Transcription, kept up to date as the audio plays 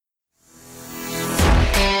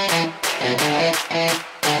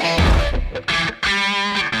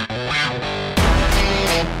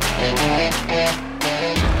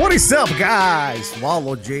What is up, guys?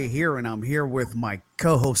 Wallow J here, and I'm here with my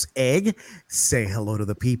co-host Egg. Say hello to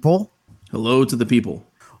the people. Hello to the people.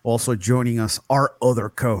 Also joining us, our other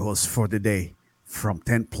co-host for the day from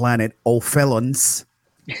 10th Planet, O'Felons.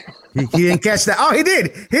 He didn't catch that. Oh, he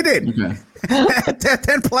did. He did. Okay.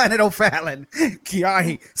 10th Planet O'Fallon.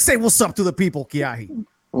 Keahi, say what's up to the people, Keahi.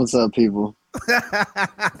 What's up, people?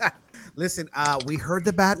 Listen, we heard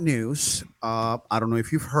the bad news. I don't know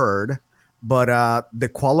if you've heard, but the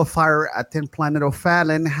qualifier at 10th Planet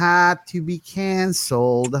O'Fallon had to be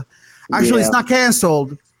canceled. Actually, it's not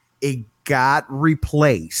canceled. It got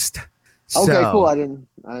replaced. Okay, So, cool. I didn't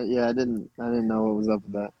know what was up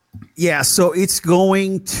with that. Yeah, so it's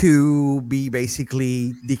going to be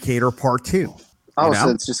basically Decatur Part 2. Oh, so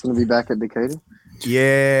it's just going to be back at Decatur?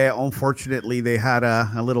 Yeah, unfortunately, they had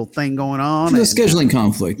a little thing going on. The scheduling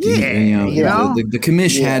conflict. The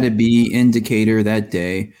commish had to be in Decatur that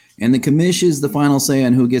day, and the commish is the final say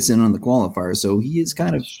on who gets in on the qualifier, so he is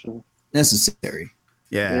kind of necessary.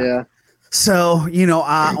 Yeah. So,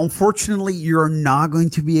 unfortunately, you're not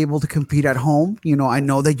going to be able to compete at home. I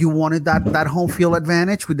know that you wanted that home field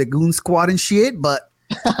advantage with the goon squad and shit, but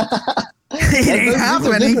it ain't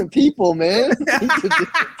happening. These are different people, man. These are different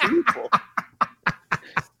people.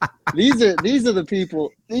 These are the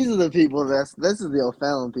people. These are the people. This is the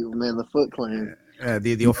O'Fallon people, man. The Foot Clan.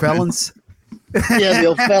 The O'Fallons. Yeah, the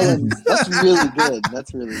O'Fallons. That's really good.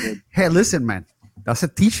 That's really good. Hey, listen, man. That's a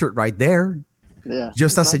T-shirt right there. Yeah.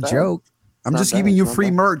 Just as a joke. I'm just giving you free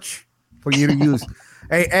merch for you to use.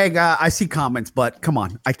 Hey, Egg, I see comments, but come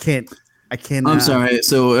on, I can't. I'm sorry.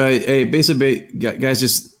 So, basically, guys,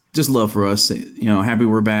 just love for us. Happy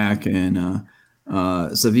we're back, and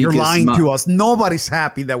you're lying to us. Nobody's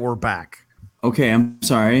happy that we're back. Okay, I'm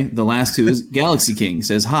sorry. The last two is Galaxy King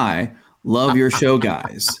says hi. Love your show,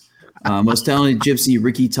 guys. Most talented Gypsy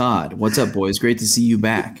Ricky Todd. What's up, boys? Great to see you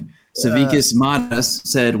back. Savikas Modest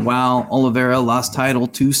said, wow, Oliveira lost title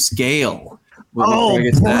to Scale. Bro,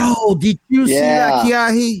 did you see that,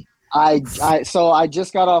 Keahi? I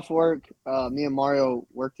just got off work. Me and Mario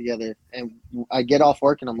work together, and I get off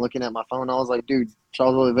work and I'm looking at my phone. I was like, dude,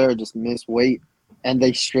 Charles Oliveira just missed weight, and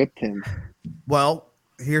they stripped him. Well,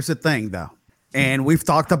 here's the thing, though, and we've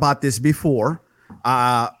talked about this before.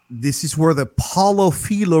 This is where the Paulo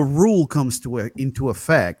Fila rule comes into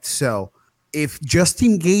effect. So if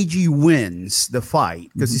Justin Gaethje wins the fight,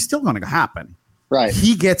 because it's still going to happen, right?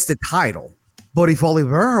 He gets the title. But if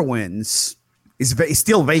Oliveira wins, it's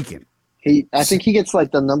still vacant. I think he gets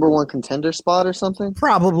like the number one contender spot or something.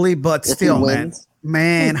 Probably, but if still, man.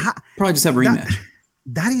 Probably just have a rematch.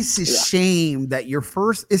 That is a shame that your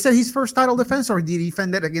first. Is that his first title defense, or did he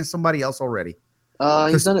defend it against somebody else already?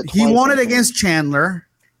 He's done it twice. He won it against Chandler,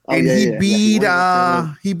 and he beat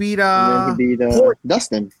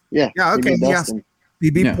Dustin. Yeah. Yeah. Okay. Dustin.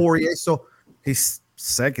 He beat Poirier. So his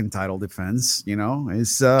second title defense,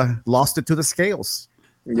 is lost it to the scales.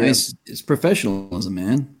 Yeah. It's professionalism,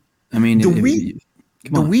 man. I mean, do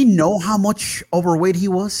we know how much overweight he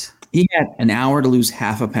was? He had an hour to lose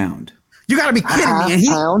half a pound. You got to be kidding me! And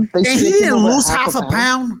he didn't lose half a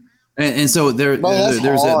pound. And so it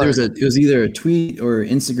was either a tweet or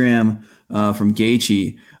Instagram from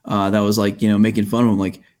Gaethje that was like, making fun of him,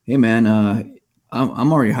 like, hey man,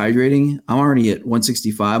 I'm already hydrating. I'm already at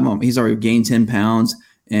 165. He's already gained 10 pounds,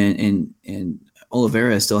 and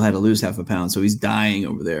Oliveira still had to lose half a pound, so he's dying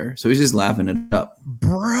over there. So he's just laughing it up.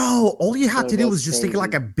 Bro, all you have to do was just take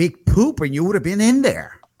like a big poop, and you would have been in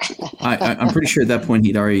there. I'm pretty sure at that point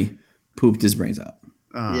he'd already pooped his brains out.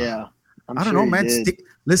 Yeah, I don't know, man.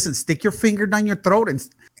 Stick your finger down your throat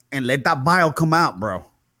and let that bile come out, bro.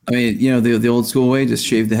 I mean, the old school way, just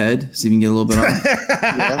shave the head, see if you can get a little bit off.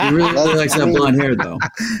 He really likes that blonde hair, though.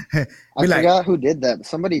 I forgot who did that.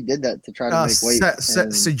 Somebody did that to try to make weight.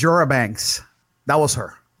 Sajura Banks. That was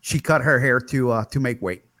her. She cut her hair to make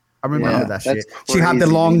weight. I remember that shit. She had the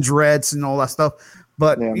long dreads and all that stuff.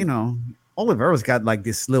 But, Oliveira's got like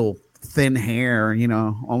this little thin hair,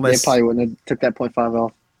 unless... They probably wouldn't have took that 0.5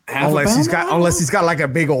 off. Unless he's got like a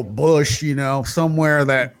big old bush, somewhere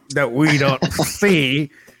that we don't see,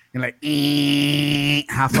 and like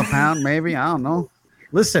half a pound, maybe. I don't know.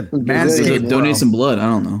 Listen, man, donate some blood. I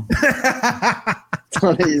don't know.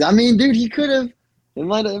 I mean, dude, he could have. It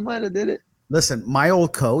might have did it. Listen, my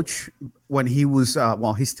old coach, when he was,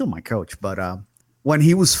 he's still my coach, but when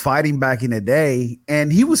he was fighting back in the day,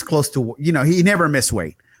 and he was close to, he never missed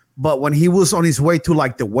weight. But when he was on his way to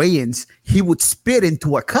like the weigh-ins, he would spit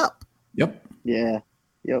into a cup. Yep. Yeah.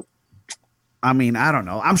 Yep. I mean, I don't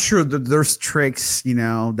know. I'm sure that there's tricks,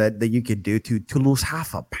 that you could do to lose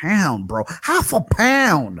half a pound, bro. Half a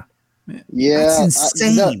pound. Yeah. That's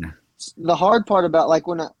insane. the hard part about like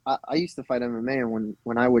when I used to fight MMA, and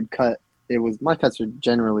when I would cut, it was my cuts are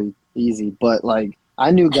generally easy, but like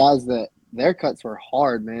I knew guys that their cuts were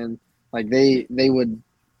hard, man. Like they would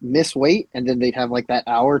miss weight and then they'd have like that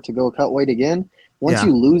hour to go cut weight again. Once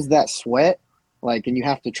you lose that sweat, like, and you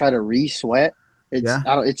have to try to re-sweat,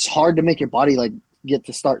 it's hard to make your body like get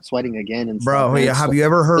to start sweating again. And bro, stuff, have you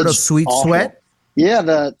ever heard of sweet sweat? Yeah,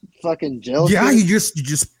 the fucking gel. Yeah, shit. you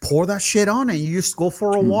just pour that shit on and you just go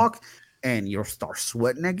for a walk and you'll start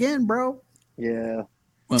sweating again, bro. Yeah.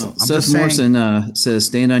 Well, Seth Morrison says,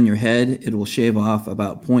 stand on your head. It will shave off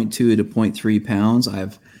about 0.2 to 0.3 pounds.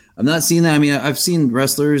 I've not seen that. I mean, I've seen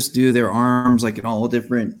wrestlers do their arms like in all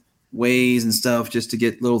different ways and stuff just to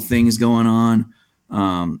get little things going on.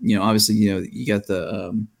 Obviously, you got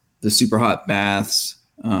the super hot baths,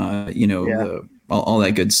 all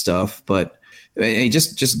that good stuff. But hey,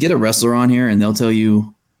 just get a wrestler on here and they'll tell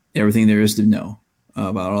you everything there is to know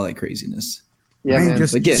about all that craziness. Yeah, man,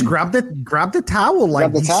 just grab the towel,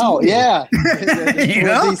 like grab the towel. Yeah,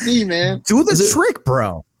 DC, man, do the trick,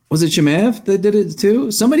 bro. Was it Shemaev that did it too?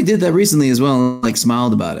 Somebody did that recently as well, and like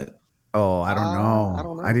smiled about it. Oh, I don't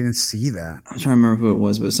know. I didn't see that. I'm trying to remember who it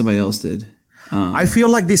was, but somebody else did. I feel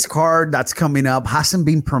like this card that's coming up hasn't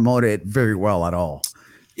been promoted very well at all.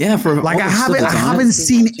 Yeah, I haven't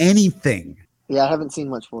seen anything. Yeah, I haven't seen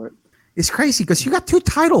much for it. It's crazy because you got 2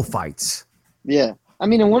 title fights. Yeah. I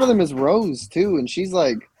mean, and one of them is Rose too, and she's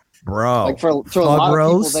like, bro, like to a lot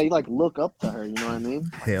of people, they like look up to her. You know what I mean?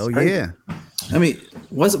 Hell yeah! I mean,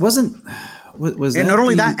 was and not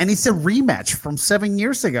only that, and it's a rematch from 7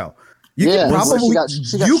 years ago. You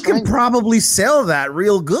can probably sell that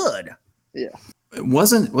real good. Yeah. Was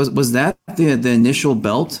that the initial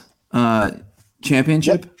belt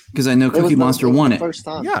championship? Because I know Cookie Monster won it. First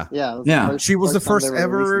time. Yeah. She was the first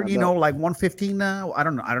ever, like 115 now. I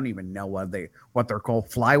don't even know what they're called.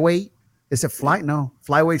 Flyweight? Is it fly? No,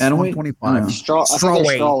 flyweight's 125.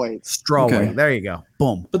 Strawweight. There you go.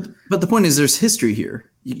 Boom. But the point is, there's history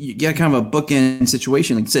here. You got kind of a bookend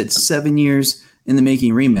situation. Like I said, 7 years in the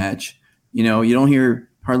making rematch. You don't hear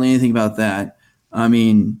hardly anything about that. I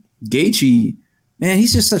mean, Gaethje, man,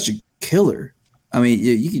 he's just such a killer. I mean,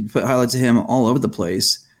 you can put highlights of him all over the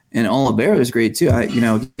place. And Oliveira is great too.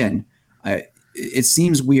 It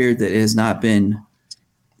seems weird that it has not been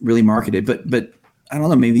really marketed, but I don't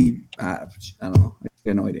know. Maybe I don't know. I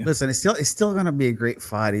have no idea. Listen, it's still gonna be a great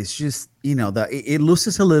fight. It's just it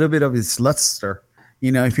loses a little bit of its luster.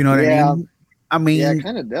 If you know what I mean. I mean, yeah, it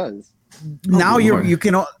kind of does. Now you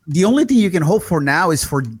can. The only thing you can hope for now is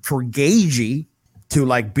for Gaethje to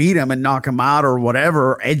like beat him and knock him out or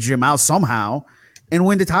whatever, edge him out somehow. And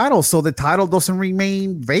win the title, so the title doesn't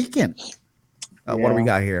remain vacant. What do we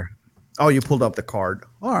got here? Oh, you pulled up the card.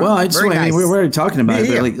 All right, well, we're already talking about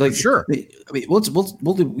it. But sure. I mean,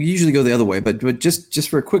 we usually go the other way, but just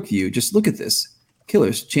for a quick view, just look at this: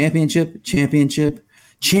 Killers championship.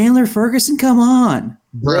 Chandler Ferguson, come on.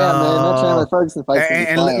 Bro. Yeah, man, no Chandler Ferguson fights.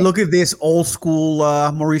 And look at this old school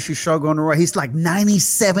Mauricio Shogun. He's like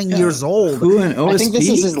 97 years old. I think this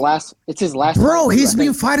is his last. It's his last. Bro, he's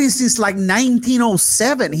been fighting since like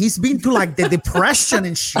 1907. He's been to like the Depression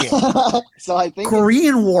and shit. So I think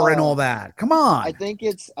Korean War and all that. Come on. I think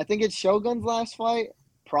it's Shogun's last fight.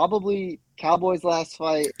 Probably Cowboy's last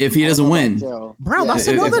fight. If he doesn't win, bro, that's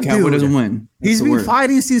another dude. Cowboy doesn't win. He's been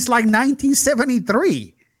fighting since like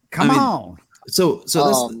 1973. Come on. So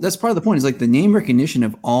that's part of the point. Is like the name recognition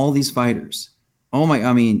of all these fighters. Oh my!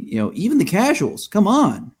 I mean, even the casuals. Come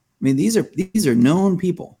on. I mean, these are known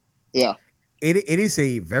people. Yeah. It is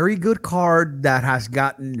a very good card that has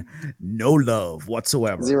gotten no love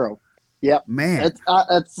whatsoever. Zero. Yep. Man,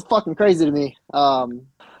 it's fucking crazy to me. I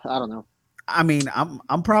don't know. I mean,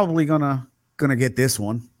 I'm probably gonna get this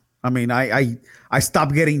one. I mean, I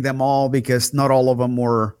stopped getting them all because not all of them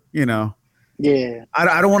were, Yeah.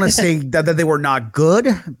 I don't want to say that they were not good,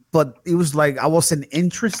 but it was like I wasn't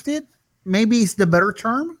interested. Maybe it's the better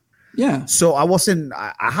term. Yeah. So I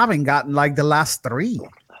haven't gotten like the last 3.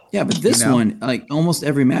 Yeah, but this one, like almost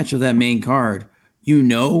every match of that main card,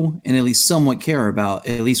 and at least somewhat care about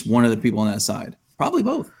at least one of the people on that side. Probably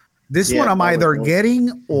both. This one I'm either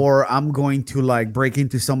getting or I'm going to like break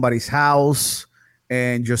into somebody's house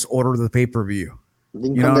and just order the pay-per-view.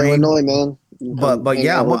 You know what Illinois, man. But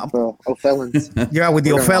yeah, O'Felons. Yeah, with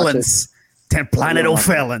the O'Felons, 10 Planet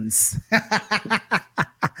O'Felons.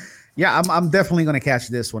 Yeah, I'm definitely gonna catch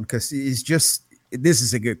this one because this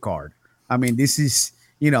is a good card. I mean, this is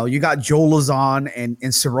you got Joe Lazon and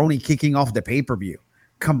Cerrone kicking off the pay-per-view.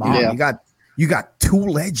 Come on, you got 2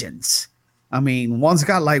 legends. I mean, one's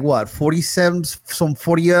got like what 47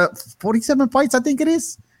 fights, I think it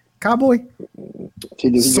is. Cowboy.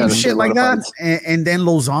 some shit like that. And then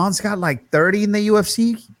Lausanne's got like 30 in the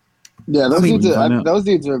UFC. Yeah, those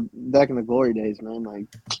dudes are back in the glory days, man. Like,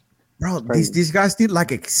 bro, these guys need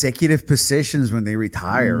like executive positions when they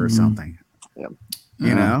retire or something. Yeah,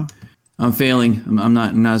 you know. I'm failing. I'm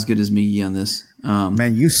not as good as Miggy on this.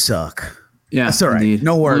 Man, you suck. Yeah, that's all right. Indeed.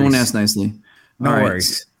 No worries. I won't ask nicely. No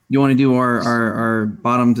worries. You want to do our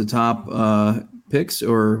bottom to top picks,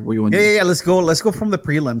 or what you want? Yeah. Let's go from the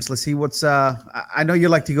prelims. Let's see what's. I know you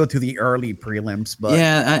like to go to the early prelims, but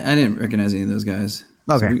I didn't recognize any of those guys.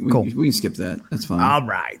 Okay, so cool. We can skip that. That's fine. All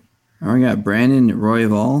right. We got Brandon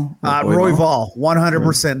Royval. Royval,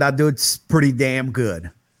 100%. That dude's pretty damn good.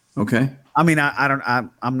 Okay. I mean,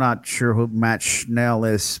 I'm not sure who Matt Schnell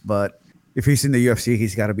is, but if he's in the UFC,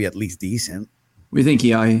 he's got to be at least decent. What do you think,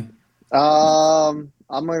 Keahi? I'm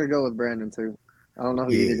gonna go with Brandon too. I don't know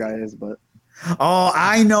who either guy is, but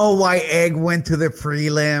I know why Egg went to the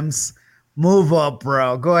prelims. Move up,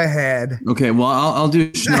 bro. Go ahead. Okay, well, I'll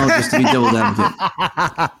do Schnell just to be devil's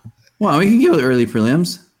advocate. Well, we can give it early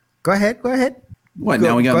prelims. Go ahead.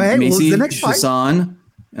 Now we got Macy Chassan,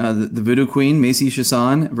 the Voodoo Queen, Macy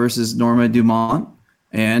Chassan versus Norma Dumont.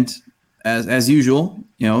 And as usual,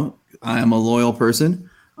 I am a loyal person.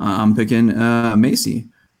 I'm picking Macy.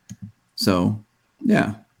 So,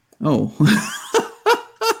 yeah. Oh.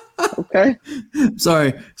 Okay.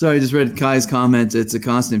 Sorry. I just read Kai's comment. It's a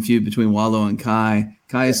constant feud between Wallow and Kai.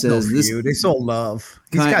 Kai says this. They so love.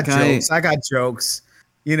 He's got jokes. I got jokes.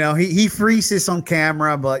 He freezes on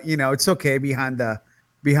camera, but it's okay behind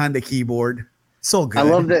the keyboard. So good.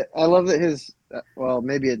 I love that his. Well,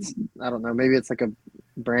 maybe it's I don't know. Maybe it's like a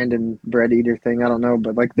Brandon bread eater thing. I don't know,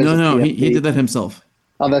 but like no, he did that himself.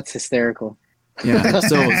 Oh, that's hysterical. Yeah.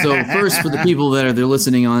 So first for the people they're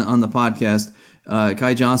listening on the podcast.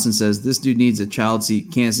 Kai Johnson says this dude needs a child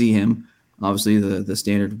seat. Can't see him. Obviously, the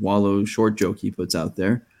standard Wallow short joke he puts out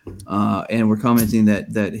there, and we're commenting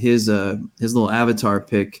that his little avatar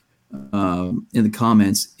pic in the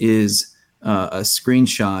comments is a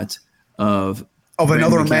screenshot of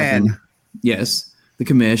another man. Yes, the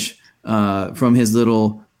commish from his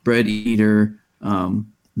little bread eater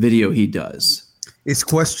video he does. It's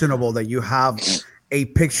questionable that you have a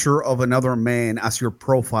picture of another man as your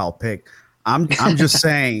profile pic. I'm just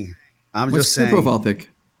saying. What's your profile pic?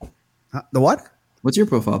 The what? What's your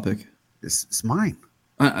profile pic? It's mine.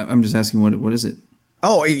 I'm just asking what is it?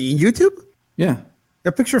 Oh, in YouTube? Yeah.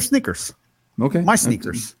 A picture of sneakers. Okay. My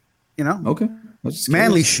sneakers. Okay.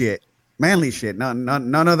 Manly shit. None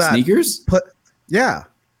of that. Sneakers? Yeah.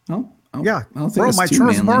 Yeah. I don't think my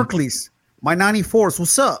Charles Barkley's, my 94s.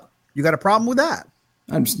 What's up? You got a problem with that?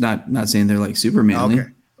 I'm just not saying they're like super manly. Okay.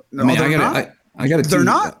 No, I got they're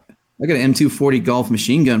not. I got an M240 Golf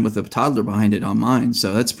machine gun with a toddler behind it on mine,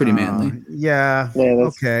 so that's pretty manly. Yeah.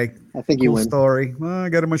 Okay. I think you win. Story. Well, I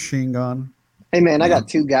got a machine gun. Hey man, I got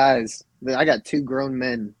two guys. I got two grown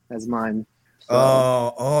men as mine. So.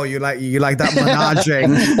 Oh, you like that menage?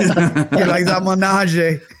 You like that menage?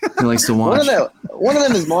 He likes to watch. One of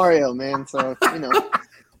them is Mario, man. So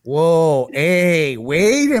Whoa! Hey,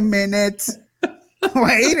 wait a minute. He's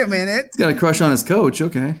got a crush on his coach.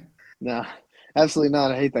 Okay. Nah. Absolutely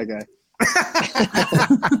not. I hate that guy.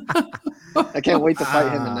 I can't wait to fight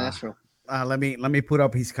him in Nashville. Let me put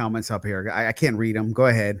up his comments up here. I can't read them. Go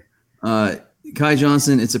ahead. Kai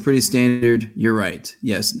Johnson, it's a pretty standard. You're right.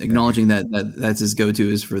 Yes, acknowledging that's his go-to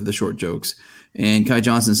is for the short jokes. And Kai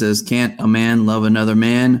Johnson says, "Can't a man love another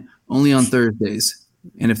man? Only on Thursdays,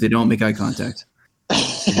 and if they don't make eye contact."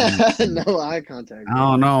 No eye contact. I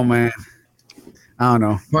don't know, man. I don't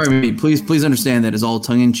know. Pardon me. Please understand that is all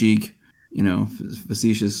tongue in cheek.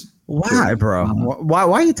 Facetious. Why, bro? Why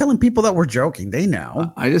are you telling people that we're joking? They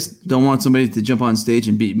know. I just don't want somebody to jump on stage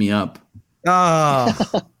and beat me up. Oh,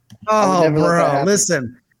 bro.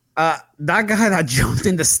 Listen, that guy that jumped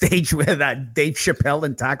in the stage with that Dave Chappelle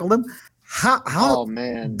and tackled him. How? Oh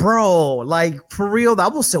man, bro! Like for real,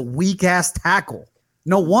 that was a weak ass tackle.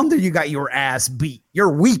 No wonder you got your ass beat.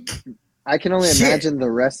 You're weak. I can only imagine the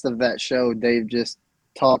rest of that show. Dave just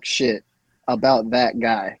talked shit about that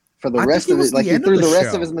guy. For the rest of it, like he threw the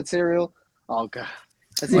rest of his material. Oh god!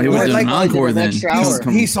 He was an encore then.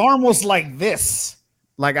 His arm was like this.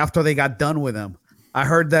 Like after they got done with him, I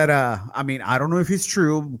heard that. I mean, I don't know if it's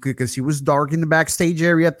true because he was dark in the backstage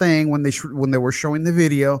area thing when they were showing the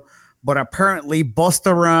video. But apparently,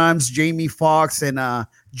 Busta Rhymes, Jamie Foxx, and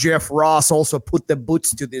Jeff Ross also put the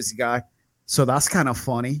boots to this guy. So that's kind of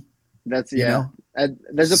funny. That's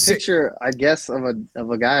there's a picture, I guess, of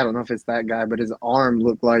a guy. I don't know if it's that guy, but his arm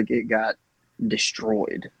looked like it got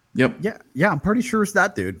destroyed. Yep. Yeah. I'm pretty sure it's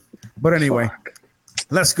that dude. But anyway,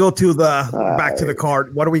 let's go to the back to the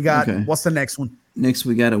card. What do we got? Okay. What's the next one? Next,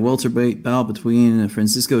 we got a welterweight bout between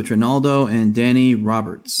Francisco Trinaldo and Danny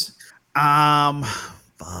Roberts.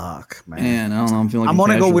 Fuck, man. And I don't know. I'm feeling. I'm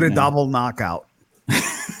gonna go with a double knockout.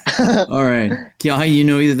 All right, Keahi, you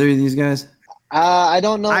know either of these guys? I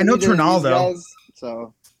don't know. I know Trinaldo. Guys,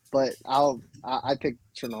 so, but I pick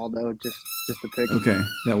Trinaldo just to pick. Okay,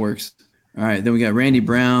 that works. All right, then we got Randy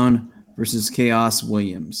Brown versus Chaos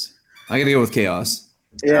Williams. I got to go with Chaos.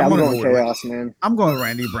 Yeah, I'm going Chaos, man. I'm going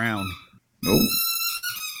Randy Brown. Oh.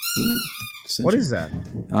 What is that?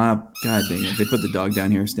 God dang it. They put the dog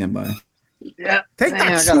down here. Stand by. Yeah. Take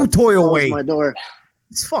that chew toy away. My door.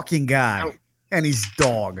 This fucking guy and his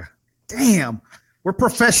dog. Damn. We're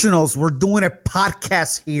professionals. We're doing a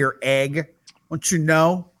podcast here, Egg. Don't you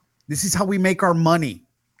know? This is how we make our money.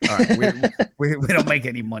 All right. We don't make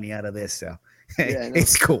any money out of this, so yeah, no.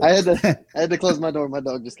 it's cool. I had to close my door. My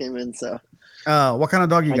dog just came in, so. What kind of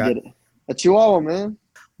dog you got? Get it. A Chihuahua, man.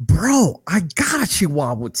 Bro, I got a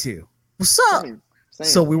Chihuahua too. What's up? Same.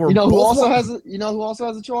 So we were. You know who also has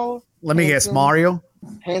a Chihuahua? Let me guess, Mario.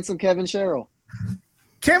 Handsome Kevin Sherrill.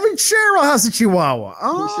 Kevin Sherrill has a Chihuahua.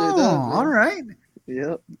 Oh, sure does, all right.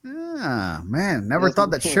 Yep. Ah, man, never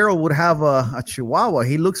thought that Sherrill would have a Chihuahua.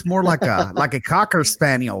 He looks more like a Cocker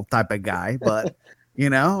Spaniel type of guy, but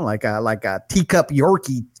like a teacup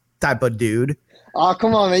Yorkie type of dude. Oh,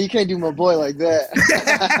 come on, man! You can't do my boy like that.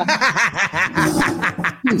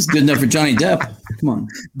 It's good enough for Johnny Depp. Come on.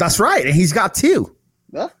 That's right, and he's got two.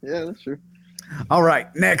 Yeah, that's true. All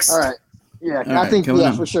right, next. All right. Yeah, All I think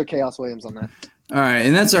on. For sure Chaos Williams on that. All right,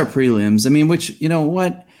 and that's our prelims. I mean, which you know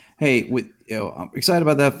what? Hey, I'm excited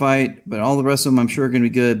about that fight, but all the rest of them I'm sure are going to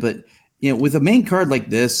be good. But with a main card like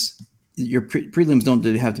this, your prelims don't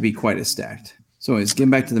have to be quite as stacked. So, anyways,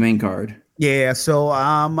 getting back to the main card. Yeah, so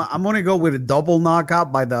I'm gonna go with a double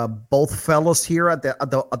knockout by the both fellows here at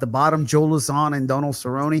the bottom, Joe Lozon and Donald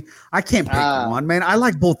Cerrone. I can't pick one, man. I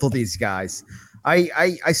like both of these guys.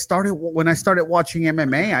 I started when I started watching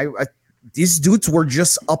MMA. These dudes were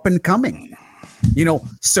just up and coming.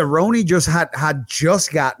 Cerrone just had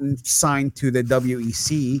just gotten signed to the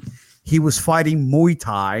WEC. He was fighting Muay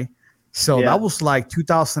Thai, so that was like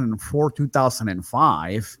 2004,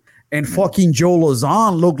 2005. And fucking Joe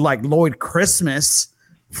Lozon looked like Lloyd Christmas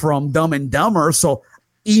from Dumb and Dumber. So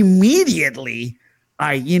immediately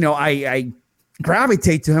I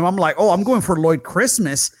gravitate to him. I'm like, oh, I'm going for Lloyd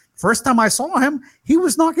Christmas. First time I saw him, he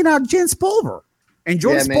was knocking out Jens Pulver. And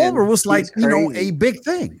Jens Pulver was like, a big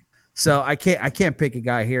thing. So I can't pick a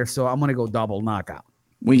guy here. So I'm gonna go double knockout.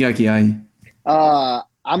 We got Keahi.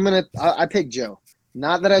 I pick Joe.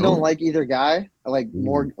 Not that I don't like either guy. I like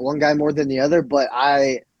one guy more than the other, but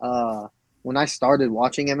when I started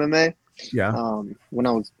watching MMA, when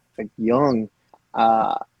I was like young,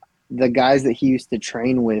 the guys that he used to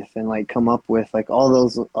train with and like come up with like all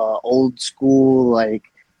those old school like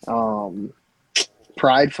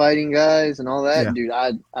pride fighting guys and all that, dude.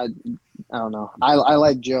 I don't know. I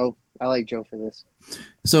like Joe. I like Joe for this.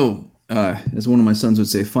 So, as one of my sons would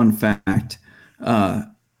say, fun fact.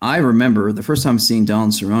 I remember the first time seeing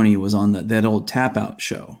Donald Cerrone was on that old Tap Out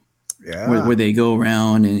show. Yeah. Where they go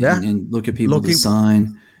around and look at people to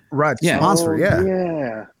sign. Right. Yeah. Sponsor.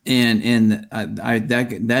 Yeah. And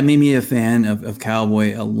that made me a fan of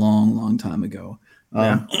Cowboy a long, long time ago.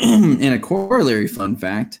 And a corollary fun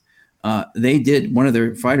fact, one of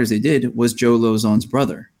their fighters they did was Joe Lozon's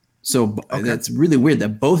brother. So that's really weird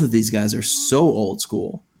that both of these guys are so old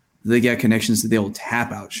school. They got connections to the old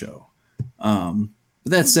Tap Out show.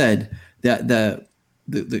 But that said, the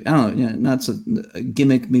I don't know, not a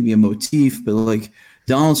gimmick, maybe a motif, but like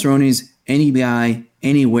Donald Cerrone's any guy,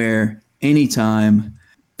 anywhere, anytime.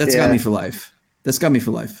 That's got me for life. That's got me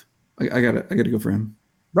for life. I gotta go for him.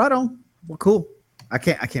 Right on. Well, cool. I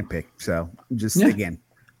can't pick. So just again,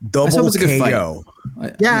 double KO. Good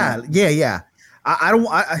fight. Yeah. I don't.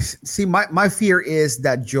 I see. My fear is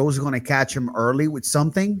that Joe's going to catch him early with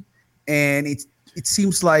something, and it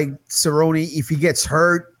seems like Cerrone, if he gets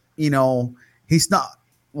hurt, he's not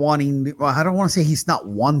wanting. Well, I don't want to say he's not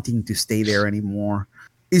wanting to stay there anymore.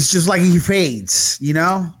 It's just like he fades.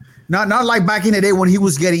 Not like back in the day when he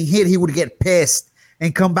was getting hit, he would get pissed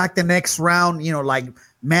and come back the next round, like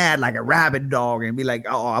mad like a rabid dog and be like,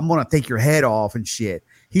 oh, I'm going to take your head off and shit.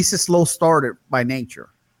 He's a slow starter by nature.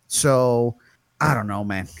 So I don't know,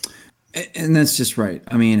 man. And that's just right.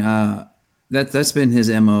 I mean, that's been his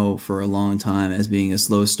MO for a long time as being a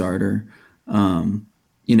slow starter. And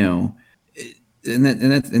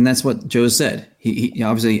that's what Joe said. He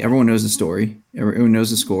obviously everyone knows the story. Everyone knows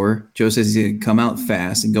the score. Joe says he's going to come out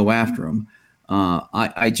fast and go after him.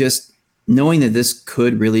 I just knowing that this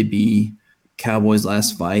could really be Cowboy's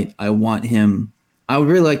last fight. I want him I would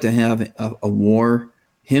really like to have a war,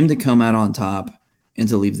 him to come out on top and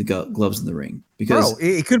to leave the gloves in the ring. Because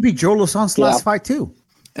it could be Joe Lozon's last fight too.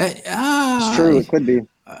 It's true. It could be.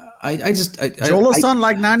 Joe Lozon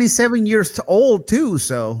like 97 years old too,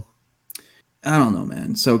 so I don't know,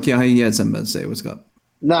 man. So Keahi, you had something to say. What's up?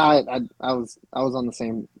 No, I was on the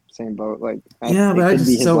same boat. Like, but it could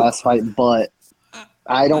be his last fight, but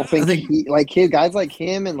I don't think guys like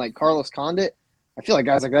him and like Carlos Condit. I feel like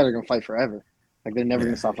guys like that are gonna fight forever. Like they're never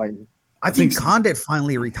gonna stop fighting. I think Condit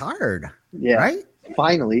finally retired. Yeah, right.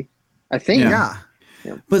 Finally, I think. Yeah.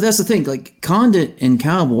 But that's the thing. Like Condit and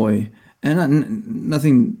Cowboy, and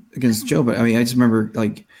nothing against Joe, but I mean, I just remember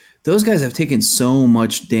like those guys have taken so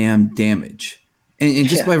much damn damage. And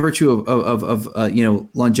just by virtue of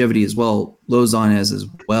longevity as well, Lozon has as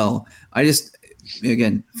well. I just,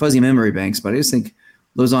 again, fuzzy memory banks, but I just think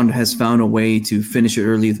Lozon has found a way to finish it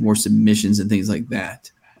early with more submissions and things like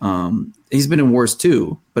that. He's been in wars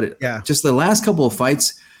too, but just the last couple of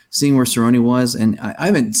fights, seeing where Cerrone was, and I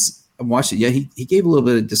haven't watched it yet. He gave a little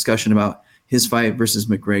bit of discussion about his fight versus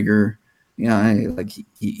McGregor.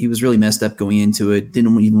 He was really messed up going into it.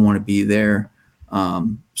 Didn't even want to be there.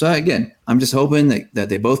 So again, I'm just hoping that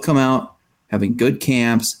they both come out having good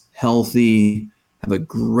camps, healthy, have a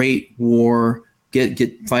great war, get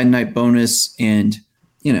fight night bonus, and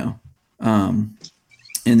and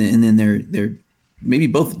then they're maybe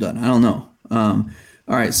both done. I don't know.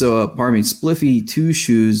 All right, so pardon me, Spliffy Two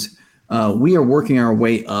Shoes. We are working our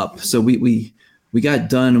way up. So we got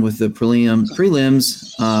done with the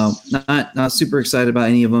prelims. Not super excited about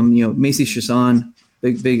any of them. Macy Chiasson,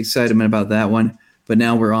 big excitement about that one. But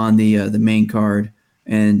now we're on the main card,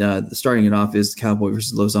 and starting it off is Cowboy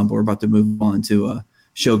versus Lozon. But we're about to move on to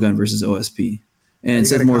Shogun versus OSP. And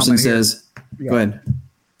Seth Morrison says, "Go ahead."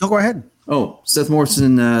 No, go ahead. Oh, Seth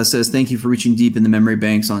Morrison says, "Thank you for reaching deep in the memory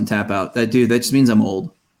banks on Tap Out." That just means I'm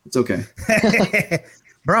old. It's okay,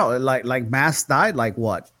 bro. Like Mass died like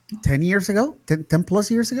what, 10 years ago, 10 plus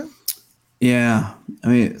years ago. Yeah, I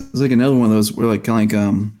mean it's like another one of those where like kind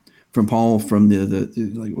of from Paul from the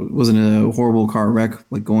like wasn't it a horrible car wreck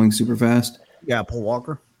like going super fast? Yeah, Paul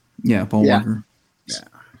Walker. Yeah, Paul Walker. Yeah,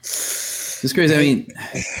 it's crazy. I mean,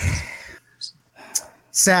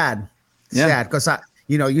 sad because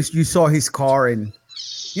you saw his car and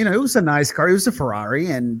it was a nice car. It was a Ferrari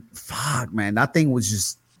and fuck man, that thing was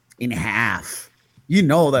just in half.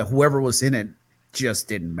 That whoever was in it just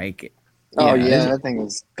didn't make it. Oh yeah, that thing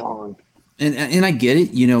was gone. And I get it,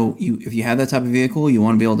 if you have that type of vehicle, you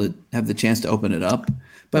want to be able to have the chance to open it up.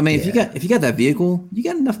 But I mean, if you got that vehicle, you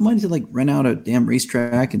got enough money to like rent out a damn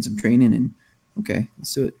racetrack and some training, and okay,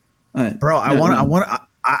 let's do it. All right. Bro, I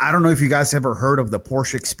don't know if you guys ever heard of the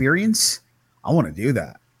Porsche Experience. I want to do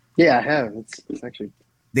that. Yeah, I have. It's actually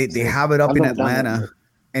they have it up in Atlanta,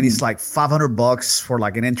 and it's like $500 for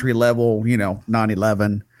like an entry level,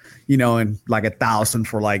 911, and like $1,000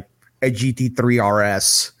 for like a GT3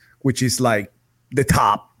 RS. Which is like the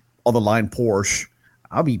top of the line Porsche.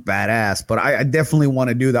 I'll be badass, but I definitely want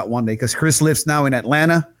to do that one day because Chris lives now in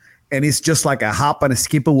Atlanta and it's just like a hop and a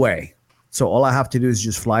skip away. So all I have to do is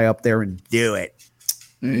just fly up there and do it.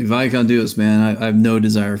 Hey, if I can't do this, man, I have no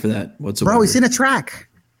desire for that whatsoever. Bro, he's in a track.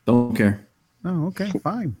 Don't care. Oh, okay,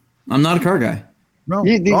 fine. I'm not a car guy. No,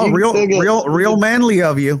 real manly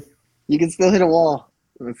of you. You can still hit a wall.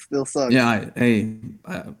 It still sucks. Yeah,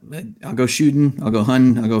 I'll go shooting. I'll go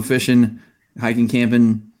hunting. I'll go fishing, hiking,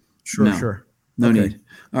 camping. Sure. No need.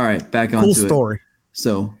 All right, back on cool to story. It.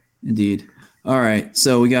 So, indeed. All right,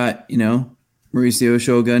 so we got, Mauricio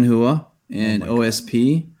Shogun Hua and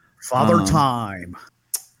OSP. Father Time.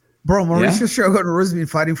 Bro, Mauricio Shogun Rua's been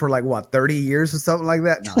fighting for like, what, 30 years or something like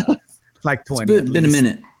that? No, like 20. It's been a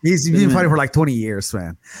minute. He's been fighting for like 20 years,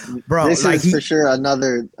 man. Bro, this is for sure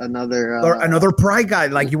another pride guy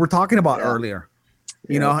like you were talking about earlier.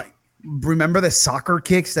 Remember the soccer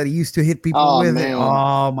kicks that he used to hit people with? Man.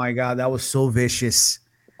 Oh my god, that was so vicious.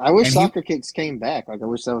 I wish soccer kicks came back. Like I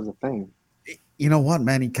wish that was a thing. You know what,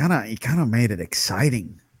 man? He kind of made it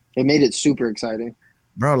exciting. It made it super exciting.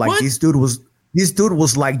 Bro, like this dude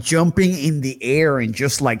was like jumping in the air and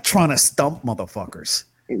just like trying to stump motherfuckers.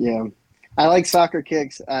 Yeah. I like soccer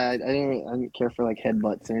kicks. I didn't care for like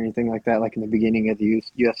headbutts or anything like that. Like in the beginning of the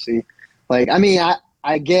UFC, like I mean,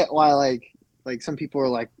 I get why like some people are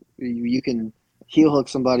like you can heel hook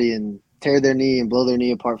somebody and tear their knee and blow their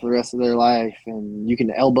knee apart for the rest of their life, and you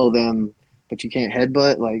can elbow them, but you can't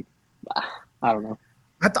headbutt. Like I don't know.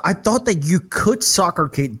 I thought that you could soccer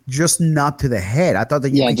kick, just not to the head. I thought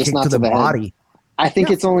that you could kick to the body. Head. I think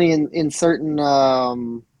it's only in certain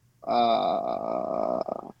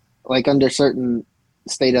like under certain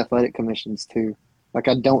state athletic commissions too. Like,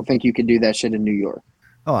 I don't think you could do that shit in New York.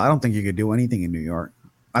 Oh, I don't think you could do anything in New York.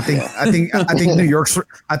 I think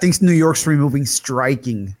New York's removing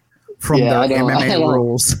striking from their MMA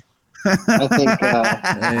rules. I think.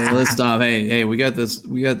 Hey, let's stop. Hey, we got this.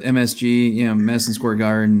 We got MSG, Madison Square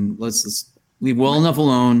Garden. Let's leave well enough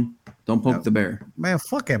alone. Don't poke the bear. Man,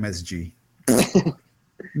 fuck MSG.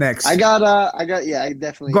 Next. I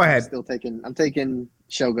definitely. Go ahead. I'm taking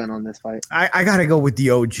Shogun on this fight. I gotta go with the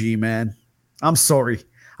OG, man. I'm sorry.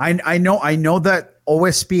 I know that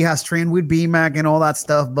OSP has trained with BMAC and all that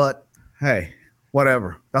stuff, but hey,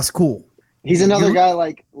 whatever. That's cool. He's another guy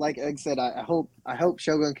like Egg said. I hope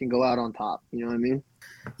Shogun can go out on top. You know what I mean?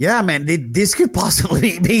 Yeah, man. This could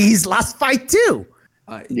possibly be his last fight too.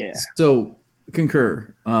 Yeah. So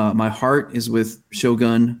concur. My heart is with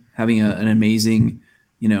Shogun having an amazing,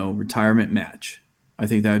 retirement match. I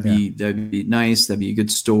think that'd be nice. That'd be a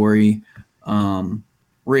good story.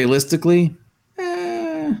 Realistically,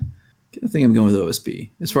 I think I'm going with OSP.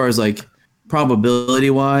 As far as like probability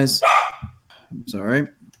wise, I'm sorry.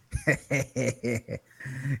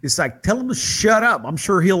 It's like, tell him to shut up. I'm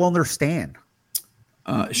sure he'll understand.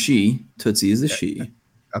 Tootsie is the she.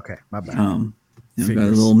 Okay, my bad. Got a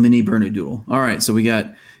little mini Bernedoodle. All right, so we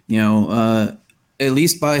got at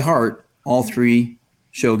least by heart all three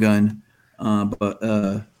Shogun, but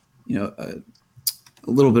a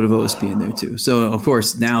little bit of OSP in there too. So of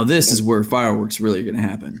course now this is where fireworks really are going to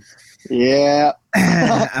happen. Yeah.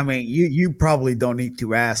 I mean, you probably don't need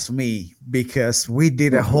to ask me because we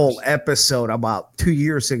did a whole episode about 2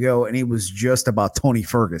 years ago, and it was just about Tony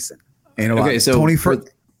Ferguson. And okay, so for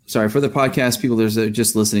the podcast people that are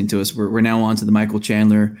just listening to us, we're now on to the Michael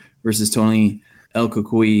Chandler versus Tony El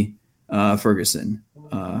Kukui Ferguson.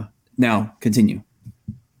 Now continue.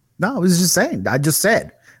 No, I was just saying. I just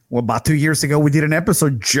said, well, about 2 years ago, we did an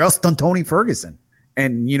episode just on Tony Ferguson.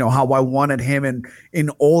 And how I wanted him in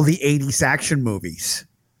all the 80s action movies,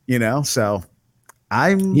 so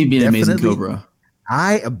he'd be an amazing Cobra.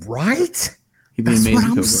 Right? He'd be That's amazing what I'm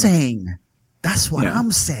Cobra. Saying. That's what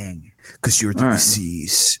I'm saying. Because you're the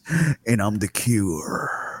disease and I'm the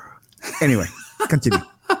cure. Anyway, continue.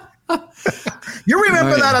 You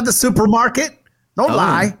remember that at the supermarket? Don't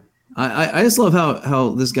lie. I just love how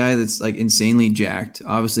this guy that's like insanely jacked,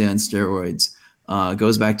 obviously on steroids,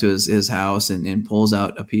 goes back to his house and pulls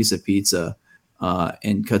out a piece of pizza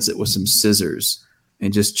and cuts it with some scissors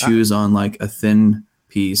and just chews on like a thin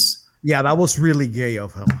piece. Yeah, that was really gay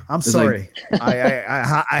of him. I'm sorry.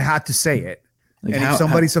 I had to say it. Like and if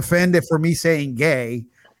somebody's offended for me saying gay,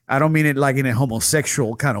 I don't mean it like in a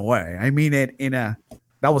homosexual kind of way. I mean it in a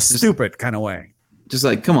that was stupid kind of way. Just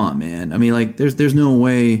like, come on, man. I mean, like there's no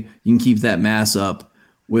way you can keep that mass up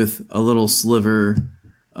with a little sliver.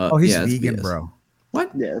 He's vegan, bro. What?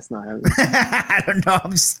 Yeah, it's not happening. I don't know.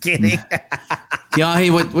 I'm just kidding.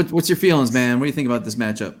 Keahi, what's your feelings, man? What do you think about this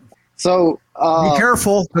matchup? So be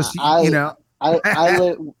careful because I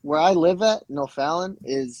live where I live at. No, Fallon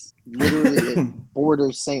is literally it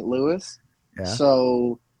borders St. Louis. Yeah.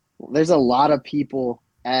 So there's a lot of people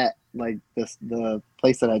at like the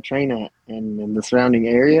place that I train at and in the surrounding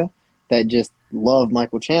area that just love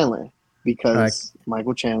Michael Chandler because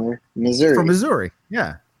Michael Chandler, Missouri. From Missouri,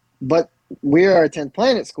 yeah. But we are a 10th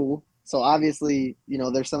Planet school, so obviously,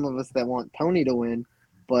 there's some of us that want Tony to win,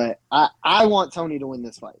 but I want Tony to win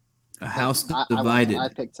this fight. A house divided. I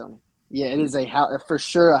picked Tony. Yeah, it is a house for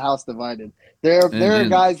sure. A house divided. There are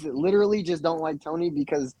guys that literally just don't like Tony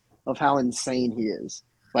because of how insane he is.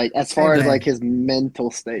 Like as far as like his mental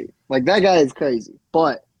state, like that guy is crazy.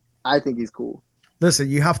 But I think he's cool. Listen,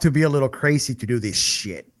 you have to be a little crazy to do this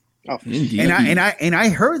shit. Oh, and I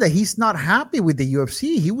heard that he's not happy with the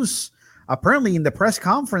UFC. He was apparently in the press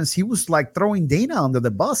conference. He was like throwing Dana under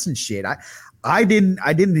the bus and shit. I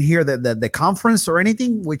didn't hear the conference or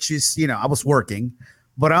anything, which is I was working,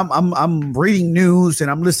 but I'm reading news and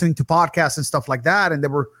I'm listening to podcasts and stuff like that, and they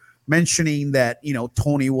were mentioning that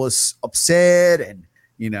Tony was upset and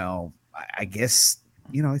I guess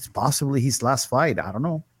it's possibly his last fight. I don't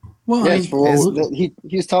know. Well,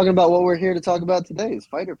 he's talking about what we're here to talk about today is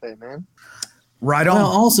fighter pay, man. Right on. Well,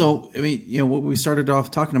 also, I mean, what we started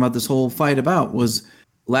off talking about this whole fight about was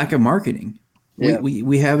lack of marketing. Yeah.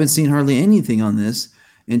 We haven't seen hardly anything on this,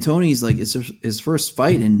 and Tony's like it's his first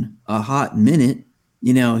fight in a hot minute.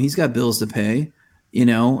 He's got bills to pay.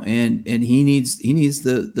 And he needs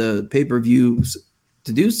the pay-per-views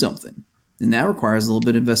to do something, and that requires a little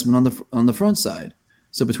bit of investment on the front side.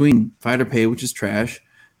 So between fighter pay, which is trash,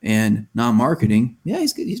 and non-marketing,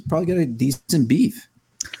 he's probably got a decent beef.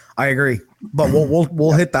 I agree, but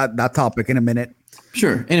we'll hit that topic in a minute.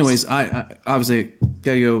 Sure. Anyways, I obviously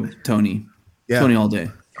gotta go Tony. Yeah. Tony all day.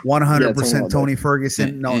 100% Tony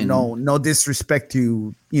Ferguson. And No disrespect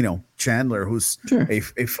to Chandler, who's sure.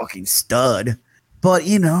 a fucking stud. But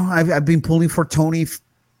I've been pulling for Tony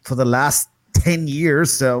for the last 10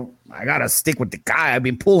 years, so I gotta stick with the guy I've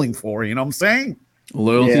been pulling for. You know what I'm saying?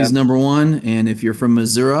 Loyalty is number one, and if you're from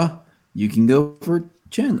Missouri, you can go for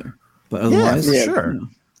Chandler. But otherwise, for sure.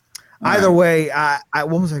 Either way, what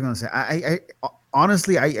was I gonna say? I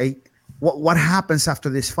honestly, what happens after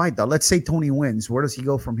this fight though? Let's say Tony wins. Where does he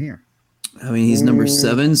go from here? I mean, he's number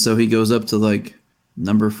 7, so he goes up to like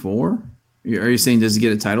number 4. Are you saying does he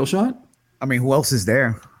get a title shot? I mean, who else is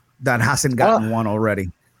there that hasn't gotten one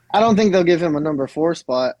already? I don't think they'll give him a number 4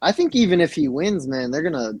 spot. I think even if he wins, man,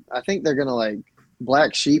 I think they're gonna like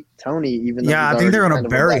black sheep Tony. Even though I think they're gonna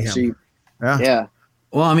bury him. Sheep. Yeah.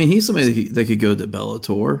 Well, I mean, he's somebody that could go to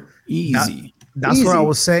Bellator easy. That's Easy. what I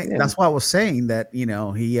was saying. Yeah. That's why I was saying that he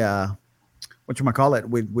whatchamacallit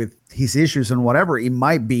with his issues and whatever, it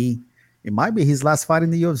might be his last fight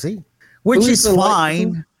in the UFC, which is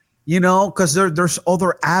fine, because there's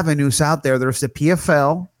other avenues out there. There's the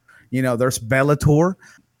PFL, there's Bellator.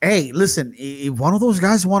 Hey, listen, if one of those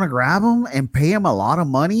guys want to grab him and pay him a lot of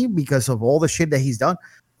money because of all the shit that he's done,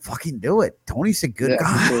 fucking do it. Tony's a good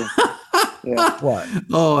guy. Sure. Yeah. What?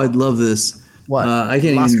 Oh, I'd love this. What? I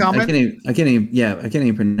can't even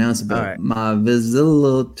pronounce it. But right.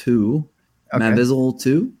 Mavizzle 2. Okay. Mavizzle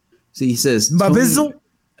 2. See, he says Mavizzle?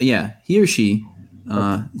 Yeah, he or she.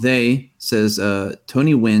 They says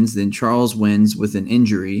Tony wins, then Charles wins with an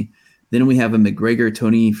injury. Then we have a McGregor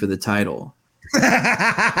Tony for the title.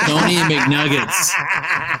 Tony McNuggets.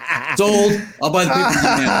 Sold. I'll buy the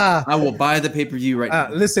pay-per-view now. I will buy the pay-per-view right now.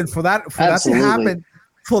 Listen, for that to happen,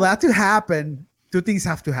 two things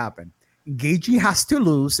have to happen. Gaethje has to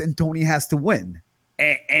lose and Tony has to win.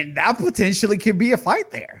 And that potentially could be a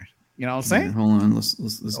fight there. You know what I'm saying? Right, hold on. Let's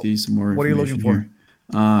give you some more. What are you looking for? Here.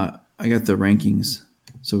 I got the rankings.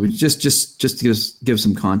 So we just to give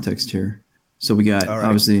some context here. So we got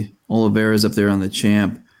obviously Oliveira's up there on the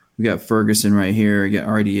champ. We got Ferguson right here. We got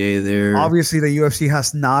RDA there. Obviously, the UFC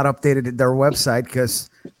has not updated their website because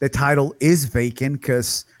the title is vacant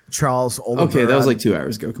because Charles Oliveira. Okay, that was like 2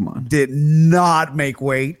 hours ago. Come on. Did not make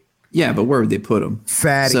weight. Yeah, but where would they put him?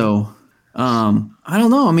 Fatty. So, I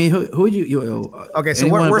don't know. I mean, who would you? Okay, so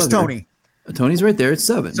where's Tony? Tony's right there at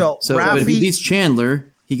 7. So but if he beats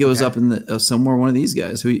Chandler, he goes up in the somewhere one of these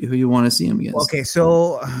guys. Who you want to see him against? Okay,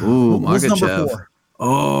 so who's number 4?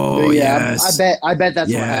 Oh yeah, yes. I bet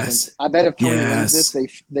that's what happens. I bet if Tony wins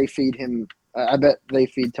this, they feed him. I bet they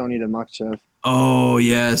feed Tony to Makhachev. Oh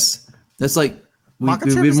yes, that's like we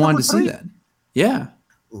wanted to see that. Yeah.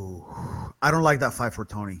 Ooh, I don't like that fight for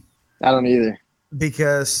Tony. I don't either.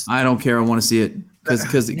 Because I don't care. I want to see it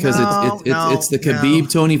because it's the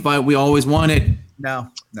Khabib Tony fight we always wanted. No,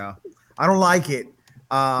 I don't like it.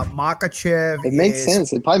 Makhachev. It makes sense.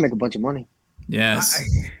 They probably make a bunch of money. Yes.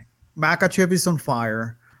 Makhachev is on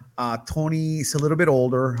fire. Tony is a little bit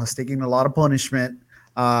older, has taken a lot of punishment.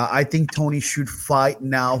 I think Tony should fight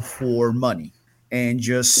now for money and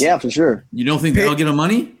just for sure. You don't think they'll get him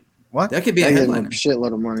money? What? That could be a headliner.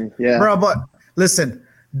 Shitload of money. Yeah, bro. But listen,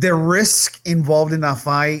 the risk involved in that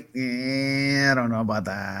fight, I don't know about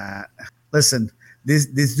that. Listen,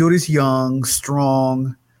 this dude is young,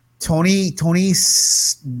 strong.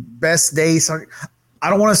 Tony's best days are. I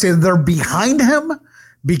don't want to say they're behind him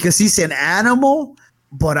because he's an animal,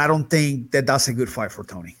 but I don't think that's a good fight for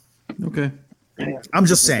Tony. Okay. I'm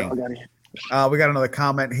just saying. We got another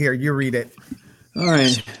comment here. You read it. All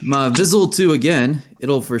right. Mavizzle 2 again.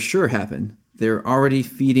 It'll for sure happen. They're already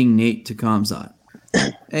feeding Nate to Khamzat.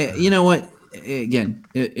 Hey, you know what? Again,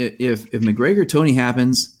 if McGregor Tony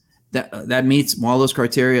happens, that meets all those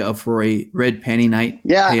criteria for a red panty night.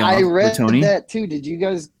 Yeah, I read that too. Did you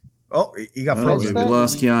guys? Oh, you got frozen. We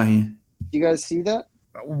lost Keahi. Did you guys see that?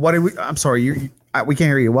 What did we? I'm sorry. We can't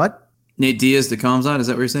hear you. What? Nate Diaz to Khamzat. Is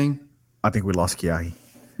that what you're saying? I think we lost Keahi.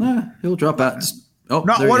 He'll drop out. No.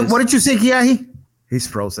 What did you say, Keahi? He's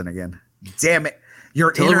frozen again. Damn it!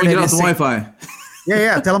 Your Tell internet him to get off is the Wi-Fi.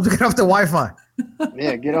 Yeah. Tell him to get off the Wi-Fi.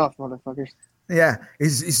 Yeah, get off, motherfuckers. Yeah,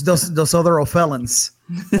 it's those other felons.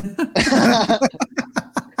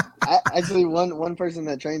 Actually, one person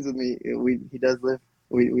that trains with me, he does live.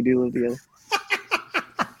 We do live together.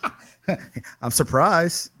 I'm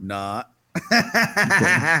surprised. Not.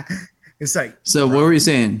 It's like. So what were you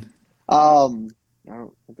saying? I don't.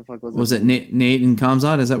 What the fuck was it? Was it Nate and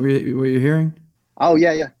Khamzat? Is that what you're hearing? Oh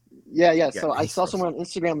yeah. So I saw someone on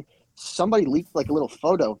Instagram. Somebody leaked like a little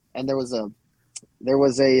photo, and there was like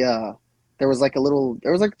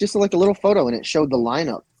just a little photo, and it showed the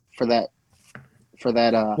lineup for that.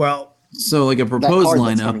 So like a proposed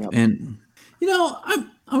lineup, and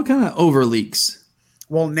I'm kind of over leaks.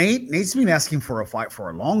 Well, Nate's been asking for a fight for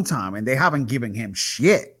a long time, and they haven't given him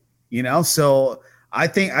shit. So I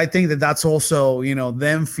think that's also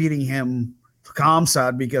them feeding him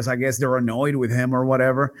Comsat because I guess they're annoyed with him or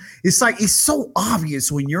whatever. It's like it's so obvious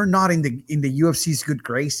when you're not in the UFC's good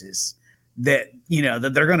graces that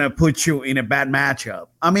that they're gonna put you in a bad matchup.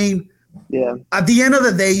 I mean, yeah. At the end of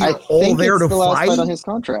the day, you're all there to fight. Fight on his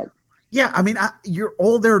contract. Yeah, I mean, you're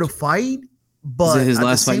all there to fight. But is it his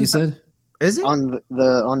last fight? You said. Is it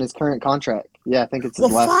on his current contract? Yeah, I think it's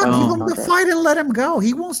his last fight. fight. Give him the fight and let him go.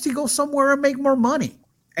 He wants to go somewhere and make more money.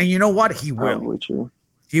 And you know what? He will. Probably true.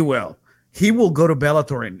 He will. He will go to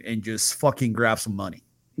Bellator and just fucking grab some money.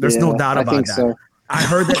 There's no doubt about that. So. I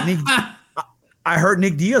heard that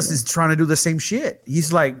Nick Diaz is trying to do the same shit.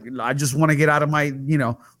 He's like, I just want to get out of my,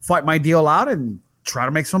 fight my deal out and try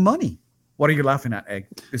to make some money. What are you laughing at, Egg?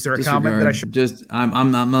 Is there a comment that I should? I'm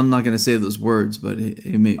not going to say those words, but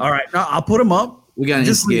it may. All right, no, I'll put him up. We got an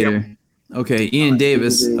instigator. Okay, Ian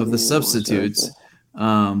Davis of the Substitutes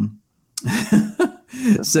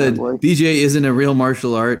said BJ isn't a real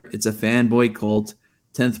martial art. It's a fanboy cult.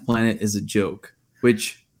 10th Planet is a joke.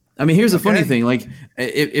 Which, I mean, here's the funny thing. Like,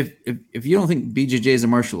 if you don't think BJJ is a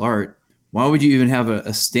martial art, why would you even have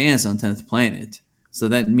a stance on 10th Planet? So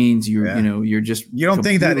that means you're just you don't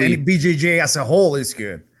think that any BJJ as a whole is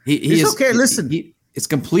good. He's okay. Listen, it's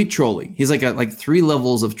complete trolling. He's like 3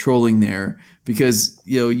 levels of trolling there because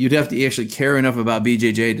you'd have to actually care enough about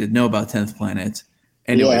BJJ to know about 10th Planet.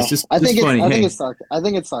 Anyway, it's just funny. I think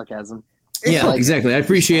it's sarcasm. Yeah, exactly. I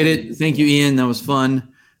appreciate it. Thank you, Ian. That was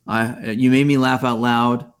fun. You made me laugh out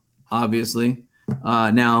loud. Obviously.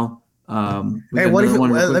 Now, hey, what if?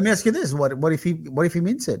 Let me ask you this: What if he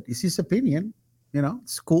means it? It's his opinion.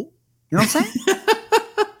 It's cool. You know what I'm saying?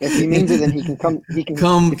 If he means it, then he can come. He can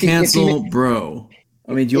come cancel, bro.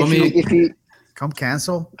 I mean, do you want me to come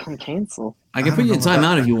cancel? Come cancel. I can put you in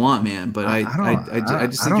timeout if you want, man. But I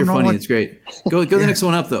just think you're funny. It's great. Go the next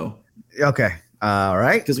one up though. Okay. All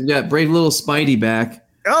right. Because we got brave little Spidey back.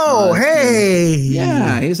 Oh, hey.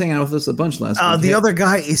 Yeah, he was hanging out with us a bunch last week. The other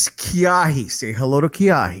guy is Keahi. Say hello to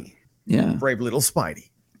Keahi. Yeah. Brave little Spidey.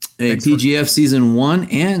 A PGF season 1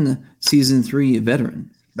 and season 3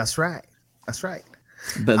 veteran. That's right.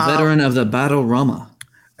 But veteran of the Battle Rama.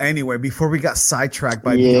 Anyway, before we got sidetracked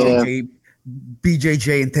by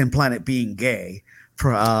BJJ and 10 Planet being gay.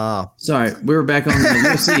 Sorry, we were back on the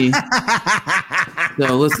UFC.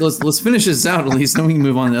 So let's finish this out at least, then we can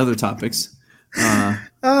move on to other topics. I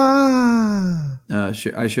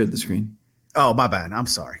shared the screen. Oh, my bad. I'm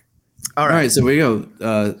sorry. All right, so we go.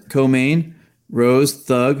 Co-main, Rose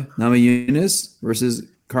Thug Namajunas versus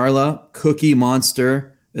Carla Cookie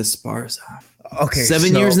Monster Esparza. Okay,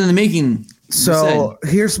 7 years in the making. So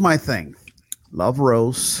here's my thing. Love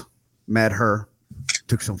Rose. Met her.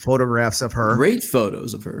 Took some photographs of her. Great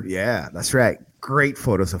photos of her. Yeah, that's right. Great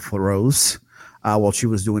photos of Rose while she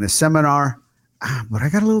was doing a seminar. But I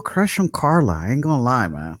got a little crush on Carla. I ain't gonna lie,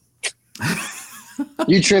 man.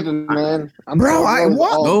 You tripping, man? Bro,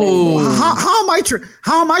 what? Oh. How am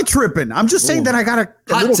I tripping? I'm just saying that I got a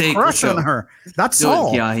little crush on her. That's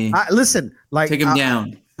all. Listen, like take him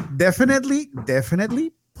down. Definitely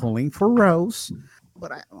pulling for Rose,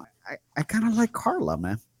 but I kind of like Carla,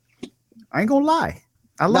 man. I ain't gonna lie.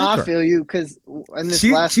 I feel you because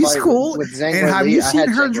she's cool. With Zhang and have Weili, you seen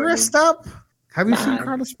her dressed up? Have you seen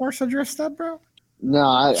Carla Esparza dressed up, bro? No,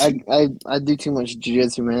 I do too much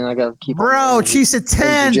jiu-jitsu, man. I gotta keep. Bro, she's a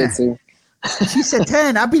 10. She's a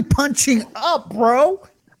 10. I be punching up, bro.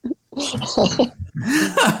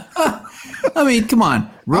 I mean, come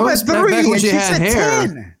on. Rose back when she had hair.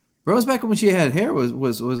 10. Rose back when she had hair was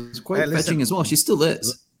quite fetching as well. She still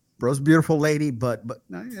is. Rose, beautiful lady, but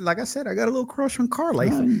like I said, I got a little crush on Carla.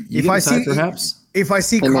 If I see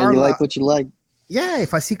Carla, man, you like what you like. Yeah,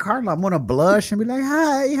 if I see Carla, I'm gonna blush and be like,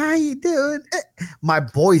 "Hi, how you doing?" My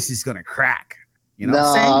voice is gonna crack. You know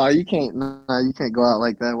what I'm saying? You can't go out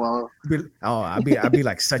like that. I'll be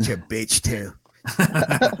like such a bitch too.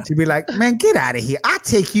 She'd be like, "Man, get out of here! I'll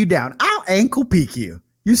take you down. I'll ankle peek you.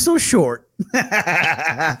 You're so short."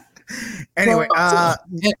 Anyway,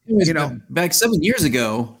 back 7 years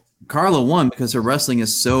ago, Carla won because her wrestling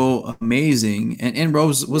is so amazing, and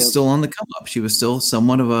Rose was still on the come up. She was still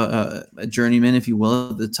somewhat of a journeyman, if you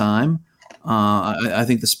will, at the time. I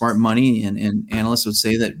think the smart money and analysts would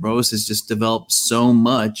say that Rose has just developed so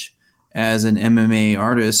much as an MMA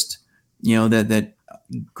artist. That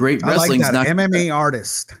great wrestling. I like that. MMA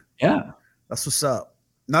artist. Yeah, that's what's up.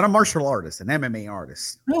 Not a martial artist, an MMA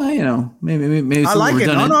artist. Well, maybe I like it.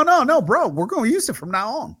 No, bro. We're going to use it from now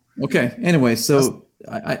on. Okay. Anyway, so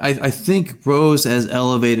I think Rose has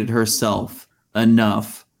elevated herself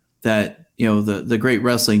enough that the great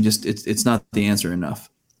wrestling just it's not the answer enough.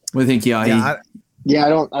 What do you think, Keahi? Yeah,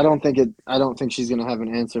 I don't think she's gonna have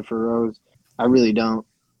an answer for Rose. I really don't.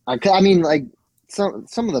 I mean, like some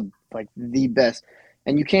of the like the best,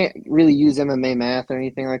 and you can't really use MMA math or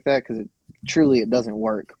anything like that because it doesn't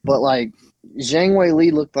work. But like Zhang Wei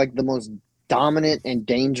Li looked like the most dominant and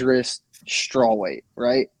dangerous strawweight,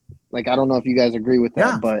 right? Like I don't know if you guys agree with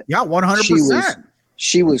that, but 100%.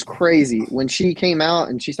 She was crazy when she came out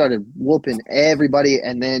and she started whooping everybody,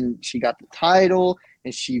 and then she got the title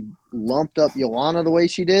and she lumped up Joanna the way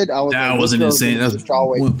she did. That wasn't insane. That was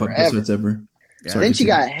one of the best ever. Yeah. Then she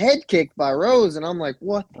got head kicked by Rose, and I'm like,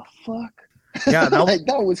 what the fuck? Yeah,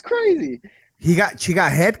 that was crazy. She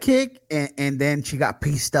got head kicked, and then she got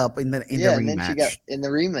pieced up in the rematch. And then she got in the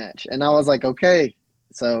rematch, and I was like, okay,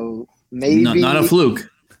 so maybe not a fluke.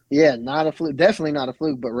 Yeah, not a fluke. Definitely not a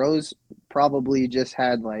fluke. But Rose probably just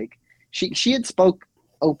had like she had spoke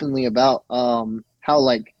openly about how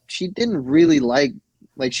like she didn't really like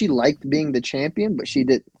she liked being the champion, but she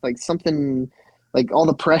did like something like all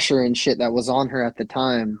the pressure and shit that was on her at the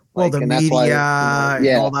time. Well, like, the and media, that's why,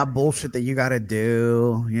 and all that bullshit that you got to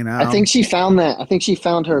do. I think she found that. I think she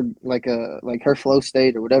found her like her flow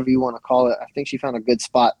state or whatever you want to call it. I think she found a good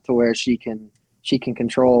spot to where she can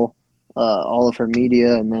control all of her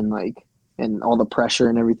media and then and all the pressure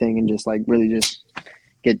and everything and just like really just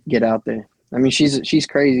get out there. I mean, she's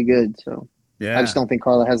crazy good. So yeah, I just don't think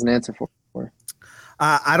Carla has an answer for her.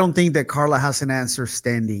 I don't think that Carla has an answer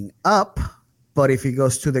standing up, but if he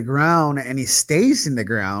goes to the ground and he stays in the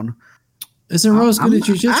ground, isn't Rose good at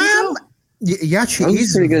jiu-jitsu? Yeah, she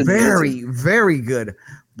is very, very good.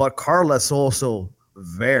 But Carla's also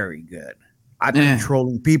very good at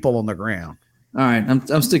controlling people on the ground. All right,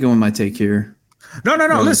 I'm sticking with my take here. No.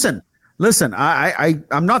 Listen.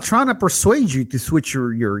 I'm not trying to persuade you to switch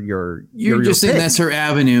your. You're just saying that's her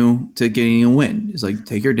avenue to getting a win. It's like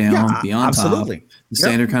take her down, be on absolutely. Top, the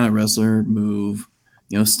standard kind of wrestler move.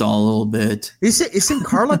 Stall a little bit. Isn't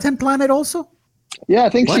Carla 10 Planet also? Yeah, I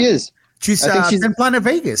think she is. She's 10 Planet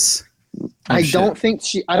Vegas. I don't think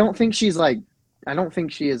she is like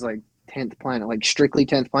 10th Planet, like strictly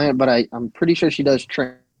 10th Planet, but I'm pretty sure she does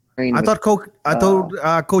train. I thought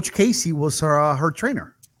Coach Casey was her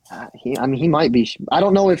trainer. He might be. I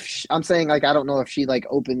don't know if I'm saying like I don't know if she like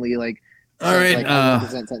openly like. All right.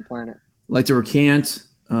 Represent 10th Planet. Like to recant.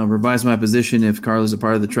 Revise my position. If Carla's a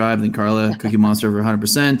part of the tribe, then Carla, Cookie Monster over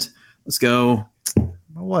 100%. Let's go.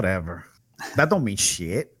 Whatever. That don't mean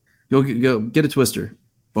shit. Go get a twister.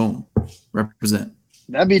 Boom. Represent.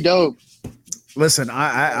 That'd be dope. Listen,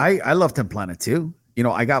 I love 10 Planet too.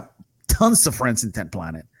 I got tons of friends in 10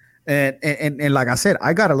 Planet. And like I said,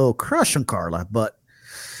 I got a little crush on Carla, but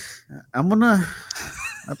I'm gonna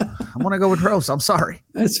go with Rose. I'm sorry.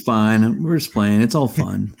 That's fine. We're just playing. It's all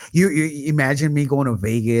fun. You imagine me going to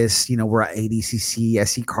Vegas. We're at ADCC. I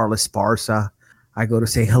see Carla Esparza. I go to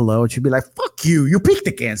say hello. And she'd be like, "Fuck you! You picked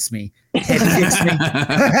against me. Head kicks me."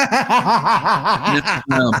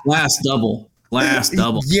 No, blast double.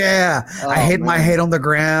 Yeah, I hit my head on the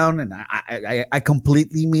ground, and I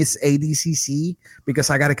completely miss ADCC because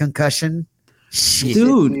I got a concussion. Shit.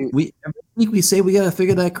 Dude, we say we gotta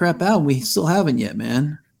figure that crap out. We still haven't yet,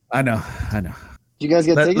 man. I know. Did you guys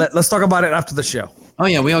get tickets? Let's talk about it after the show. Oh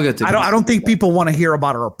yeah, we all get tickets. I don't think people want to hear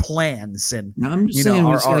about our plans and. No, I'm just saying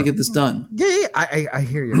we just gotta get this done. Yeah. I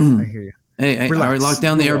hear you. I hear you. Hey, I locked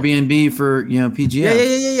down the Airbnb for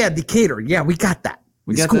PGF. Yeah. Decatur. Yeah, we got that.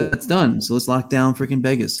 That's done. So let's lock down freaking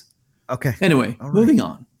Vegas. Okay. Anyway, moving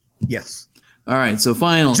on. Yes. All right. So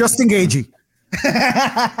finally, just engaging.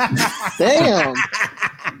 Damn.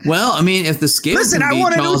 Well, I mean, if the scale Listen, I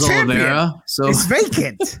want Charles a new champion. Oliveira, so it's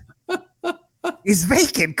vacant. It's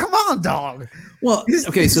vacant. Come on, dog. Well,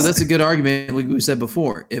 okay, so that's a good argument. Like we said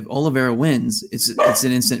before, if Oliveira wins, it's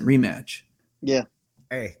an instant rematch. Yeah.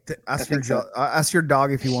 Hey, ask your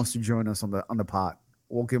dog if he wants to join us on the pod.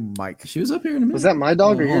 We'll give him a mic. She was up here in a minute. Was that my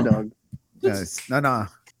dog or your dog? Yes. No.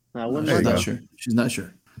 She's not sure. She's not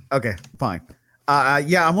sure. Okay, fine.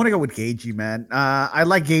 Yeah, I'm gonna go with Keahi, man. I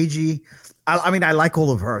like Keahi. I mean, I like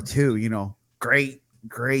Oliveira too. Great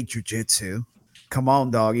jiu-jitsu. Come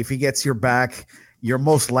on, dog. If he gets your back, you're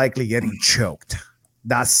most likely getting choked.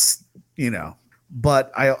 That's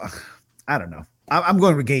But I don't know. I'm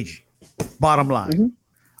going with Keahi. Bottom line,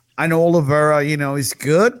 I know Oliveira, is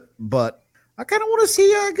good, but I kind of want to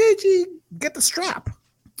see Keahi get the strap.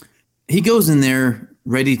 He goes in there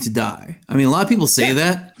ready to die. I mean, a lot of people say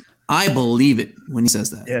that. I believe it when he says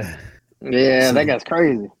that. Yeah, that guy's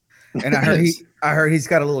crazy. And I heard he's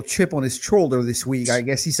got a little chip on his shoulder this week. I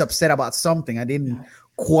guess he's upset about something. I didn't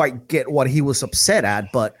quite get what he was upset at,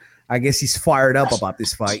 but I guess he's fired up about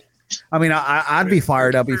this fight. I mean, I'd be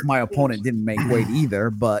fired up if my opponent didn't make weight either,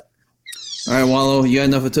 but. All right, Wallow, you got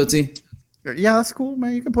enough of Tootsie? Yeah, that's cool,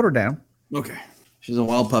 man. You can put her down. Okay. She's a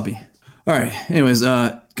wild puppy. All right. Anyways,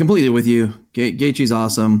 completely with you. Gaethje's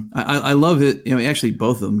awesome. I love it. You know, actually,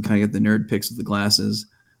 both of them kind of get the nerd pics with the glasses.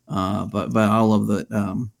 But I love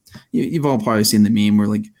that. You've all probably seen the meme where,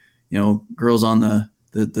 like, you know, girls on the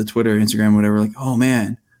Twitter, Instagram, whatever, like, oh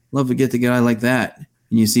man, love to get the guy like that.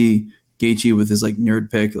 And you see Gaethje with his like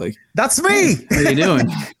nerd pic, like, that's me. Hey, what are you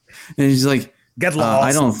doing? And he's like, get lost.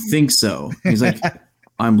 I don't think so. He's like,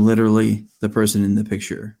 I'm literally the person in the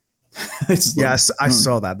picture. Yes, I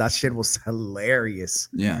saw that. That shit was hilarious.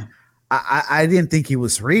 Yeah. I didn't think he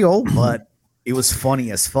was real, but it was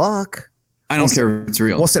funny as fuck. I don't care if it's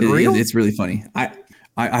real. Was it real? It's really funny. I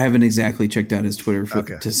haven't exactly checked out his Twitter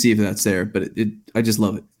to see if that's there, but I just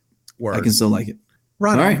love it. Word. I can still like it.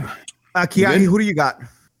 Right. All right. Keahi, who do you got?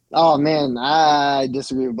 Oh man, I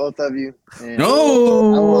disagree with both of you.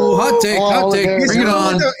 No, hot take. Bring it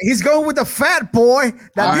on. He's going with the fat boy.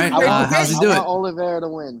 All right, how's he do it? I want Oliveira to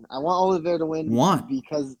win. I want Oliveira to win.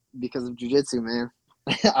 Because of jiu-jitsu, man.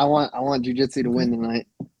 I want jiu-jitsu to win tonight.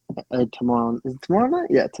 Tomorrow. Is it tomorrow night?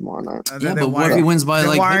 Yeah, tomorrow night. Yeah, but what if he wins by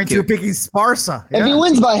like why aren't you picking Sparsa? If he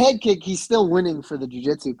wins by head kick, he's still winning for the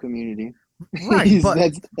jiu-jitsu community. Right, but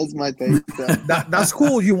that's my take. So. That's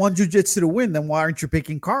cool. You want jiu-jitsu to win, then why aren't you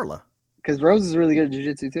picking Carla? Because Rose is really good at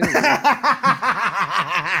jiu-jitsu too.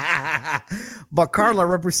 But Carla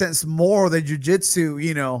represents more the jiu-jitsu,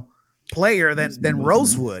 player than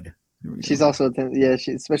Rose would. She's also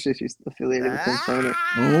especially if she's affiliated with Tony.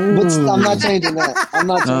 But I'm not changing that. I'm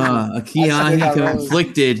not changing.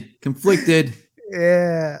 Keahi conflicted.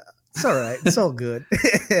 Yeah. It's all right. It's all good.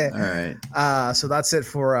 All right. So that's it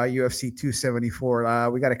for UFC 274.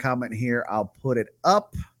 We got a comment here. I'll put it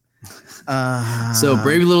up. So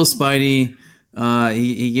brave little Spidey,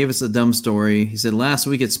 he gave us a dumb story. He said last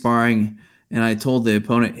week at sparring, and I told the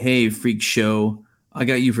opponent, "Hey, freak show, I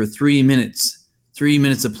got you for 3 minutes. 3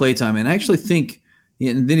 minutes of playtime." And I actually think,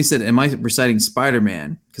 and then he said, "Am I reciting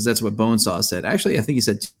Spider-Man?" Because that's what Bonesaw said. Actually, I think he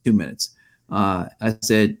said 2 minutes. I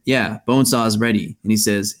said, "Yeah, Bonesaw is ready," and he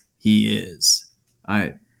says, "He is."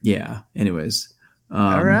 Anyways.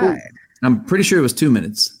 All right. I'm pretty sure it was 2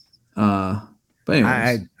 minutes. But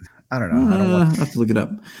anyways. I don't know. I don't want I have to look it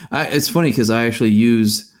up. It's funny because I actually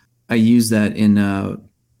use that in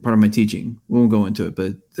part of my teaching. We won't go into it,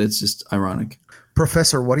 but that's just ironic.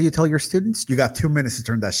 Professor, what do you tell your students? You got 2 minutes to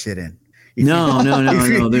turn that shit in. No.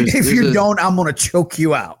 If you don't, I'm going to choke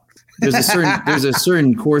you out. There's a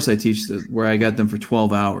certain course I teach where I got them for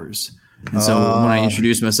 12 hours. And so when I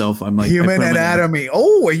introduce myself, I'm like, human anatomy.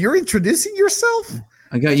 Oh, you're introducing yourself?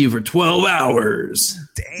 I got you for 12 hours.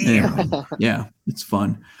 Damn. Anyway, yeah, it's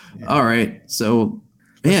fun. Yeah. All right. So,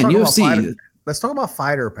 man, UFC. Let's talk about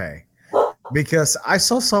fighter pay. Because I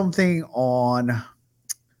saw something on,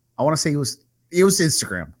 I want to say it was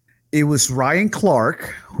Instagram. It was Ryan Clark,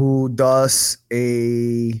 who does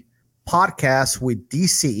a podcast with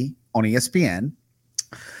DC on ESPN.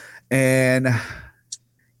 And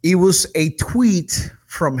it was a tweet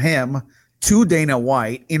from him to Dana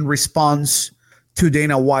White in response to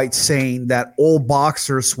Dana White saying that all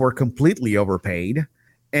boxers were completely overpaid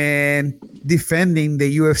and defending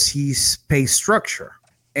the UFC's pay structure.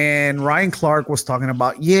 And Ryan Clark was talking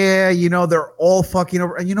about, they're all fucking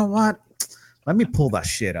over. And you know what? Let me pull that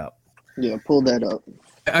shit up. Yeah, pull that up.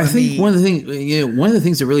 I think one of the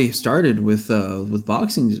things that really started with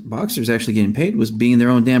boxers actually getting paid was being their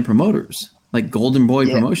own damn promoters. Like Golden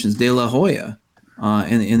Boy Promotions, De La Hoya,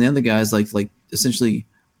 and the other guys like essentially,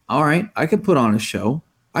 all right, I can put on a show,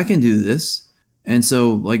 I can do this, and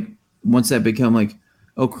so like once that become like,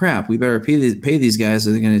 oh crap, we better pay these guys,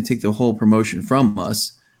 or they're going to take the whole promotion from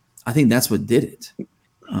us. I think that's what did it.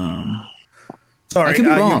 Sorry, I could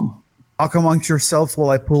be wrong. Talk amongst yourselves while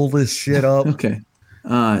I pull this shit up. Okay,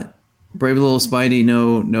 brave little Spidey.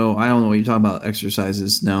 No, I don't know what you're talking about.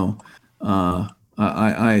 Exercises. No,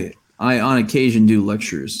 I on occasion do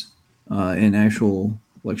lectures in actual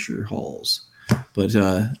lecture halls, but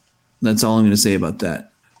that's all I'm going to say about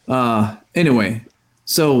that. Anyway,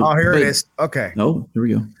 so here it is. Okay. Oh, here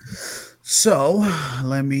we go. So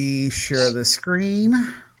let me share the screen.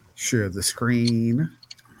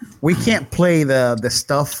 We can't play the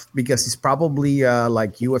stuff because it's probably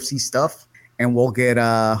like UFC stuff, and we'll get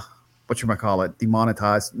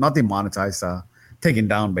demonetized. Not demonetized. Taken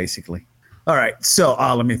down basically. All right. So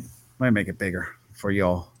let me make it bigger for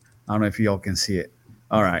y'all. I don't know if y'all can see it.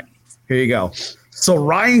 All right, here you go. So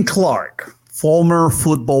Ryan Clark, former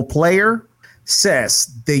football player, says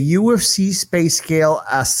the UFC's pay scale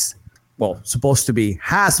supposed to be,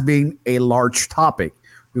 has been a large topic.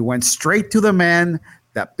 We went straight to the man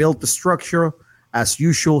that built the structure. As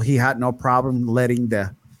usual, he had no problem letting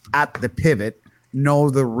the pivot know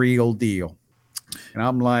the real deal. And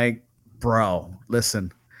I'm like, bro,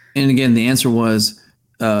 listen. And again, the answer was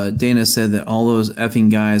Dana said that all those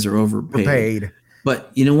effing guys are overpaid.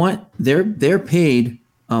 But you know what? They're paid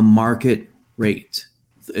a market rate.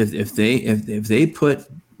 If they put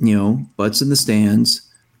butts in the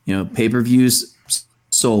stands, pay-per-views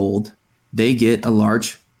sold, they get a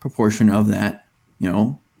large proportion of that.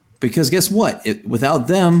 Because guess what? Without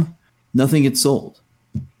them, nothing gets sold.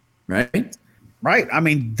 Right. Right. I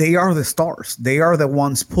mean, they are the stars. They are the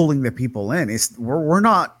ones pulling the people in. We're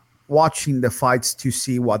not watching the fights to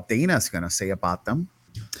see what Dana's going to say about them.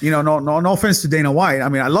 No offense to Dana White. I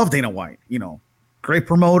mean, I love Dana White. Great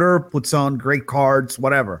promoter, puts on great cards,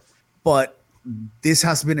 whatever. But this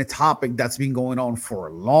has been a topic that's been going on for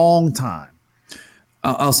a long time.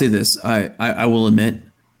 I'll say this. I will admit.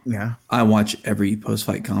 Yeah. I watch every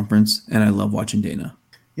post-fight conference, and I love watching Dana.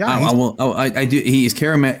 Yeah, I do. He's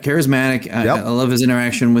charismatic. Yep. I love his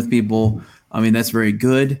interaction with people. I mean, that's very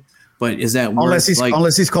good. But is that unless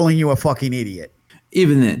he's calling you a fucking idiot?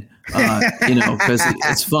 Even then, because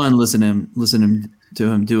it's fun listening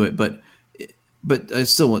to him do it. But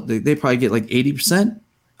still, they probably get like 80%.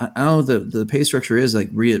 I don't know what the pay structure is like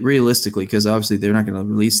realistically, because obviously they're not going to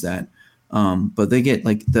release that. But they get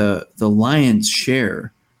like the lion's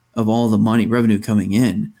share of all the revenue coming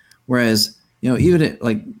in, whereas. Even at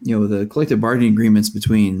the collective bargaining agreements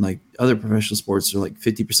between like other professional sports are like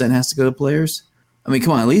 50% has to go to players. I mean,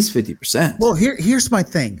 come on, at least 50%. Well, here's my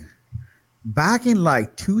thing. Back in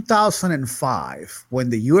like 2005,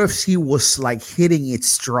 when the UFC was like hitting its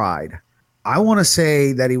stride, I want to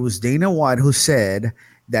say that it was Dana White who said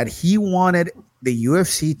that he wanted the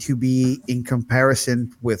UFC to be in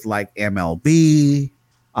comparison with like MLB,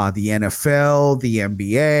 the NFL, the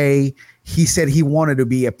NBA. He said he wanted to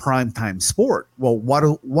be a primetime sport. Well, what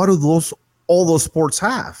do all those sports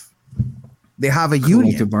have? They have a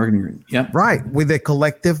collective bargaining agreement. Yep. Right, with a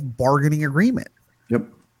collective bargaining agreement. Yep.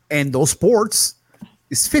 And those sports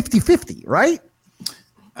is 50-50, right?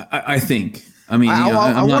 I think. I mean,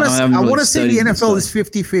 I want to say the NFL is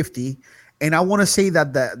 50-50, and I want to say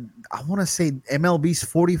that MLB's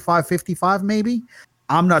 45-55 maybe.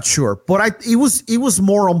 I'm not sure, but it was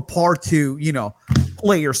more on par to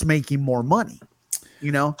players making more money,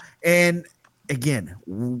 and again,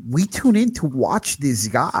 we tune in to watch these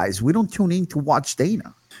guys. We don't tune in to watch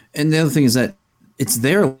Dana. And the other thing is that it's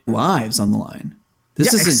their lives on the line.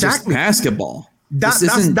 This isn't just basketball. Go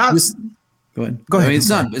ahead. I mean,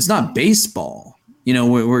 it's not baseball.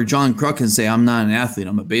 Where John Kruk can say, "I'm not an athlete.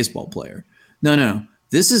 I'm a baseball player." No.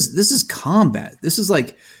 This is combat. This is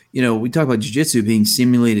like. We talk about jiu-jitsu being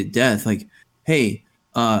simulated death. Like, hey,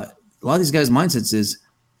 a lot of these guys' mindsets is,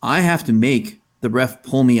 I have to make the ref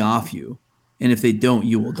pull me off you, and if they don't,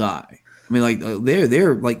 you will die. I mean, like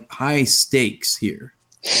they're like high stakes here.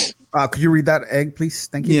 Could you read that, Egg, please?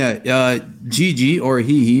 Thank you. Yeah, GG or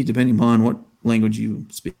he, depending upon what language you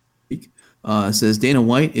speak, says Dana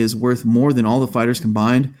White is worth more than all the fighters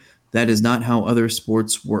combined. That is not how other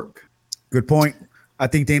sports work. Good point. I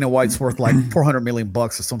think Dana White's worth like $400 million or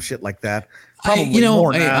some shit like that. Probably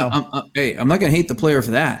more now. I'm not gonna hate the player for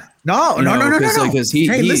that. No. Because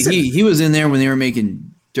he was in there when they were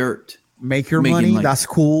making dirt. Make your money. That's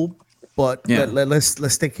cool. But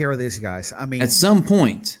let's take care of these guys. I mean, at some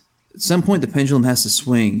point, the pendulum has to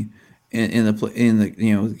swing, and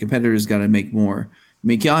the competitors got to make more. I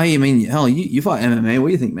mean, Keahi, hell, you fought MMA. What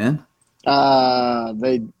do you think, man?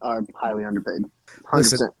 They are highly underpaid.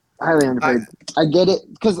 100%. Highly underpaid. I get it.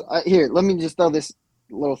 Because here, let me just throw this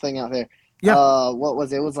little thing out there. Yeah. What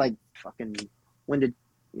was it? It was like fucking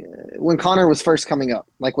when Conor was first coming up,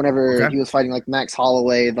 like whenever he was fighting like Max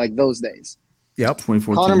Holloway, like those days. Yep.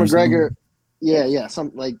 2014. Conor McGregor. Yeah.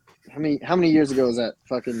 Some like how many years ago was that?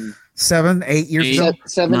 Fucking 7, 8 years ago.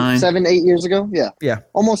 7, 8 years ago. Yeah. Yeah.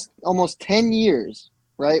 Almost 10 years,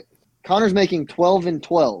 right? Conor's making 12 and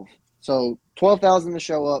 12, so 12,000 to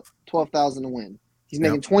show up, 12,000 to win. He's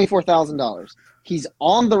making $24,000. He's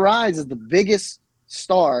on the rise as the biggest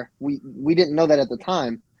star. We didn't know that at the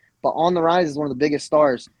time, but on the rise is one of the biggest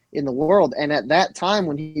stars in the world. And at that time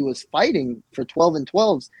when he was fighting for 12 and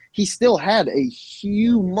 12s, he still had a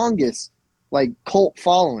humongous like cult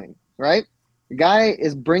following, right? The guy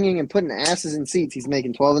is bringing and putting asses in seats. He's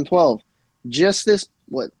making 12 and 12. Just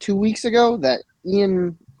 2 weeks ago, that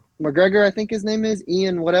Ian McGregor, I think his name is,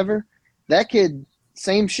 Ian whatever, that kid,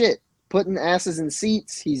 same shit. Putting asses in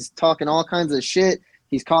seats. He's talking all kinds of shit.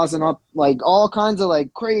 He's causing up like all kinds of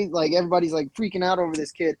like crazy, like everybody's like freaking out over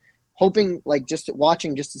this kid. hoping like just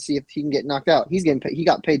watching just to see if he can get knocked out. He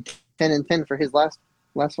got paid 10-10 for his last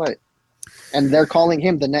fight, and they're calling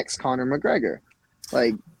him the next Conor McGregor.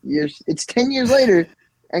 Like it's 10 years later,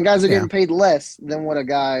 and guys are getting paid less than what a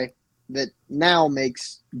guy that now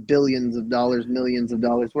makes billions of dollars, millions of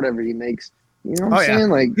dollars, whatever he makes. You know what I'm saying?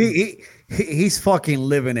 Like he's fucking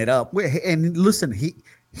living it up. And listen, he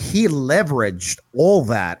leveraged all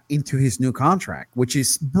that into his new contract, which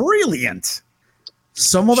is brilliant.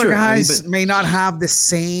 Some other guys may not have the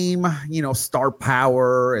same, star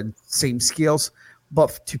power and same skills,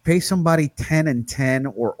 but to pay somebody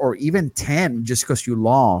 10-10 or even 10 just because you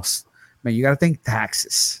lost, man, you got to think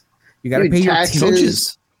taxes. You got to pay taxes, your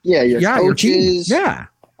coaches. Yeah, your coaches. Yeah.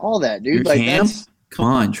 All that, dude. Your like camp? Come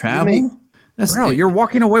on, travel. You're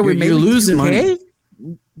walking away with maybe you're losing money.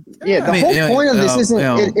 Yeah, the whole point of this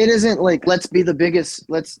isn't it isn't like let's be the biggest.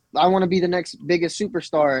 I want to be the next biggest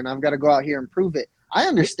superstar, and I've got to go out here and prove it. I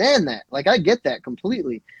understand that. Like I get that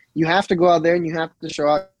completely. You have to go out there and you have to show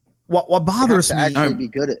out. What bothers me actually be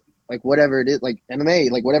good at like whatever it is, like MMA,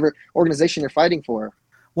 like whatever organization you're fighting for.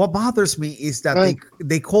 What bothers me is that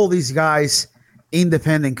they call these guys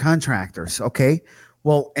independent contractors. Okay,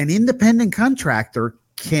 well, an independent contractor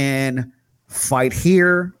can fight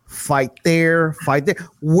here, fight there,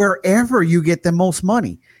 wherever you get the most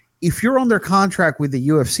money. If you're under contract with the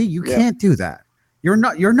UFC, you can't do that. You're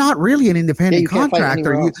not really an independent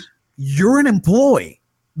contractor. You're an employee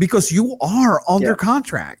because you are under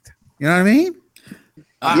contract. You know what I mean?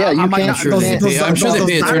 I'm sure they pay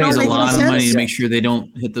attorneys a lot of money to make sure they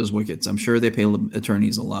don't hit those wickets. I'm sure they pay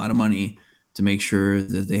attorneys a lot of money to make sure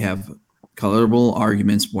that they have colorable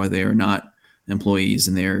arguments why they are not employees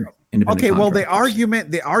and they're independent. Okay, well, the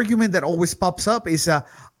argument that always pops up is,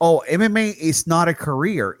 MMA is not a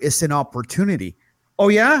career; it's an opportunity. Oh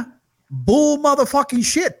yeah, bull motherfucking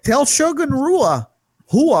shit. Tell Shogun Rua,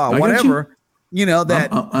 whatever,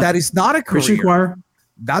 that is not a career.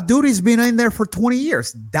 That dude has been in there for 20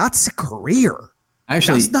 years. That's a career.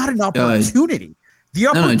 Actually, that's not an opportunity. The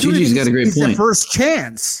opportunity is the first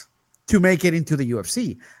chance to make it into the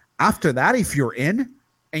UFC. After that, if you're in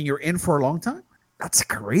and you're in for a long time, that's a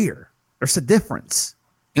career. There's a difference.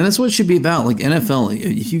 And that's what it should be about. Like NFL,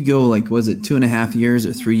 if you go was it 2.5 years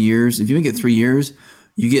or 3 years? If you make it 3 years,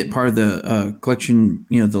 you get part of the collection,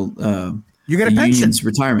 you get a pension,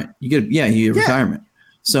 retirement. You get retirement.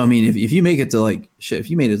 So, I mean, if you make it to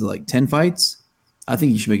if you made it to 10 fights, I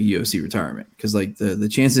think you should make a UFC retirement because the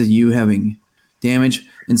chances of you having damage.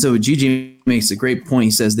 And so GJ makes a great point.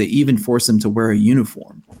 He says they even force them to wear a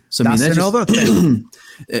uniform. So, that's another thing.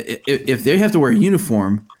 If they have to wear a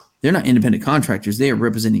uniform, they're not independent contractors. They are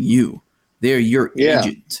representing you. They are your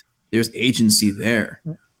agent. There's agency there.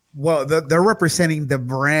 Well, they're representing the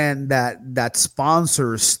brand that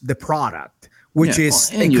sponsors the product, which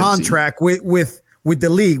is a UFC contract with the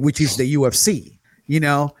league, which is the UFC.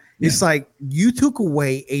 It's like you took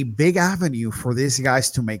away a big avenue for these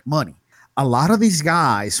guys to make money. A lot of these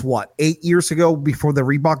guys, 8 years ago, before the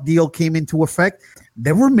Reebok deal came into effect,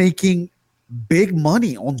 they were making big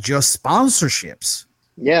money on just sponsorships.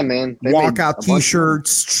 Yeah, man. Walkout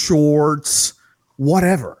T-shirts, shorts,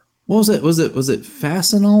 whatever. What was it? Was it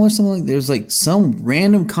Fastenal or something? There's some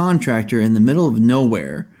random contractor in the middle of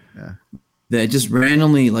nowhere that just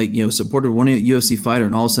randomly supported one UFC fighter,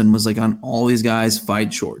 and all of a sudden was on all these guys'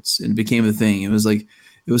 fight shorts, and it became a thing. It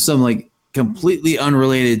was some completely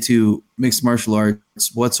unrelated to mixed martial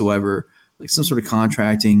arts whatsoever, some sort of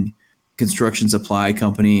contracting construction supply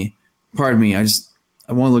company. Pardon me, I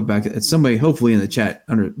want to look back at somebody, hopefully in the chat,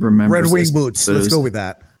 remembers Red Wing Boots. Let's go with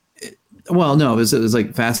that. Well, no, it was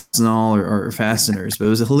Fastenal or Fasteners, but it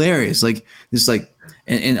was hilarious.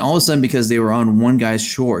 And all of a sudden, because they were on one guy's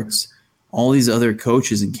shorts, all these other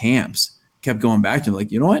coaches and camps kept going back to him,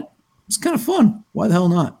 you know what? It's kind of fun. Why the hell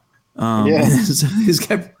not? So he just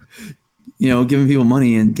kept, giving people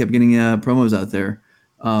money and kept getting promos out there.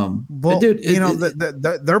 But dude,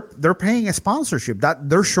 they're paying a sponsorship. That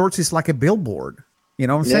their shorts is like a billboard. You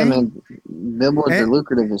know what I'm saying? Man, billboards are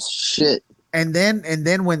lucrative as shit. And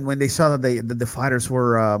then when they saw that the fighters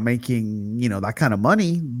were making that kind of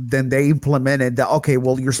money, then they implemented that. Okay,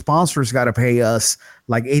 well, your sponsors got to pay us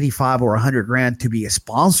 85 or 100 grand to be a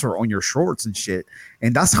sponsor on your shorts and shit.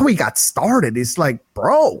 And that's how we got started. It's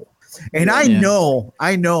bro. And I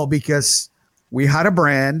know because we had a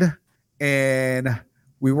brand and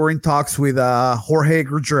we were in talks with Jorge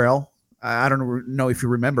Gurgel. I don't know if you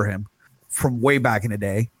remember him from way back in the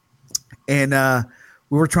day, and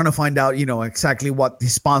we were trying to find out, exactly what the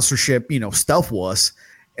sponsorship, stuff was.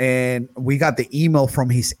 And we got the email from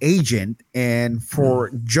his agent. And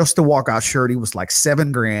for just the walkout shirt, it was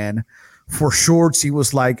 $7 grand. For shorts, it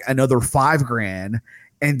was like another $5,000,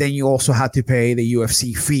 and then you also had to pay the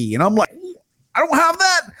UFC fee. And I'm like, I don't have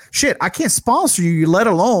that shit. I can't sponsor you, let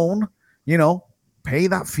alone, pay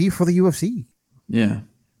that fee for the UFC. Yeah.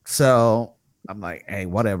 So I'm like, hey,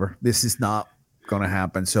 whatever. This is not going to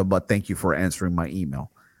happen. So, but thank you for answering my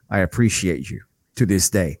email. I appreciate you to this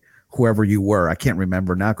day. Whoever you were, I can't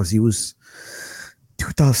remember now because he was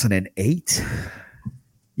 2008.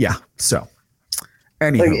 Yeah. So,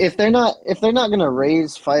 anyhow. Like if they're not gonna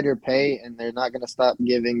raise fighter pay and they're not gonna stop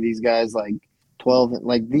giving these guys like 12,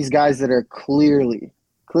 like these guys that are clearly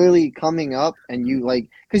coming up, and you like,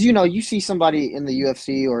 because you see somebody in the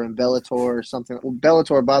UFC or in Bellator or something.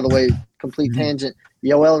 Bellator, by the way, complete tangent.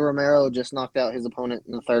 Yoel Romero just knocked out his opponent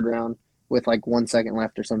in the 3rd round with like 1 second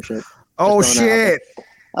left or some shit. Oh shit!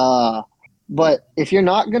 But if you're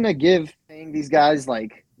not gonna paying these guys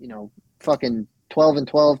like fucking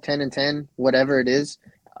 12-12, 10-10, whatever it is,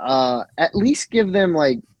 at least give them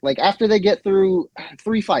like after they get through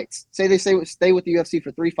 3 fights. Say they stay with the UFC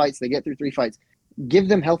for 3 fights, they get through 3 fights. Give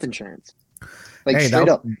them health insurance, straight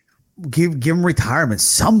up. Give them retirement,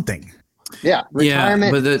 something. Yeah,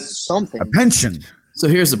 retirement, but something. A pension. So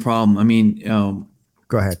here's the problem. I mean,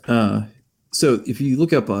 go ahead. So if you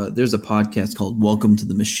look up, there's a podcast called "Welcome to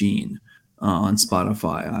the Machine" on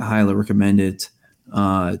Spotify. I highly recommend it.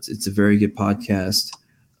 It's a very good podcast,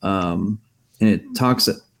 and it talks.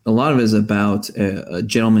 A lot of it is about a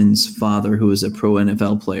gentleman's father who was a pro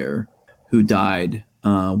NFL player who died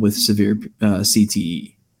with severe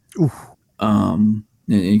CTE. And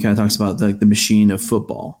he kind of talks about like the machine of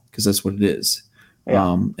football, because that's what it is.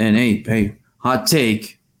 Yeah. And hey, hot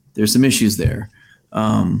take. There's some issues there.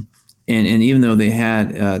 And even though they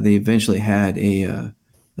eventually had a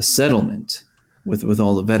settlement with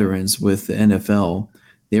all the veterans with the NFL,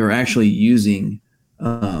 they were actually using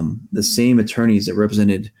the same attorneys that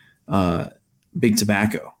represented Big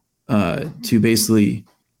Tobacco to basically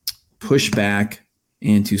push back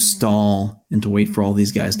and to stall and to wait for all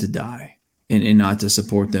these guys to die and not to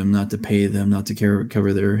support them, not to pay them, not to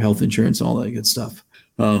cover their health insurance, all that good stuff.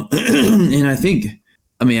 And I think,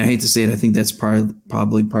 I hate to say it, I think that's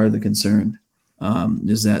probably part of the concern,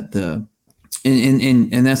 is that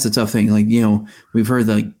and that's the tough thing. Like, we've heard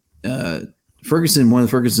like Ferguson, one of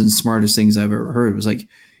Ferguson's smartest things I've ever heard was like,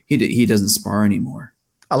 he doesn't spar anymore.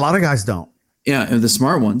 A lot of guys don't. Yeah, and the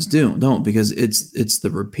smart ones don't, because it's the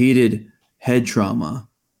repeated head trauma,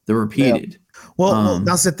 the repeated. Yeah. Well,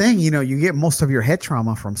 that's the thing. You get most of your head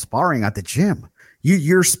trauma from sparring at the gym.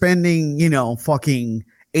 You're spending, fucking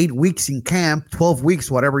 8 weeks in camp, 12 weeks,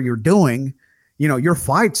 whatever you're doing. Your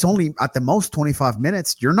fight's only at the most 25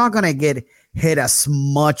 minutes. You're not going to get hit as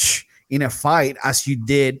much in a fight as you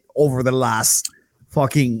did over the last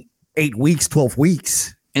fucking 8 weeks, 12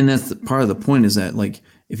 weeks. And that's part of the point, is that like,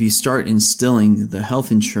 if you start instilling the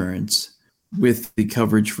health insurance with the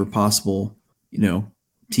coverage for possible,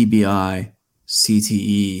 TBI,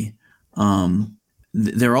 CTE,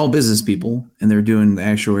 they're all business people, and they're doing the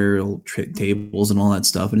actuarial tables and all that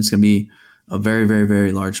stuff. And it's going to be a very, very,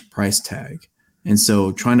 very large price tag. And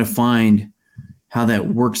so trying to find how that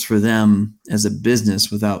works for them as a business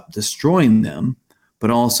without destroying them,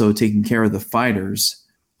 but also taking care of the fighters.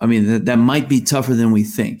 That might be tougher than we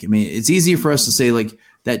think. It's easier for us to say like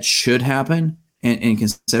that should happen. And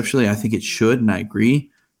conceptually, I think it should, and I agree.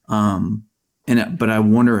 But I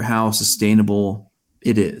wonder how sustainable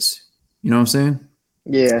it is. You know what I'm saying?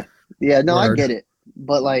 Yeah. No, I get it.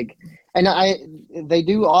 But like, and they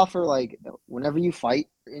do offer like whenever you fight,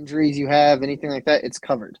 injuries you have, anything like that, it's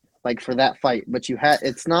covered like for that fight. But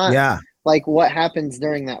it's not like what happens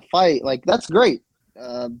during that fight. Like that's great.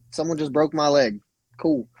 Someone just broke my leg.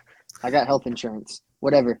 Cool. I got health insurance.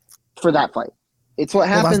 Whatever for that fight. It's what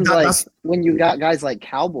happens when you got guys like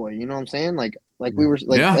Cowboy, you know what I'm saying? Like we were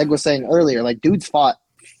Ed was saying earlier, like dude's fought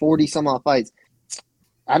 40 some odd fights.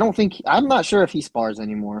 I'm not sure if he spars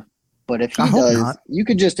anymore, but if he does, you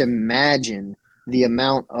could just imagine the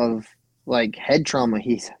amount of like head trauma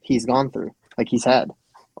he's gone through, like he's had,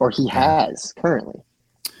 or he has currently.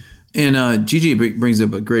 And Gigi brings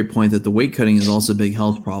up a great point that the weight cutting is also a big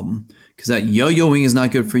health problem, because that yo-yoing is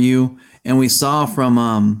not good for you. And we saw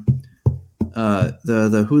from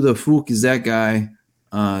the who the fuck is that guy,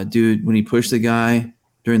 dude, when he pushed the guy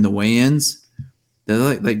during the weigh-ins,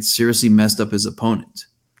 that like seriously messed up his opponent.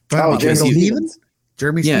 Jeremy Stevens?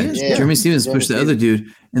 Jeremy Stevens pushed the other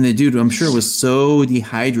dude, and the dude, I'm sure, was so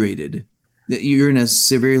dehydrated that you're in a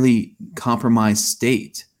severely compromised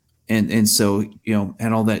state. And so,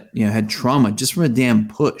 had all that, had trauma just from a damn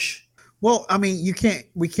push. Well, I mean,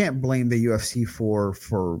 we can't blame the UFC for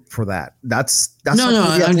that. That's no. the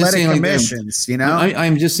I'm just athletic saying, commissions, you know.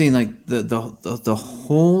 I'm just saying, like the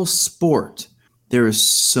whole sport. There is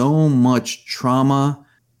so much trauma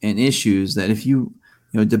and issues that if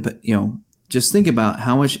just think about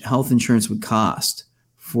how much health insurance would cost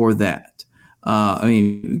for that. I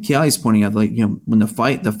mean, Keahi's pointing out, like, when the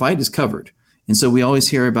fight is covered, and so we always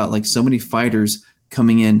hear about, like, so many fighters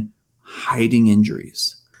coming in hiding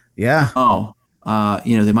injuries. Yeah. Oh,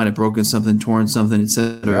 they might have broken something, torn something,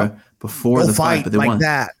 etc. before the fight, but they want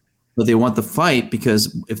that. But they want the fight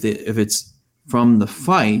because if it's from the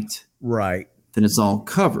fight, right, then it's all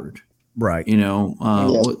covered. Right.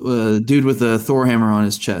 Dude with a Thor hammer on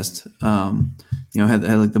his chest, had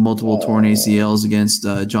like the multiple torn ACLs against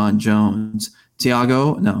John Jones.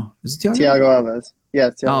 Tiago? No. Is it Tiago? Tiago Alves. Yeah,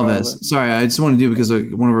 Tiago Alves. Sorry, I just want to do it because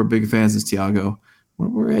one of our big fans is Tiago.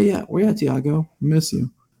 Where are you at, Tiago? I miss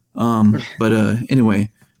you. But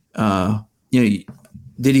anyway,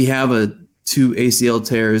 did he have 2 ACL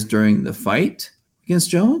tears during the fight against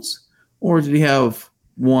Jones? Or did he have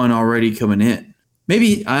one already coming in?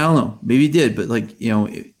 Maybe, I don't know. Maybe he did, but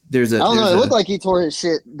there's a. I don't know. It looked like he tore his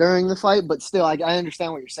shit during the fight, but still, I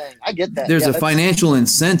understand what you're saying. I get that. There's a financial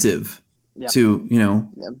incentive to,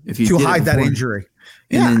 if you to hide that injury.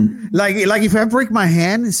 And then, like if I break my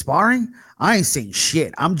hand in sparring, I ain't saying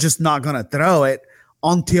shit. I'm just not gonna throw it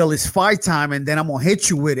until it's fight time, and then I'm gonna hit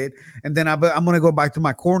you with it, and then I'm gonna go back to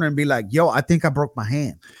my corner and be like, "Yo, I think I broke my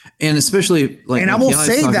hand." And especially and I'm gonna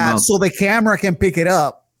say that so the camera can pick it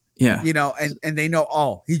up. Yeah, and they know,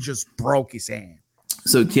 oh, he just broke his hand.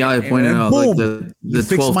 So Keahi pointed out, boom, like the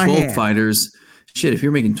 12-12 fighters. Shit, if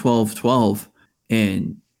you're making 12-12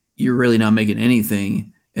 and you're really not making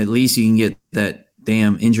anything, at least you can get that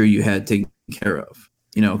damn injury you had taken care of.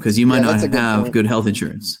 Because you might not have good health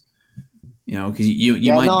insurance. Because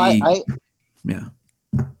you might be.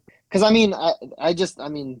 Because I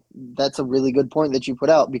mean, that's a really good point that you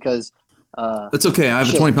put out because. That's okay. I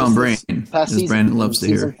have a 20-pound brain. As Brandon loves to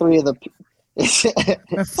hear. Season 3 of the.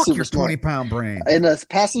 Man, fuck your 20-pound brain. In the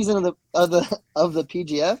past season of the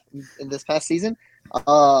PGF, in this past season,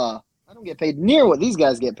 I don't get paid near what these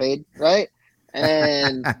guys get paid, right?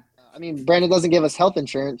 And I mean, Brandon doesn't give us health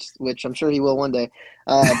insurance, which I'm sure he will one day.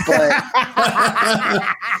 But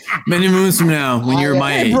many moons from now, when you're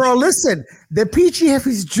my age, bro, listen, the PGF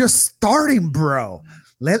is just starting, bro.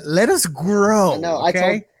 Let us grow.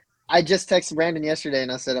 Okay. I just texted Brandon yesterday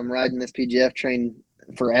and I said I'm riding this PGF train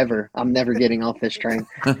forever. I'm never getting off this train.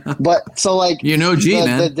 But so like man.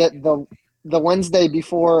 The Wednesday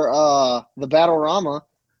before the Battle Rama,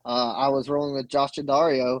 I was rolling with Josh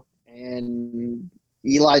Dario and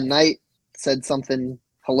Eli Knight said something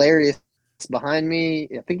hilarious behind me.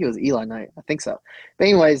 I think it was Eli Knight. I think so. But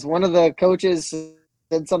anyways, one of the coaches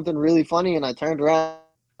said something really funny and I turned around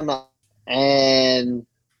and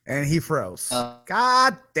he froze.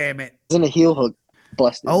 God damn it. In a heel hook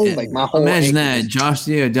busted. Oh, like my whole imagine that. Josh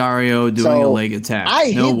Dario doing a leg attack.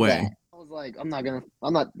 No way. That. I was like, I'm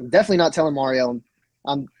definitely not telling Mario.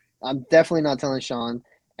 I'm definitely not telling Sean.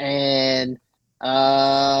 And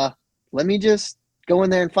let me just go in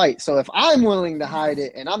there and fight. So if I'm willing to hide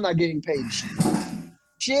it and I'm not getting paid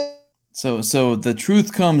shit. So the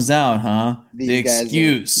truth comes out, huh? The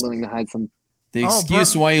excuse. Willing to hide some. The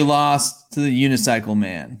excuse why you lost to the unicycle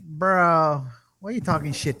man. Bro, why are you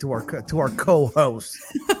talking shit to our co-host?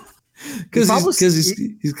 Because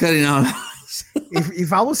he's cutting out.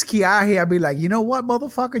 if I was Keahi, I'd be like, you know what,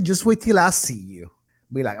 motherfucker? Just wait till I see you.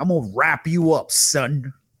 Be like, I'm gonna wrap you up,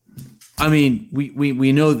 son. I mean,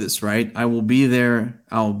 we know this, right? I will be there.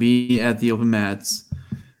 I'll be at the open mats.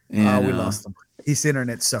 And, we lost him. His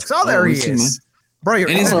internet sucks. Oh, there he is. Bro, your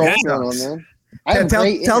internet sucks. Man.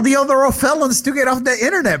 Tell the other felons to get off the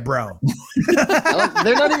internet, bro.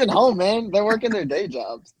 They're not even home, man. They're working their day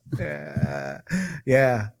jobs. Yeah.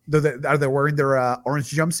 Are they wearing their orange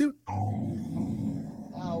jumpsuit?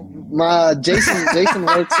 Jason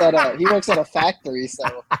works at a factory,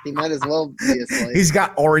 so he might as well be a slave. He's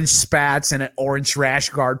got orange spats and an orange rash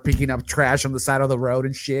guard picking up trash on the side of the road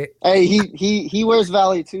and shit. Hey, he wears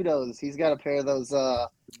Valley Tudos. He's got a pair of those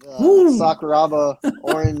Sakuraba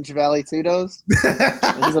orange Valley Tudos.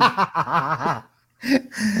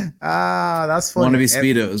 That's funny. Want to be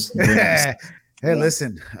Speedos. Hey,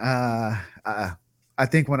 listen. I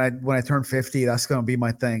think when I turn 50, that's gonna be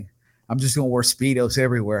my thing. I'm just gonna wear Speedos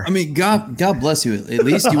everywhere. I mean, God bless you. At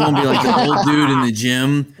least you won't be like the old dude in the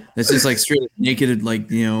gym that's just like straight up naked, like,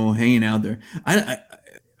 hanging out there.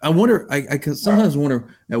 I wonder. I sometimes wonder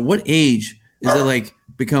at what age is it like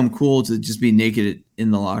become cool to just be naked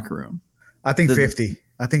in the locker room? I think 50.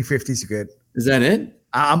 I think 50 is good. Is that it?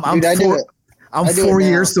 I'm 4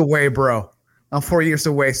 years away, bro. I'm 4 years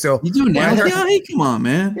away. So you do it now? Hey, come on,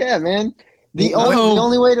 man. Yeah, man. The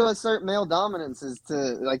only way to assert male dominance is to,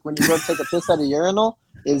 like, when you go take a piss at a urinal,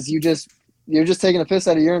 is you're just taking a piss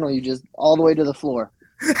at a urinal, you just all the way to the floor.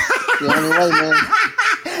 The only way, man.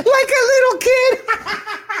 Like a little kid.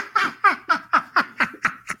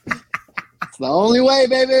 It's the only way,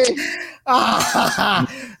 baby. Oh,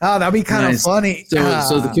 that'd be kind of funny.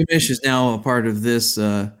 So the commission is now a part of this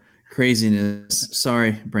craziness.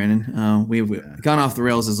 Sorry, Brandon. We've gone off the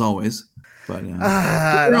rails as always. But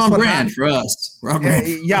we're on brand for us. We're on brand.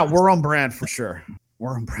 Yeah, we're on brand for sure.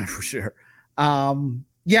 I'm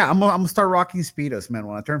gonna start rocking Speedos, man.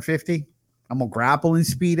 When I turn 50, I'm gonna grapple in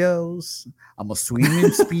Speedos. I'm gonna swim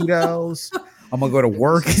in Speedos. I'm gonna go to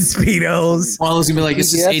work in Speedos. Paul's gonna be like,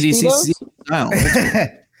 it's just ADCC style.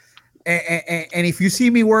 And if you see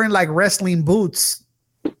me wearing like wrestling boots,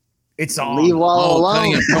 it's on. Leave Wallow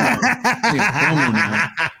alone.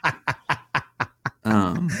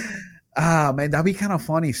 Man, that'd be kind of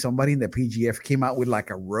funny if somebody in the PGF came out with like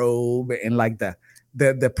a robe and like the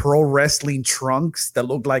pro wrestling trunks that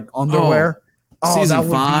look like underwear. Season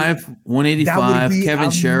 5, 185, Kevin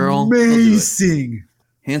Sherrill. Amazing.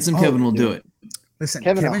 Handsome Kevin will do it. Listen,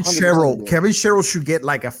 Kevin Sherrill should get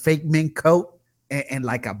like a fake mink coat and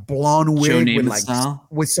like a blonde wig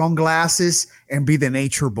with sunglasses and be the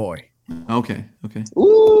nature boy. Okay.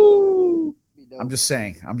 Ooh. I'm just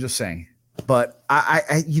saying. But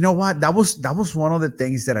I you know what? That was one of the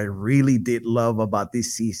things that I really did love about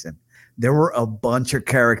this season. There were a bunch of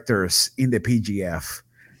characters in the PGF.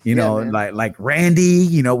 You know, like Randy,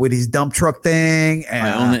 you know, with his dump truck thing. And,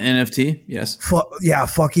 on the NFT, yes.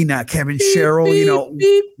 Fucking Kevin Sherrill, you know,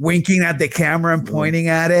 winking at the camera and pointing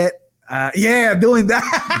at it. Doing that.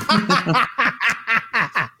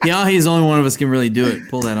 Keahi's the only one of us can really do it.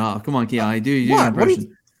 Pull that off. Come on, Keahi, do your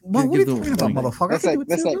impression. What are you talking about, motherfucker?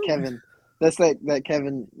 That's like Kevin. That's like that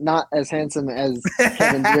Kevin, not as handsome as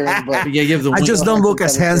Kevin Deering, but I just don't look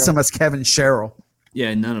as handsome as Kevin Sherrill.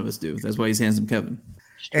 Yeah, none of us do. That's why he's handsome, Kevin.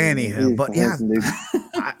 Anyhow, but yeah,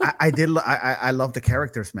 I love the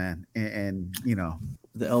characters, man, and you know,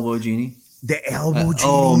 the elbow genie.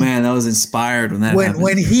 Oh man, that was inspired when that happened.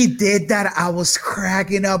 When he did that, I was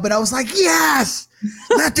cracking up, and I was like, "Yes,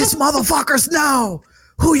 let these motherfuckers know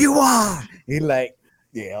who you are." He like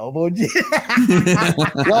the elbow genie.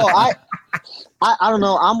 Yo, I don't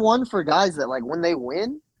know. I'm one for guys that, like, when they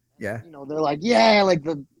win, you know, they're like, like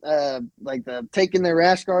the taking their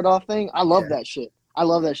rash guard off thing. I love that shit.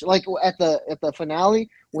 Like at the finale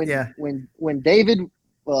when David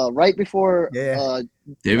right before David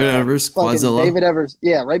Evers,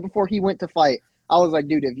 Quadzilla. Right before he went to fight, I was like,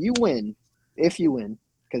 dude, if you win, because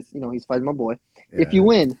you know he's fighting my boy. Yeah. If you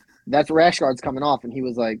win, that's rash guard's coming off, and he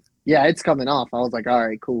was like, yeah, it's coming off. I was like, all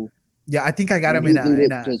right, cool. Yeah, I think I got him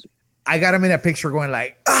I got him in a picture going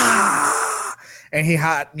like, and he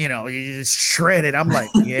had, you know, he just shredded. I'm like,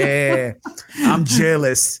 yeah, I'm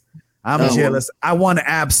jealous. Jealous. I want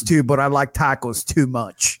abs too, but I like tacos too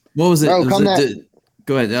much. What was it? Bro, go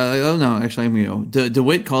ahead. No, actually, I'm going to go.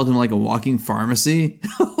 DeWitt called him like a walking pharmacy. He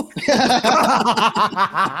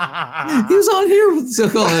was on here.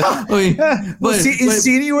 Was he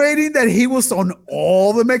insinuating that he was on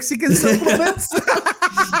all the Mexican supplements?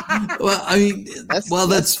 Well, I mean,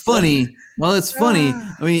 that's funny. Well, it's funny.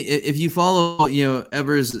 I mean, if you follow, you know,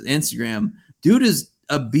 Evers' Instagram, dude is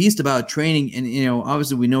a beast about training. And, you know,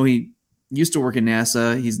 obviously we know he used to work at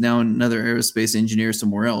NASA. He's now another aerospace engineer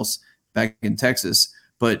somewhere else back in Texas.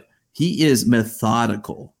 But he is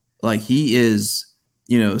methodical. Like, he is,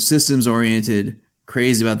 you know, systems oriented,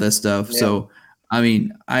 crazy about that stuff. Yeah. So, I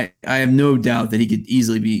mean, I have no doubt that he could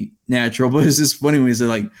easily be natural. But it's just funny when he said,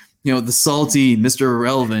 like, you know, the salty Mr.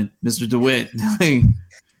 Irrelevant, Mr. DeWitt. Like,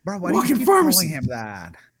 bro, why do you keep calling him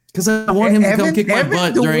that? Because I want him to come kick my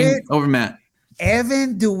butt during Overmat.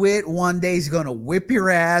 Evan DeWitt one day is gonna whip your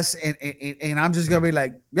ass, and I'm just gonna be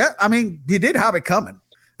like, yeah. I mean, you did have it coming.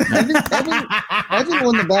 Evan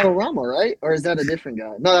won the Battle Rama, right? Or is that a different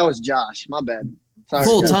guy? No, that was Josh. My bad. Sorry,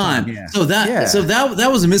 full time. Yeah. So that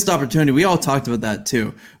was a missed opportunity. We all talked about that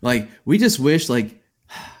too. Like, we just wish, like,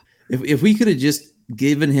 if we could have just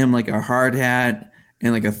given him like a hard hat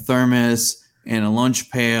and like a thermos and a lunch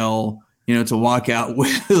pail, you know, to walk out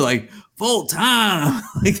with, like, full time.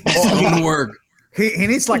 Like, that work. He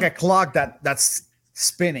needs like a clock that's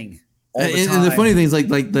spinning. And the funny thing is, like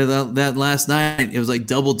that last night, it was like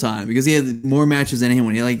double time because he had more matches than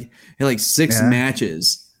anyone. He had 6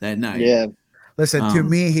 matches that night. Yeah. Listen, to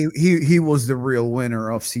me, he was the real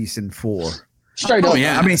winner of season 4. Straight up.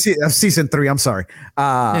 Yeah. I mean, season 3. I'm sorry.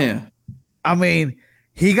 Yeah. I mean,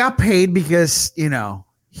 he got paid because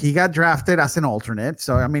he got drafted as an alternate.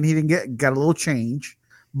 So I mean, he didn't got a little change,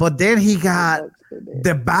 but then he got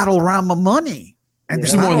the Battle Rama money, and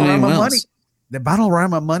the Battle Rama money. The Battle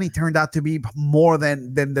Rama money turned out to be more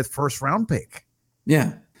than the first round pick.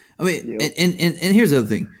 Yeah, I mean, and here's the other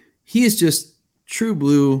thing: he is just true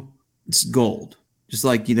blue. It's gold, just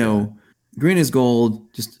like green is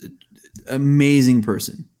gold. Just amazing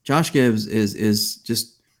person. Josh Gibbs is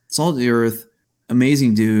just salt of the earth.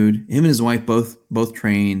 Amazing dude. Him and his wife both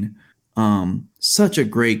train. Such a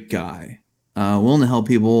great guy. Willing to help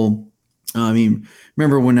people. I mean,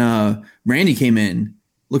 remember when Randy came in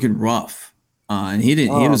looking rough, and he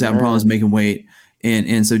was having problems making weight,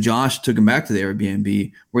 and so Josh took him back to the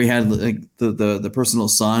Airbnb where he had like the personal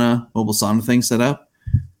mobile sauna thing set up.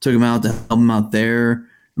 Took him out to help him out there.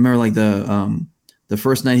 I remember like the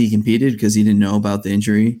first night he competed because he didn't know about the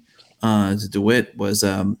injury. To DeWitt was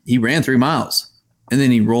he ran 3 miles. And then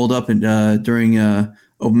he rolled up and during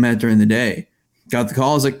open mat during the day. Got the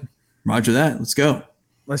call. I was like, Roger that. Let's go.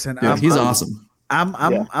 Listen, dude, he's awesome.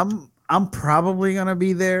 I'm probably gonna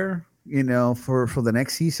be there, for the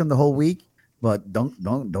next season, the whole week. But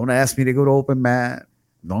don't ask me to go to open mat.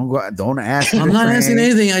 Don't ask. I'm not asking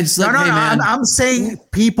anything. I just hey man. I'm saying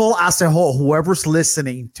people as a whole, whoever's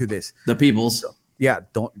listening to this, the peoples. Yeah,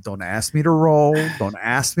 don't ask me to roll. Don't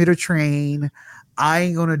ask me to train. I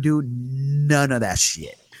ain't gonna do none of that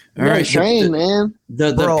shit. All right, train, man.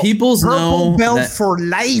 The peoples know belt that for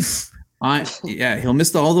life. He'll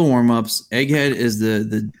miss all the warm ups. Egghead is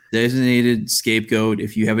the designated scapegoat.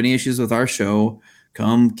 If you have any issues with our show,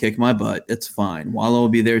 come kick my butt. It's fine. Wallow will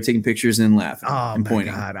be there taking pictures and laughing and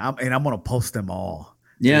pointing. God, I'm gonna post them all.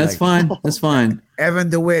 Yeah, that's fine. That's fine.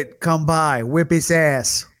 Evan DeWitt, come by, whip his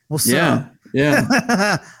ass. What's up?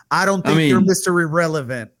 Yeah. I don't think you're Mr.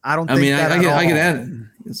 Irrelevant. I don't think that I get at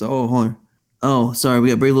it. So, hold on. Oh, sorry. We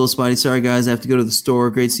got Brave Little Spotty. Sorry, guys. I have to go to the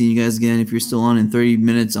store. Great seeing you guys again. If you're still on in 30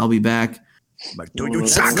 minutes, I'll be back.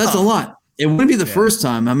 That's a lot. It wouldn't be the first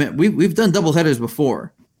time. I mean, we've done double headers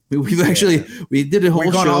before. We did a whole show.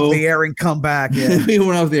 We gone off the air and come back. Yeah. We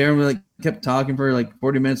went off the air and we kept talking for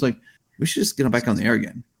 40 minutes. We should just get back on the air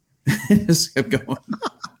again. Just kept going.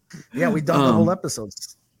 Yeah, we've done double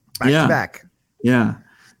episodes back to back. Yeah.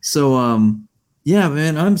 So,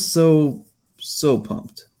 man, I'm so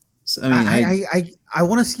pumped. So, I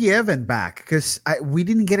want to see Evan back because we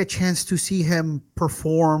didn't get a chance to see him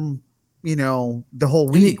perform. The whole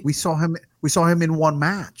week we saw him in one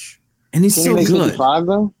match, and he's so good. 55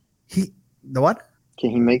 though. The what?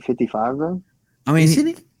 Can he make 55 though? I mean, isn't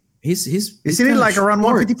he? He's isn't he like around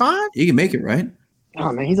 155? You can make it, right?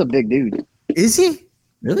 Oh man, he's a big dude. Is he?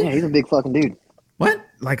 Really? Yeah, he's a big fucking dude. What?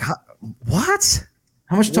 What?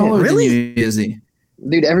 How much taller than you is he?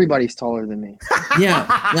 Dude, everybody's taller than me.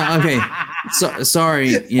 Yeah. Okay. So, sorry,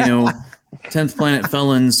 10th Planet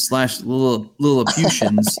Felons /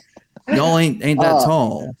 Lilliputians. Y'all ain't that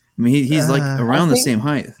tall. I mean, he's around the same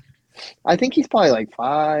height. I think he's probably like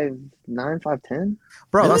 5'9", 5'10".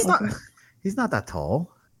 Bro, really? He's not that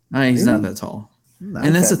tall. He's not that tall.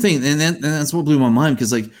 And that's the thing. And that's what blew my mind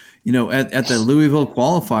because, at the Louisville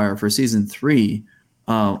qualifier for season 3,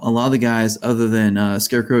 a lot of the guys other than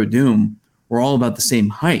Scarecrow Doom were all about the same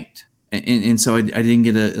height. And so I didn't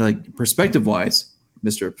get perspective-wise,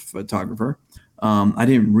 Mr. Photographer, I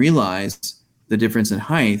didn't realize the difference in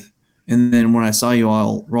height. And then when I saw you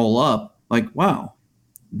all roll up, wow,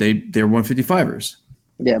 they're 155ers.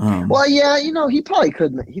 Yeah. Well, yeah, he probably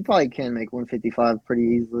can make 155 pretty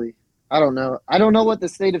easily. I don't know. I don't know what the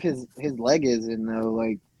state of his leg is in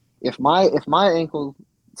though. If my ankle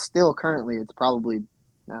still currently, it's probably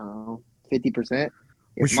 50%.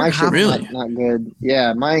 If my shit's really not good,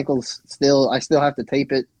 yeah, my ankle's still. I still have to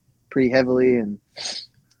tape it pretty heavily, and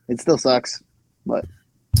it still sucks. But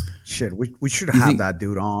shit, we should have that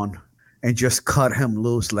dude on and just cut him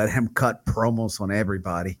loose. Let him cut promos on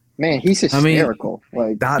everybody. Man, he's hysterical.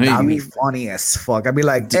 That'd be funny as fuck. I'd be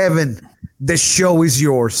like, Evan, the show is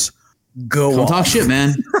yours. Go on. Talk shit,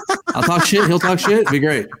 man. I'll talk shit. He'll talk shit. It'd be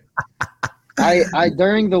great. I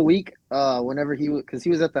during the week, whenever because he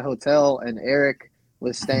was at the hotel and Eric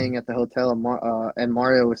was staying at the hotel and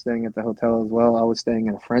Mario was staying at the hotel as well. I was staying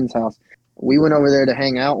at a friend's house. We went over there to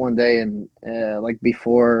hang out one day and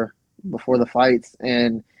before the fights,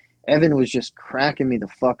 and Evan was just cracking me the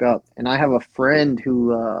fuck up. And I have a friend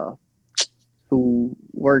who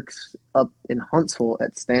works up in Huntsville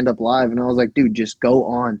at Stand Up Live, and I was like, dude, just go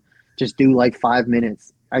on, just do 5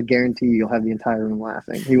 minutes. I guarantee you'll have the entire room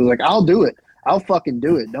laughing. He was like, I'll do it. I'll fucking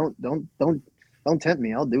do it. Don't tempt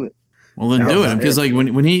me. I'll do it. Well, then do it, because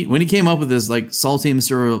when he came up with this salty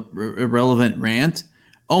Mr. Irrelevant rant,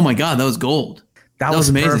 oh my god, that was gold. That was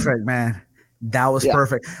amazing. Perfect, man. That was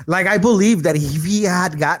perfect. Like, I believe that if he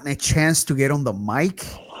had gotten a chance to get on the mic,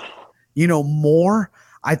 more,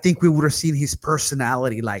 I think we would have seen his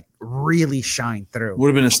personality like really shine through. Would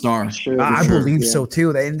have been a star. I believe so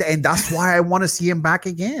too. And that's why I want to see him back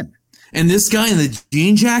again. And this guy in the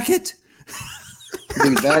jean jacket?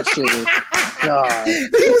 Dude, that shit is God.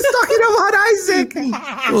 He was talking about Isaac.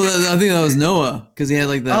 Well, I think that was Noah because he had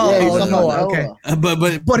like that. Oh, Noah. Okay.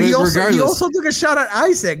 But he also took a shot at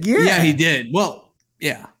Isaac. Yeah, he did. Well,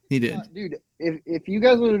 yeah, he did. Dude, if you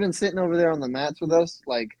guys would have been sitting over there on the mats with us,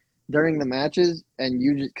 like during the matches, and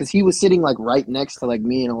you just because he was sitting like right next to like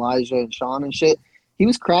me and Elijah and Sean and shit, he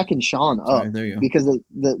was cracking Sean up because of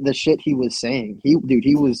the shit he was saying. He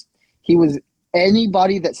was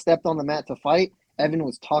anybody that stepped on the mat to fight. Evan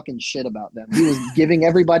was talking shit about them. He was giving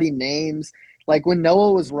everybody names. Like when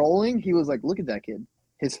Noah was rolling, he was like, "Look at that kid.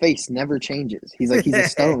 His face never changes. He's like he's a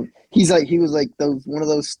stone. He was like one of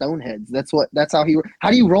those stone heads. That's how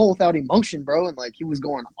how do you roll without emotion, bro?" And like he was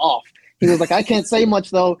going off. He was like, "I can't say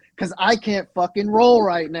much though because I can't fucking roll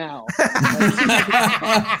right now."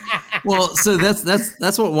 Well, so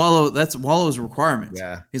that's what Wallow's requirement.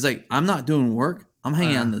 Yeah, he's like, "I'm not doing work. I'm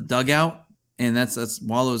hanging out in the dugout, and that's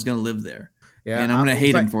Wallow's gonna live there." Yeah, and I'm gonna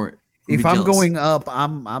hate him for it. If I'm going up,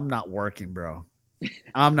 I'm not working, bro.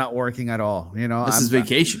 I'm not working at all. This is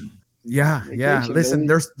vacation. Yeah. Listen,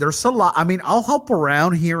 baby. there's a lot. I mean, I'll help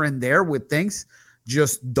around here and there with things.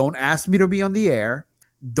 Just don't ask me to be on the air.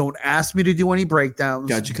 Don't ask me to do any breakdowns.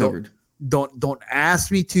 Got you covered. Don't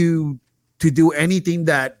ask me to do anything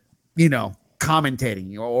that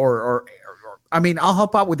commentating or I mean, I'll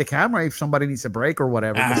help out with the camera if somebody needs a break or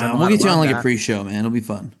whatever. We'll get you on like a pre-show, man. It'll be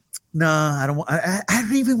fun. No, I don't want. I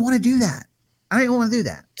don't even want to do that. I don't even want to do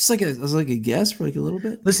that. Just like a guest for like a little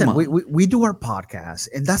bit. Listen, we do our podcast,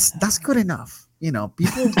 and that's good enough.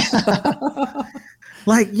 People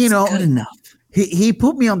like good enough. He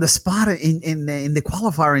put me on the spot in the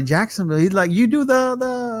qualifier in Jacksonville. He's like, "You do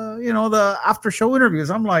the after show interviews."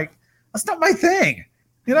 I'm like, "That's not my thing."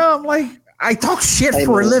 I'm like, I talk shit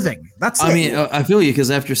for a living. That's I mean, I feel you because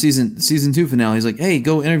after season 2 finale, he's like, "Hey,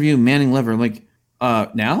 go interview Manning Lever." I'm like,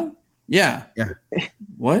 now? Yeah.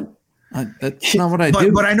 What? That's not what I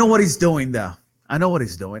do. But I know what he's doing, though. I know what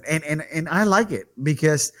he's doing, and I like it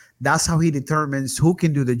because that's how he determines who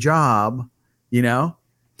can do the job.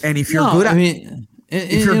 And if you're good at,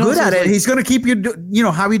 if you're good at it, he's going to keep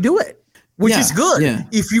you. How you do it, which is good. Yeah.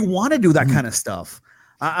 If you want to do that kind of stuff,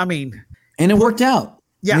 I mean, and it worked out.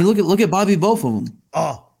 Yeah. I mean, look at Bobby, both of them.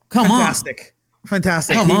 Oh, fantastic.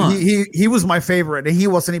 Come on. He was my favorite, and he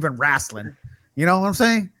wasn't even wrestling. You know what I'm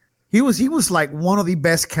saying? He was like one of the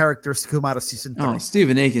best characters to come out of season 3. Oh,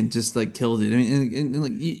 Stephen Aiken just like killed it. I mean, and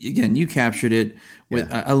like, again, you captured it.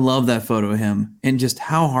 I love that photo of him and just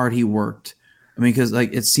how hard he worked. I mean, because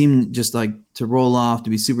like it seemed just like to roll off, to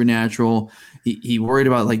be supernatural. He worried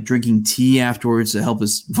about like drinking tea afterwards to help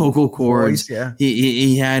his vocal cords. Voice,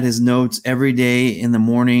 He had his notes every day in the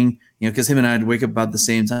morning. Because him and I'd wake up about the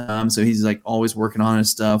same time, so he's like always working on his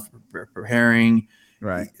stuff, preparing.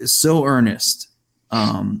 Right. So earnest.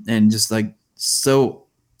 And just like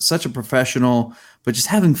such a professional, but just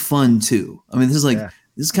having fun too. I mean, this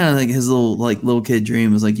is kind of like his little kid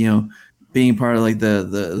dream was like, being part of like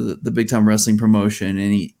the big time wrestling promotion,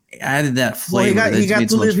 and he added that flavor. Well, he got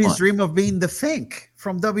to live his dream of being the Fink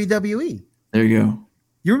from WWE. There you go.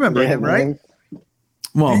 You remember him, right?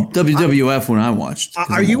 Well, WWF when I watched.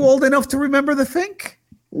 Are you old enough to remember the Fink?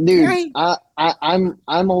 Dude, right?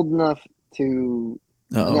 I'm old enough to.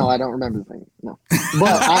 Uh-oh. No, I don't remember the thing. No,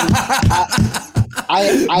 but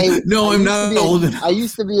I'm not old enough. I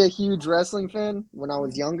used to be a huge wrestling fan when I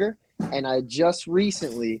was younger, and I just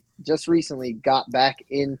recently got back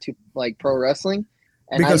into like pro wrestling.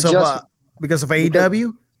 And because of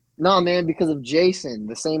AEW? No, man, because of Jason,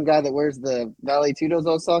 the same guy that wears the Valley Tudos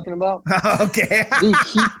I was talking about. Okay, dude,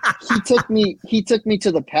 he took me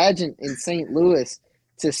to the pageant in St. Louis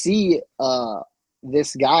to see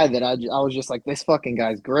this guy that I was just like, this fucking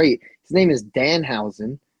guy's great. His name is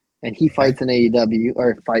Danhausen, and he fights in AEW,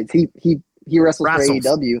 or fights. He wrestles for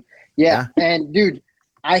AEW. Yeah, and dude,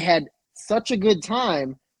 I had such a good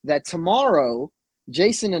time that tomorrow,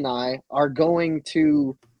 Jason and I are going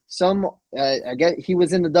to I guess he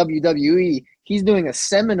was in the WWE. He's doing a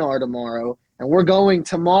seminar tomorrow, and we're going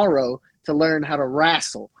tomorrow to learn how to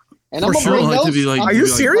wrestle. And I'm gonna bring those. Are you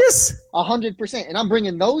serious? 100%. And I'm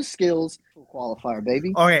bringing those skills to qualifier,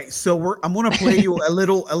 baby. Okay, so I'm gonna play you a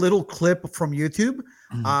little clip from YouTube.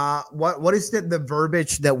 What is the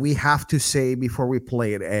verbiage that we have to say before we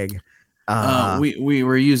play it, Egg? We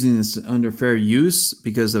were using this under fair use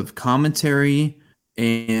because of commentary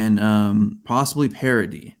and possibly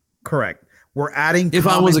parody. Correct. We're adding. If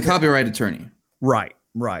I was a copyright attorney. Right.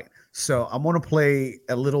 So I'm going to play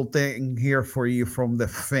a little thing here for you from the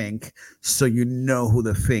Fink, so you know who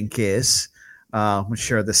the Fink is. I'm going to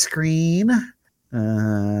share the screen,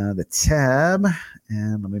 the tab,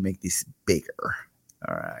 and let me make this bigger.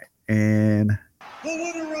 All right. And the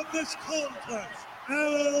winner of this contest,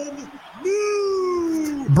 and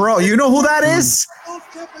bro, you know who that is?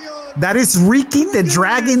 That is Ricky the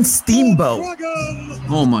Dragon Steamboat.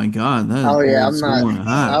 Oh my God!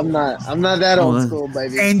 I'm not that old school,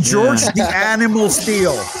 baby. And George the Animal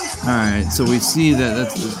Steel. All right, so we see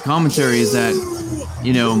that's the commentary is that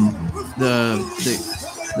the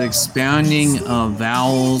expounding of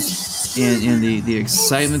vowels and the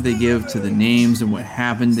excitement they give to the names and what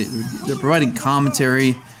happened. They're providing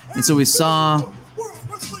commentary, and so we saw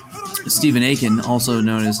Stephen Aiken, also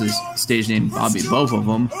known as his stage name Bobby, both of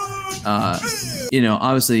them.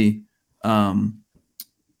 Obviously,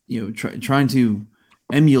 trying to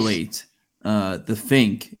emulate the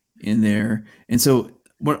Fink in there. And so,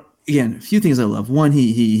 a few things I love. One,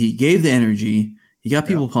 he gave the energy, he got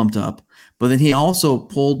people pumped up, but then he also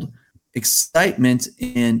pulled excitement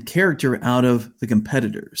and character out of the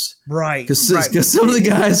competitors. Right. Because some of the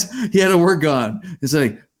guys he had to work on. It's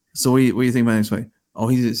like, so what do you think about next fight? Oh,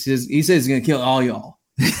 he says he's gonna kill all y'all.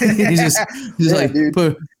 he's just like, dude.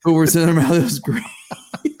 But we're sending him out. That was great.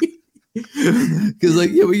 Because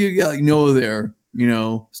you got Noah there,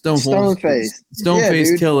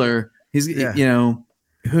 Stoneface killer. He's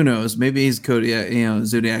who knows? Maybe he's Cody,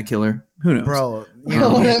 Zodiac killer. Who knows, bro?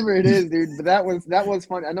 Whatever it is, dude. But that was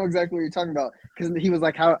fun. I know exactly what you're talking about because he was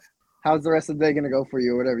like, how's the rest of the day gonna go for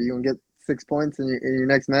you or whatever? You gonna get 6 points in your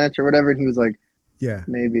next match or whatever? And he was like, yeah,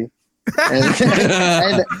 maybe.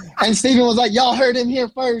 And Steven was like, y'all heard him here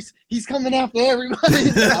first. He's coming after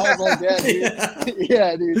everybody. I was like,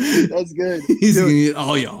 yeah, dude, that's good. He's gonna eat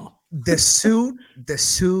all y'all. The suit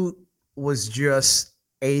was just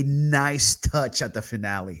a nice touch at the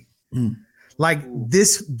finale. Like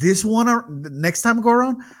this one, next time I go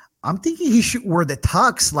around, I'm thinking he should wear the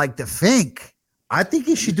tux like the Fink. I think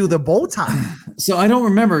he should do the bow tie. So I don't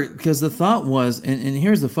remember because the thought was, and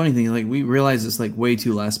here's the funny thing, like we realized it's like way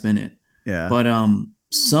too last minute. Yeah. But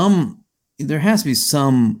there has to be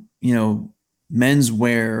some,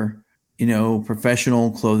 menswear,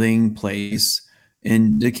 professional clothing place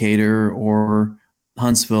in Decatur or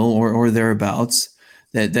Huntsville or thereabouts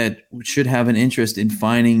that should have an interest in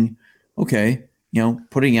finding,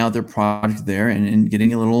 putting out their product there and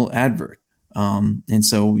getting a little advert. And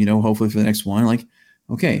so, hopefully for the next one,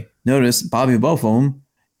 notice Bobby both of them,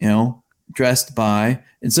 dressed by,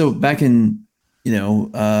 and so back in,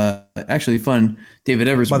 actually fun, David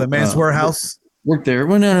Evers by the Men's Warehouse worked there.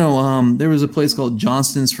 Well, no, there was a place called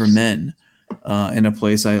Johnston's for Men, in a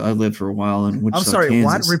place I lived for a while in Wichita, I'm sorry,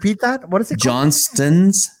 Kansas. what? Repeat that. What is it called?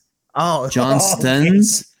 Johnston's. Oh,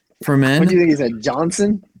 Johnston's for Men. What do you think he said,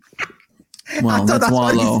 Johnson? Well, that's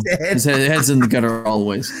Wallow. His head's in the gutter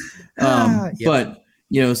always. But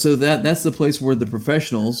so that's the place where the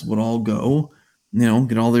professionals would all go,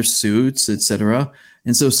 get all their suits, etc.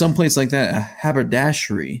 And so someplace like that, a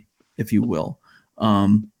haberdashery, if you will,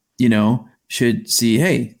 should see,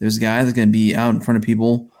 hey, there's a guy that's going to be out in front of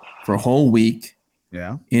people for a whole week.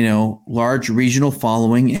 Yeah. Large regional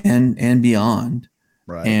following and beyond,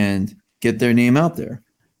 right? And get their name out there.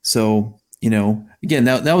 So, again,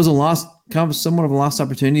 that was somewhat of a lost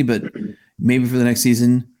opportunity, but maybe for the next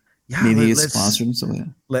season. Yeah, maybe he's sponsored and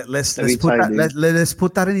something. Let's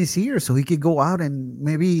put that in his ear so he could go out and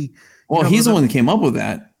maybe. Well, he's the one that came up with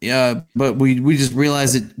that. Yeah, but we just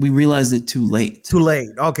realized it. We realized it too late.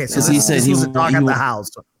 Okay, so he said he was a dog at the house.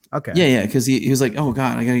 Okay. Yeah, because he was like, oh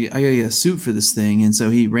God, I gotta get a suit for this thing, and so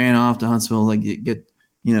he ran off to Huntsville get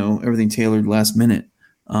everything tailored last minute.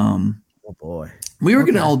 Oh boy. We were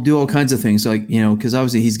gonna all do all kinds of things, because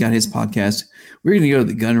obviously he's got his podcast. We're gonna go to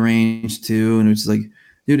the gun range too, and it's like.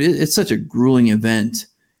 Dude, it's such a grueling event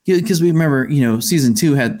because we remember, season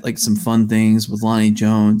 2 had like some fun things with Lonnie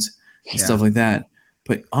Jones and stuff like that.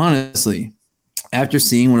 But honestly, after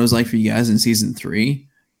seeing what it was like for you guys in season 3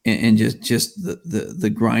 and just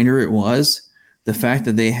the grinder it was, the fact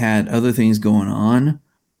that they had other things going on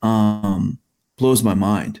blows my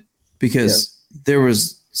mind because there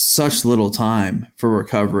was such little time for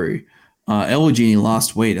recovery. El Genie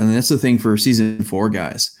lost weight. I mean, that's the thing for season 4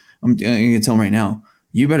 guys. I'm going to tell them right now.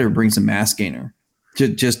 You better bring some mass gainer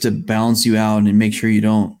just to balance you out and make sure you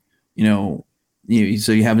don't,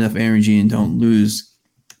 so you have enough energy and don't lose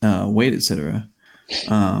weight, etc.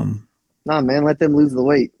 Nah, man, let them lose the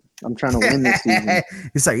weight. I'm trying to win this season.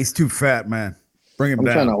 It's like he's too fat, man. Bring him down.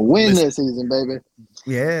 I'm trying to win this season, baby.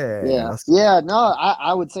 Yeah. No,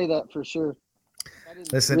 I would say that for sure. I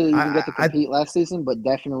didn't really even get to compete last season, but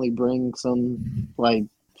definitely bring some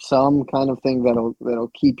kind of thing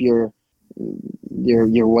that'll keep your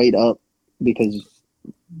weight up, because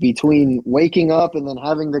between waking up and then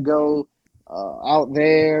having to go out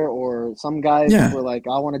there, or some guys were like,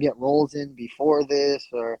 I want to get rolls in before this,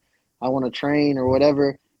 or I want to train or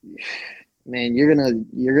whatever. Man, you're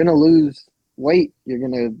gonna lose weight. You're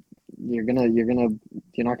not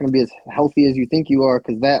gonna be as healthy as you think you are,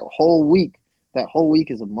 because that whole week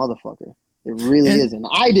is a motherfucker. It really is. And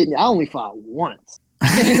I only fought once.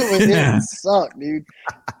 It sucked, dude.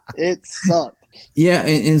 It sucked. Yeah,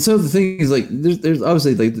 and so the thing is, like, there's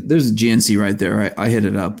obviously, like, there's a GNC right there. I hit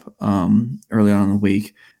it up early on in the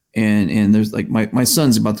week, and there's, like, my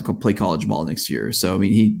son's about to play college ball next year, so I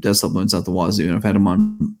mean, he does supplements out the wazoo, and I've had him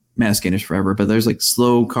on mass gainers forever. But there's, like,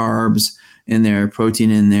 slow carbs in there,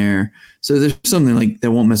 protein in there, so there's something like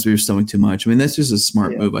that won't mess with your stomach too much. I mean, that's just a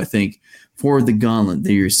smart move, I think, for the gauntlet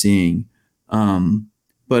that you're seeing.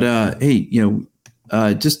 But hey,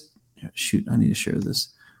 just shoot, I need to share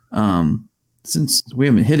this. Since we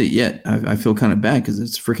haven't hit it yet, I feel kind of bad because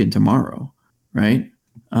it's freaking tomorrow, right?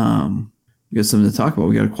 We got something to talk about.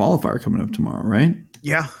 We got a qualifier coming up tomorrow, right?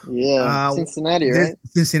 Yeah. Cincinnati, right?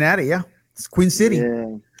 Cincinnati, yeah. It's Queen City.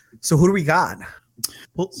 Yeah. So who do we got?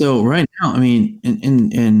 So right now, I mean,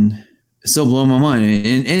 and it's still blowing my mind.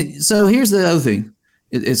 And so here's the other thing.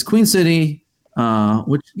 It's Queen City,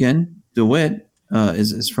 which, again, DeWitt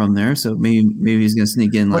is from there. So maybe he's going to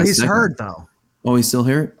sneak in. But he's hurt, though. Oh, he's still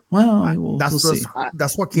here? Well, that's see.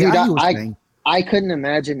 That's what Keahi was saying. I couldn't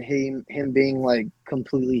imagine him being, like,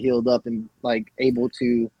 completely healed up and, like, able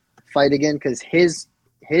to fight again, because his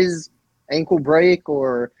ankle break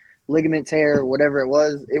or ligament tear or whatever it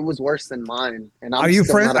was worse than mine. And Are you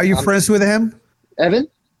friends with him, Evan?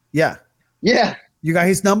 Yeah. You got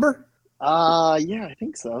his number? Yeah, I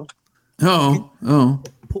think so. Pull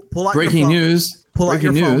out breaking news. Pull out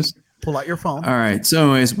your phone. All right. So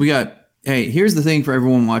anyways, we got. Hey, here's the thing for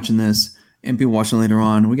everyone watching this and people watching later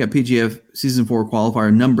on. We got PGF Season 4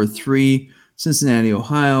 qualifier number 3, Cincinnati,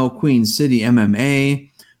 Ohio, Queen City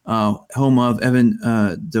MMA, home of Evan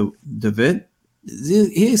DeWitt.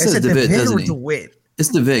 He says DeWitt, doesn't he? DeWitt? It's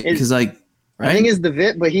DeWitt because, like, right? I think it's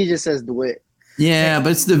DeWitt, but he just says DeWitt. Yeah,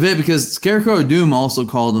 but it's DeWitt because Scarecrow Doom also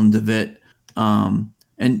called him DeWitt. And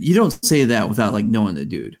you don't say that without, like, knowing the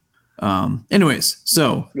dude. Anyways,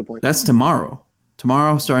 so that's tomorrow.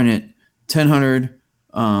 Tomorrow, starting at 10:00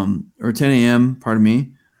 or 10 a.m. Pardon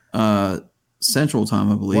me, Central Time,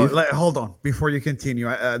 I believe. Well, hold on before you continue.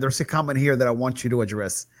 There's a comment here that I want you to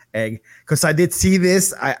address, Egg, because I did see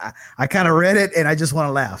this. I kind of read it and I just want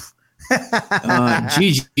to laugh.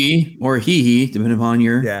 GG or he, depending upon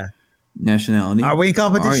your nationality. Are we in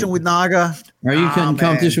competition with Naga? Are you in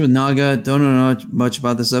competition with Naga? Don't know much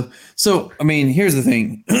about this stuff. So, I mean, here's the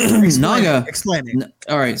thing. Naga. Explain it.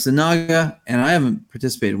 All right. So, Naga, and I haven't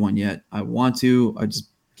participated in one yet. I want to. I just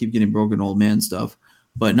keep getting broken old man stuff.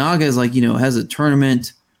 But Naga is like, has a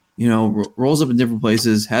tournament, rolls up in different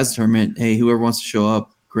places, has a tournament. Hey, whoever wants to show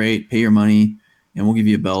up, great. Pay your money, and we'll give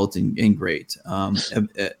you a belt, and great.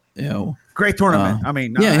 Great tournament. I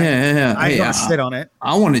mean, I don't sit on it.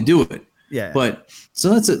 I want to do it. Yeah. But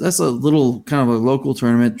so that's a little kind of a local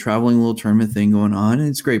tournament, traveling little tournament thing going on, and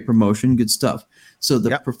it's great promotion, good stuff. So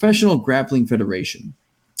the Professional Grappling Federation.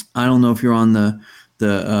 I don't know if you're on the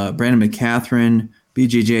Brandon McCatherine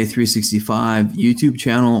BJJ 365 YouTube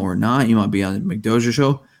channel or not. You might be on the McDoja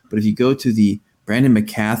show, but if you go to the Brandon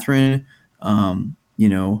McCatherine,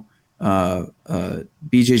 BJJ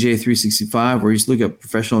 365, where you just look at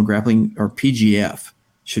professional grappling, or PGF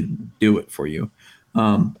should do it for you.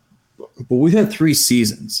 But we've had 3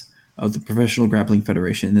 seasons of the Professional Grappling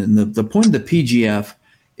Federation, and the point of the PGF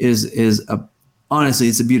is honestly,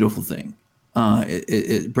 it's a beautiful thing.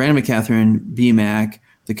 Brandon McCatherine, BMAC,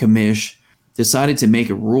 the commish decided to make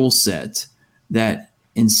a rule set that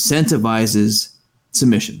incentivizes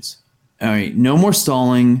submissions. All right, no more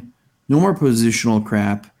stalling, no more positional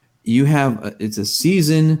crap. You have it's a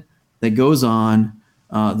season that goes on.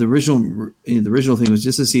 The original thing was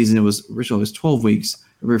just a season. It was 12 weeks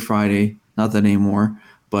every Friday. Not that anymore.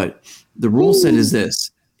 But the rule set is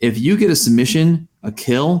this: if you get a submission, a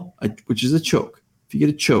kill, which is a choke. If you get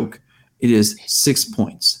a choke, it is 6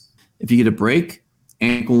 points. If you get a break,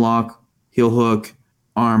 ankle lock, heel hook,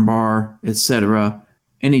 arm bar, etc.,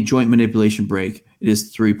 any joint manipulation break, it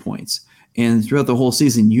is 3 points. And throughout the whole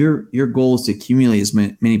season, your goal is to accumulate as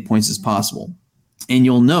many points as possible. And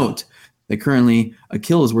you'll note that currently a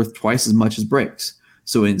kill is worth twice as much as breaks.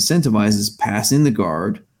 So it incentivizes passing the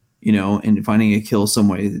guard, and finding a kill some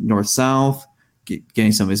way north-south,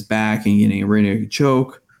 getting some of his back and getting ready to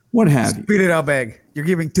choke, what have you. Speed it up, Egg. You're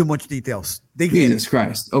giving too much details. Jesus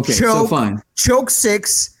Christ. Okay, so fine. Choke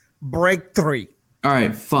 6, break 3. All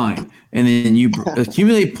right, fine. And then you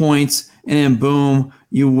accumulate points, and then boom,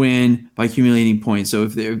 you win by accumulating points. So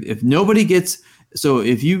if nobody gets, so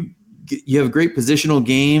if you have a great positional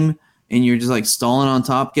game and you're just like stalling on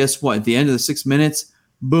top, guess what? At the end of the 6 minutes,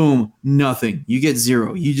 boom, nothing. You get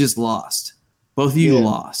 0. You just lost. Both of you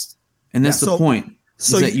lost, and that's the point.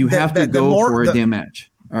 So that you have to go for a damn match.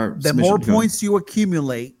 The more points you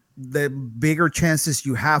accumulate, the bigger chances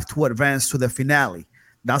you have to advance to the finale.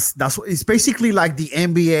 That's what it's basically like the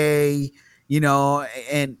NBA,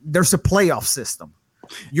 and there's a playoff system.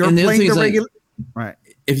 You're playing the regular, right?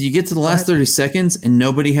 If you get to the last 30 seconds and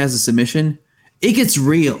nobody has a submission, it gets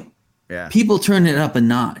real. Yeah, people turn it up a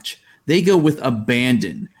notch. They go with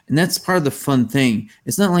abandon, and that's part of the fun thing.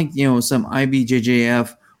 It's not like some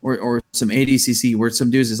IBJJF or some ADCC where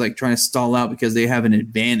some dudes is like trying to stall out because they have an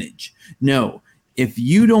advantage. No, if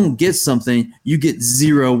you don't get something, you get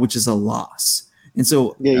 0, which is a loss. And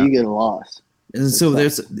so you get a loss. And so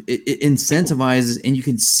it incentivizes, and you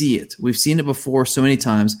can see it. We've seen it before so many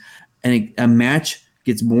times, and a match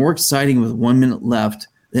gets more exciting with 1 minute left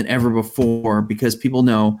than ever before because people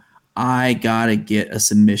know I gotta get a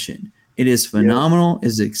submission. It is phenomenal.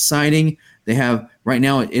 It's exciting. They have right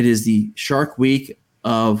now. It is the Shark Week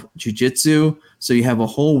of jiu-jitsu, so you have a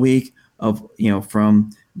whole week of from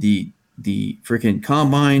the freaking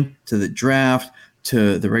combine to the draft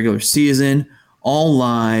to the regular season, all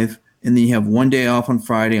live, and then you have 1 day off on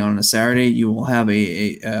Friday. On a Saturday, you will have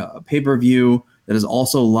a pay-per-view that is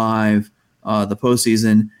also live, the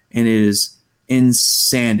postseason, and it is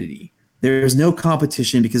insanity. There's no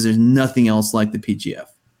competition because there's nothing else like the PGF.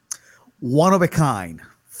 One of a kind,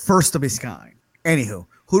 first of its kind. Anywho,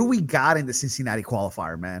 who do we got in the Cincinnati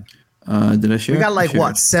qualifier, man? Did I share? We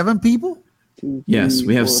got 7 people? Yes,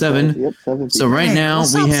 we have 7. Yep, 7 So right now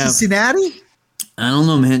we have Cincinnati. I don't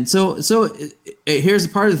know, man. So here's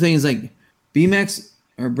the part of the thing is like BMAX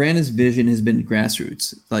or Brandon's vision has been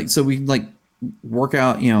grassroots. Like so we like work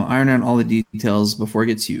out, iron out all the details before it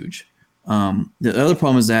gets huge. The other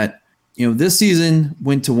problem is that this season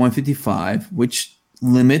went to 155, which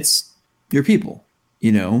limits your people.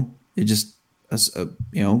 It just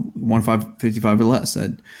 155 or less.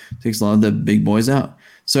 That takes a lot of the big boys out.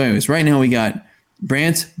 So anyways, right now we got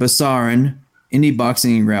Brant Basarin, indie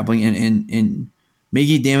boxing and grappling, and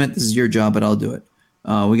Miggy, damn it, this is your job, but I'll do it.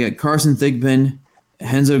 We got Carson Thigpen,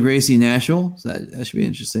 Henzo Gracie Nashville. So that should be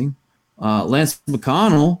interesting. Lance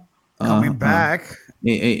McConnell coming back,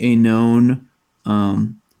 a known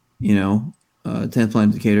 10th Planet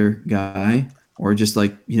Indicator guy, or just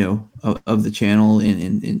like of the channel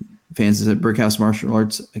and fans at Brickhouse Martial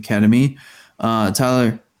Arts Academy.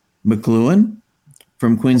 Tyler McLuhan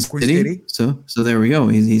from Queen City. So there we go.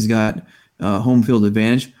 He's got home field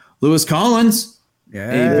advantage. Lewis Collins,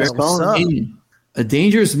 a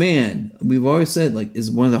dangerous man. We've always said is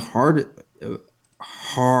one of the hard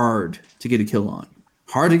to get a kill on,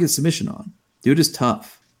 hard to get submission on. Dude is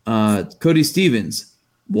tough. Cody Stevens,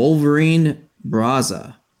 Wolverine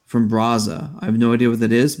Braza from Braza. I have no idea what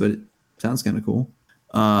that is, but it sounds kind of cool.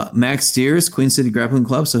 Max Steers, Queen City Grappling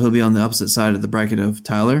Club, so he'll be on the opposite side of the bracket of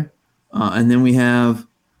Tyler. And then we have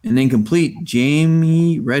an incomplete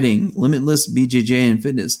Jamie Redding, Limitless BJJ and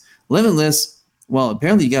Fitness. Limitless, well,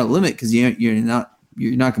 apparently you got a limit because you're not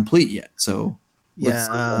complete yet. So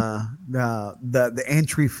the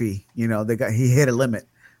entry fee, he hit a limit.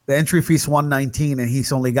 The entry fee is $119 and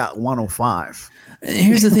he's only got 105.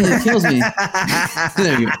 Here's the thing that kills me.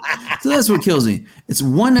 There you go. So that's what kills me. It's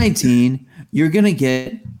 $119. You're gonna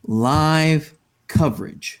get live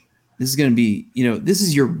coverage. This is gonna be, this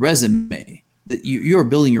is your resume. That you're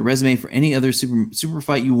building your resume for any other super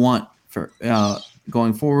fight you want for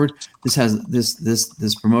going forward.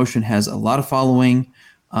 This promotion has a lot of following.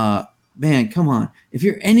 Man, come on. If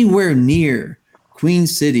you're anywhere near Queen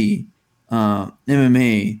City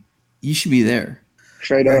MMA, you should be there.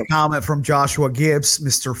 Straight up. Comment from Joshua Gibbs,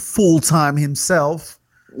 Mr. Full-Time himself.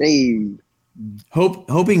 Hey.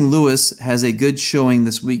 Hoping Lewis has a good showing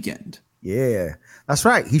this weekend. Yeah, that's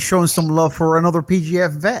right. He's showing some love for another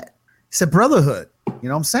PGF vet. It's a brotherhood. You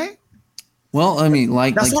know what I'm saying? Well, I mean,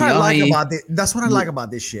 that's what I like about this. That's what I like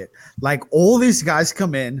about this shit. Like all these guys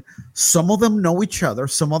come in, some of them know each other,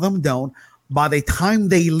 some of them don't. By the time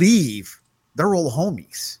they leave, they're all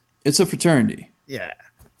homies. It's a fraternity. Yeah.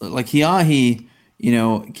 Like Keahi,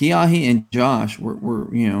 Keahi and Josh were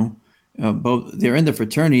both. They're in the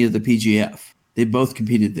fraternity of the PGF. They both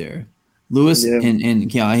competed there. Lewis and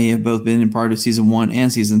Keahi have both been in part of season 1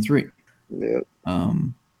 and season 3. Yeah.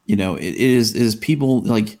 it is people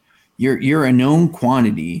like you're a known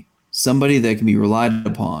quantity, somebody that can be relied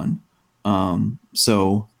upon.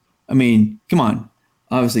 So I mean, come on.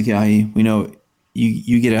 Obviously, Keahi, we know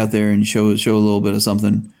you get out there and show a little bit of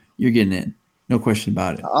something, you're getting in. No question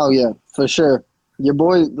about it. Oh yeah, for sure. Your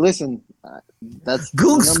boy, listen, that's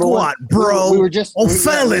Goon Squad, bro. We were just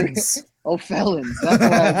felons. Felons. That's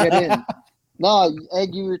why I get in. No,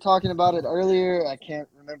 Egg, you were talking about it earlier. I can't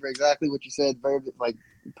remember exactly what you said, like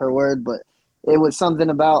per word, but it was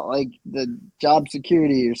something about like the job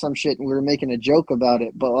security or some shit, and we were making a joke about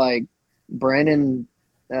it. But like Brandon,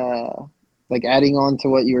 like adding on to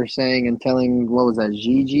what you were saying and telling, what was that,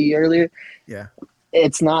 Gigi earlier? Yeah,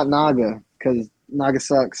 it's not Naga because Naga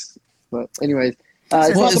sucks. But anyways,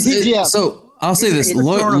 it's not the PGF. So I'll say this: it's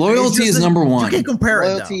loyalty is number one. You can compare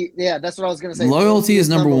loyalty. Yeah, that's what I was gonna say. Loyalty is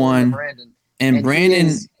number one. And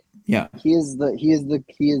Brandon, he is.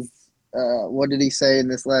 What did he say in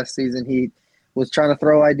this last season? He was trying to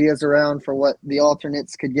throw ideas around for what the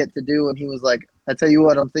alternates could get to do, and he was like, "I tell you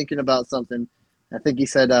what, I'm thinking about something." I think he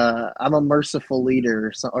said, "I'm a merciful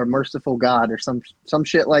leader or merciful God or some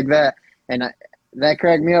shit like that," and that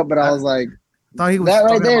cracked me up. But I was like, "Thought he was that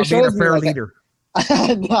right there shows a fair leader."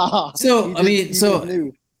 No. So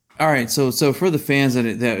all right. So for the fans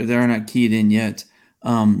that are not keyed in yet.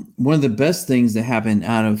 One of the best things that happened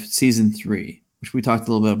out of season 3, which we talked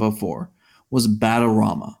a little bit about before, was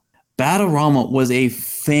Battle-Rama. Battle-Rama was a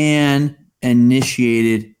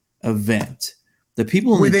fan-initiated event. The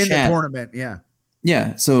people in within the chat, the tournament,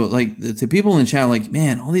 yeah. So like the people in the chat, like,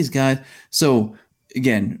 man, all these guys. So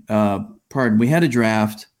again, we had a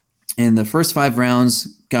draft, and the first 5 rounds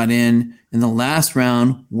got in, and the last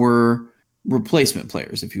round were replacement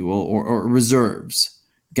players, if you will, or reserves,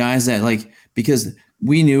 guys that like because.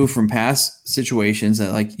 We knew from past situations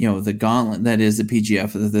that like, the gauntlet that is the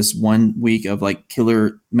PGF, this 1 week of like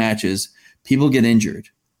killer matches, people get injured.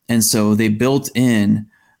 And so they built in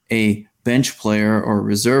a bench player or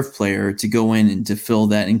reserve player to go in and to fill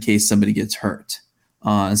that in case somebody gets hurt.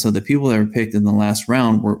 And so the people that were picked in the last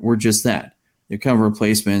round were just that. They're kind of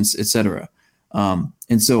replacements, etc. And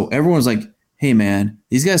so everyone's like, hey man,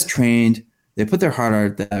 these guys trained, they put their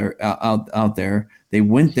heart out there. They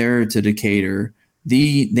went there to Decatur.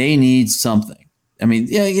 They need something. I mean,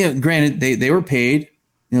 yeah. Granted, they were paid,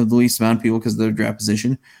 the least amount of people because of their draft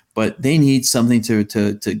position, but they need something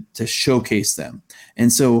to showcase them.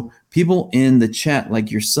 And so people in the chat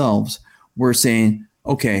like yourselves were saying,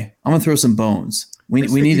 "Okay, I'm gonna throw some bones. We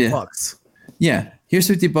need to $50. Yeah, here's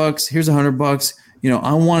 $50. Here's $100.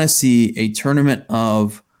 I want to see a tournament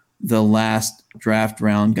of the last draft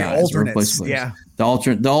round guys, the alternates, the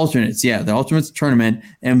alternates, the alternates tournament,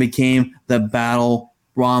 and became the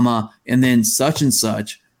Battle-Rama, and then such and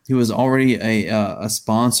such, who was already a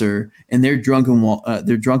sponsor, and their drunken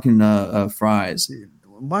fries.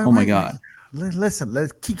 My God! Listen,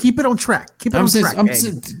 let's keep it on track. Keep it on track.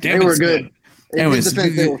 They were good. Anyways,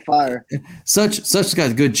 they were fire. Such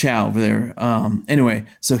got good chow over there. Anyway,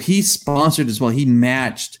 so he sponsored as well. He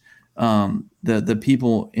matched the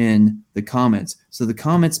people in the comments. So the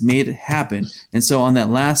comments made it happen. And so on that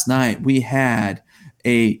last night, we had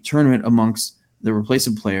a tournament amongst the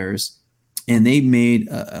replacement players, and they made,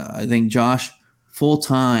 I think Josh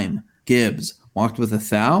full-time Gibbs walked with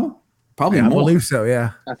 1,000, probably more. I believe so,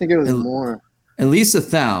 yeah. I think it was more. At least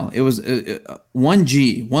 1,000. It was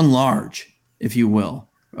 1G, one large, if you will,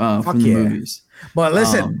 from the movies. But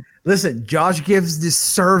listen, Josh Gibbs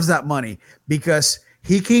deserves that money because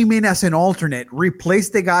he came in as an alternate,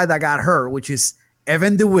 replaced the guy that got hurt, which is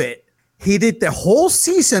Evan DeWitt. He did the whole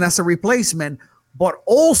season as a replacement, but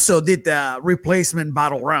also did the replacement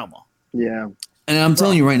Battle-Rama. Yeah. And I'm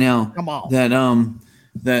telling you right now, come on,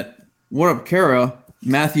 that What Up Kara,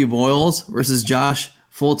 Matthew Boyles versus Josh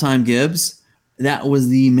Full-Time Gibbs, that was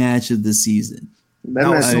the match of the season. That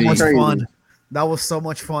was so much fun. That was so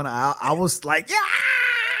much fun. I was like, yeah.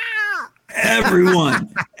 Everyone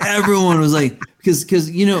was like, because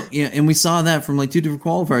and we saw that from like 2 different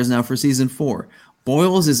qualifiers now for season 4.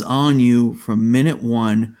 Boyles is on you from minute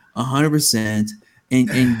 1, 100%,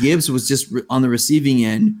 and Gibbs was just on the receiving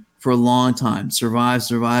end for a long time.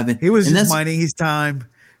 Surviving. He was just minding his time.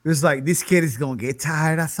 It was like, this kid is gonna get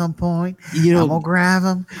tired at some point. I'm gonna grab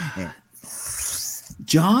him.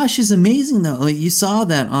 Josh is amazing though. Like you saw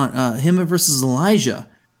that on him versus Elijah.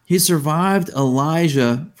 He survived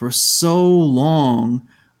Elijah for so long.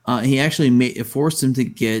 He actually forced him to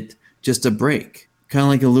get just a break, kind of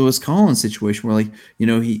like a Lewis Collins situation, where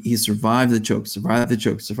he survived the choke.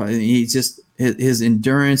 He just his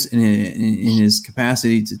endurance and his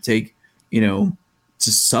capacity to take to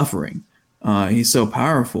suffering. He's so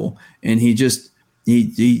powerful, and he just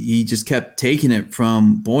he just kept taking it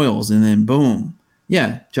from Boyles, and then boom.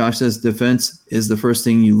 Yeah, Josh says defense is the first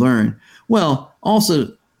thing you learn. Well,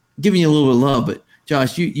 also giving you a little bit of love, but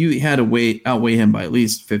Josh, you had to outweigh him by at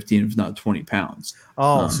least 15, if not 20 pounds.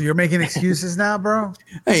 Oh, so you're making excuses now, bro?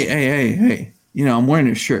 Hey. I'm wearing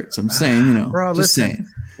his shirt, so I'm saying, bro, just listen, saying.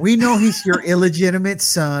 We know he's your illegitimate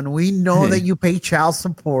son. We know that you pay child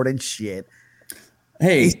support and shit.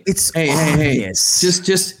 Hey, it's obvious.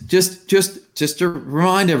 Just to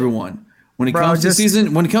remind everyone, when it comes to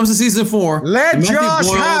season 4, let Josh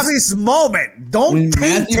have his moment. Don't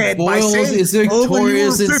taint it by saying is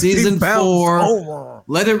victorious in season 4.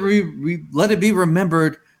 Let it be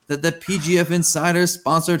remembered that the PGF Insider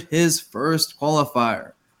sponsored his first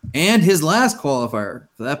qualifier and his last qualifier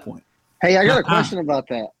for that point. Hey, I got a question about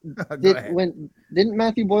that. Didn't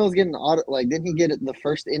Matthew Boyles get an audit? Like, didn't he get the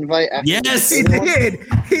first invite? After yes, he did.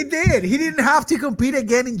 He did. He didn't have to compete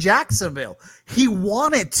again in Jacksonville. He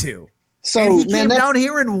wanted to. So and he came down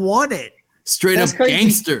here and won it. Straight up crazy.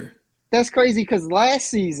 Gangster. That's crazy because last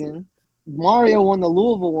season Mario won the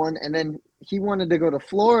Louisville one, and then he wanted to go to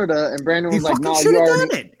Florida, and Brandon was like, "No, you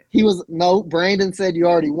already." Brandon said you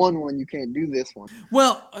already won one. You can't do this one.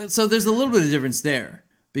 Well, so there's a little bit of difference there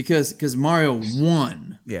because Mario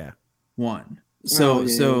won. Yeah. Won. So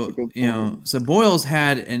Boyles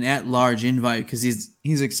had an at-large invite because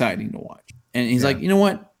he's exciting to watch. And he's like, you know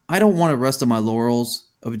what? I don't want to rest on my laurels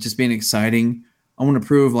of it just being exciting. I want to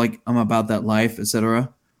prove like I'm about that life,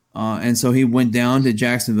 etc. And so he went down to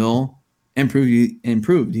Jacksonville and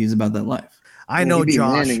proved he's about that life. I know,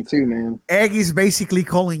 Josh. Too, man. Aggie's basically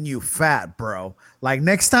calling you fat, bro. Like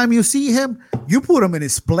next time you see him, you put him in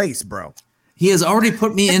his place, bro. He has already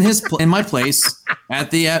put me in my place at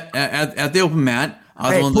the open mat.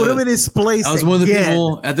 Put him in his place. I was one of the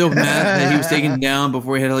people at the open mat that he was taken down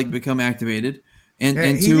before he had to become activated. And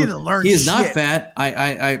he is not fat.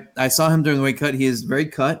 I saw him during the weight cut. He is very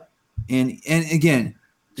cut. And again,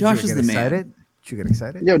 Josh is the man. Did you get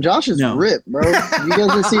excited? Yo, Josh is ripped, bro. You guys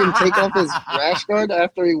didn't see him take off his rash guard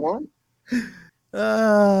after he won?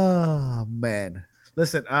 Oh, man.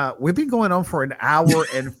 Listen, we've been going on for an hour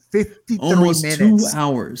and 53 almost minutes. 2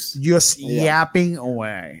 hours. Just yapping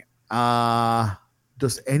away.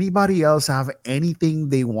 Does anybody else have anything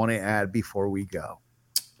they want to add before we go?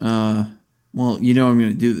 Well, I'm going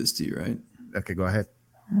to do this to you, right? Okay, go ahead.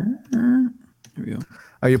 Here we go.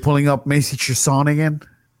 Are you pulling up Macy Chiasson again?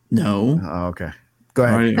 No. Oh, okay. Go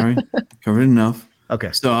ahead. All right. Covered enough.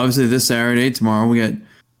 Okay. So obviously this Saturday, tomorrow, we got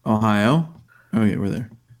Ohio. Oh, yeah, we're there.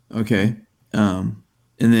 Okay. And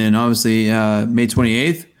then obviously May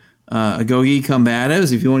 28th, Agogi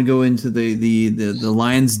Combatives. If you want to go into the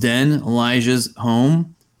Lion's Den, Elijah's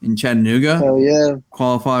home in Chattanooga. Oh, yeah.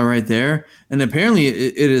 Qualify right there. And apparently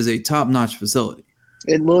it is a top-notch facility.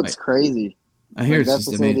 It looks crazy. I hear that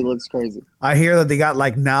facility looks crazy. I hear that they got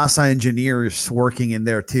like NASA engineers working in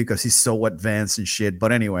there too because he's so advanced and shit.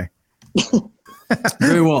 But anyway.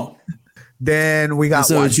 Very well. Then we got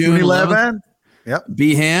June 11th. Yep.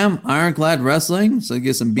 Beham, Ironclad Wrestling. So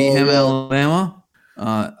get some Beham, Alabama.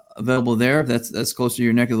 Available there. That's close to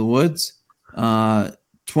your neck of the woods.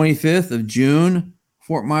 25th of June,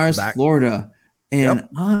 Fort Myers, Florida. And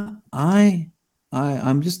I'm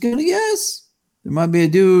just gonna guess there might be a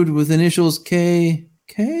dude with initials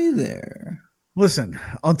KK there. Listen,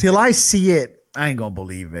 until I see it, I ain't gonna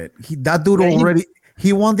believe it. That dude already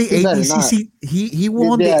he won the ADCC. He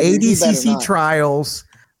won the ADCC trials.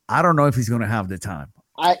 I don't know if he's gonna have the time.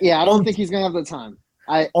 I don't think he's gonna have the time.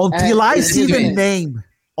 Until I see the name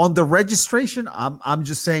on the registration, I'm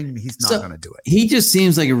just saying he's not gonna do it. He just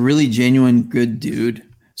seems like a really genuine good dude.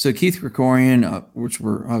 So Keith Krikorian, which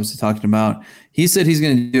we're obviously talking about, he said he's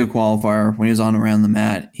going to do a qualifier when he was on around the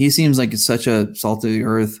mat. He seems like it's such a salt of the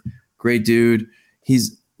earth, great dude.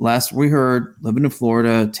 He's last we heard living in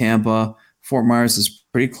Florida, Tampa, Fort Myers is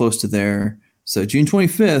pretty close to there. So June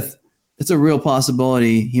 25th, it's a real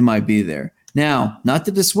possibility he might be there. Now, not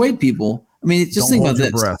to dissuade people. I mean, just think about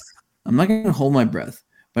this. I'm not going to hold my breath,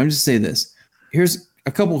 but I'm just say this. Here's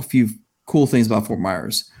a few cool things about Fort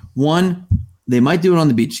Myers. One, they might do it on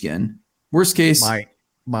the beach again. Worst case,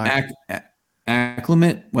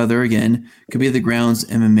 acclimate weather again. Could be the grounds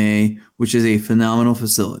MMA, which is a phenomenal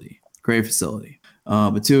facility. Great facility.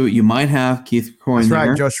 But two, you might have Keith Krikorian. That's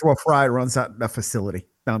right. Joshua Fry runs that facility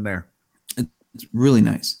down there. It's really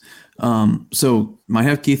nice. So might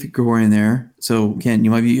have Keith Krikorian there. So Ken,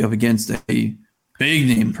 you might be up against a big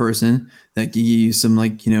name person that can give you some a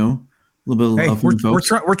little bit of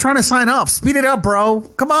love. We're trying to sign up. Speed it up, bro.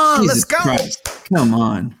 Come on, Jesus let's go. Christ. Come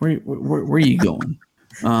on. Where are you going?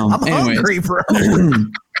 I'm hungry, bro.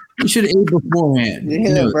 You should have ate beforehand.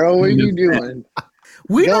 Yeah, bro. What are you doing?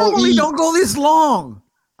 We Go normally eat. don't go this long.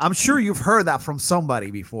 I'm sure you've heard that from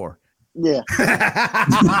somebody before. Yeah.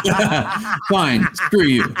 Fine, screw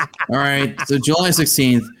you. All right. So July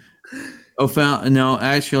 16th. No,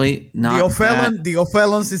 actually, not The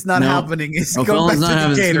Ophelons is not happening. It's going back O'Fallon's not to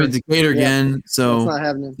having Decatur. Decatur again. So It's not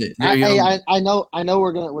happening. there you go. I know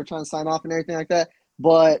we're trying to sign off and everything like that.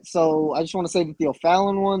 But so I just want to say that the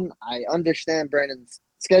O'Fallon one, I understand Brandon's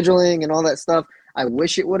scheduling and all that stuff. I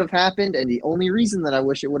wish it would have happened, and the only reason that I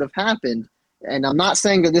wish it would have happened, and I'm not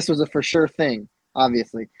saying that this was a for sure thing,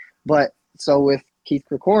 obviously, but so with Keith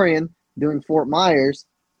Krikorian doing Fort Myers,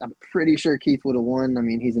 I'm pretty sure Keith would have won. I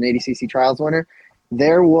mean, he's an ADCC Trials winner.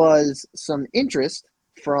 There was some interest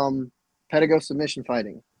from Pedigo Submission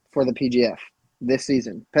Fighting for the PGF this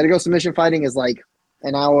season. Pedigo Submission Fighting is like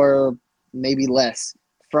an hour, maybe less,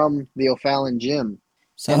 from the O'Fallon gym.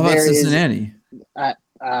 So how about Cincinnati?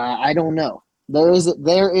 I don't know.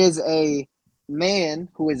 There is a man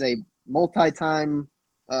who is a multi-time,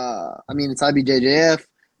 it's IBJJF,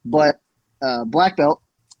 but black belt.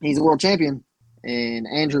 He's a world champion. And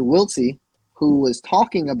Andrew Wiltsey, who was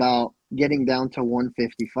talking about getting down to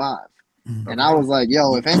 155. And I was like,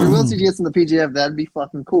 yo, if Andrew Wiltsey gets in the PGF, that'd be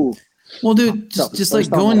fucking cool. Well, dude, just like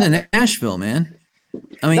going to Nashville, man.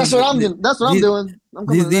 I mean, that's what I'm doing. That's what I'm doing.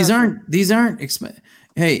 These aren't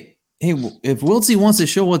Hey, if Wiltsey wants to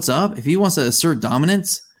show what's up, if he wants to assert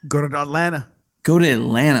dominance, go to Atlanta.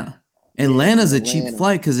 Atlanta's a cheap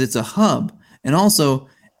flight because it's a hub. And also,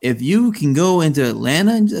 if you can go into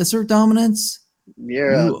Atlanta and assert dominance,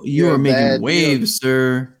 you are making waves,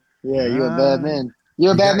 sir. Yeah, you're a bad man.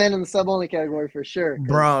 You're a bad man in the sub-only category for sure.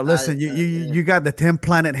 Bro, listen, you got the 10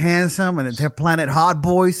 Planet Handsome and the 10 Planet Hot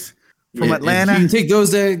Boys from Atlanta. If you take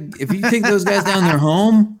those guys down their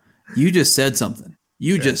home, you just said something.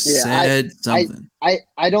 Something.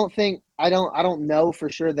 I don't know for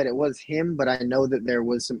sure that it was him, but I know that there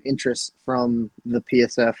was some interest from the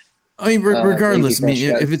PSF. I mean, regardless,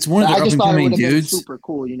 if it's one of their up and coming dudes, super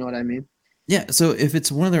cool. You know what I mean? Yeah. So if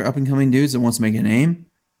it's one of their up and coming dudes that wants to make a name,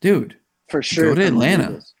 dude, for sure, go to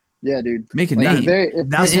Atlanta. Yeah, dude, make a name.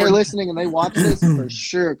 If they're listening and they watch this, for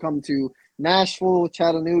sure, come to Nashville,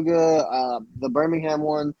 Chattanooga, the Birmingham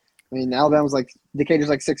one. I mean, Alabama's like Decatur's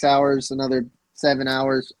like 6 hours, another 7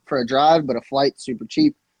 hours for a drive, but a flight super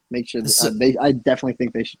cheap. Make sure I definitely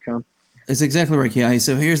think they should come. That's exactly right, Keahi.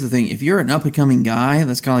 So here's the thing: if you're an up and coming guy,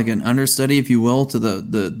 that's kind of like an understudy, if you will, to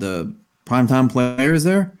the primetime players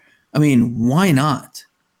there. I mean, why not?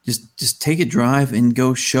 Just take a drive and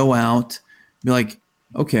go show out. Be like,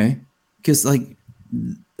 okay, because like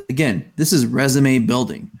again, this is resume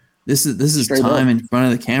building. This is Straight time up in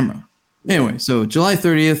front of the camera. Anyway, so July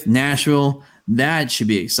 30th, Nashville. That should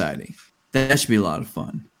be exciting. That should be a lot of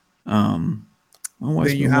fun.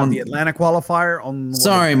 Then you have the Atlanta qualifier on.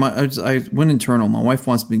 Sorry, I went internal. My wife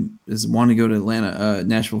wanted to go to Atlanta,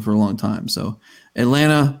 Nashville for a long time. So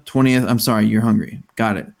Atlanta 20th. I'm sorry, you're hungry.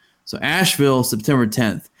 Got it. So Asheville, September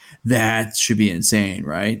 10th. That should be insane,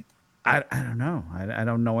 right? I don't know. I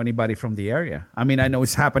don't know anybody from the area. I mean, I know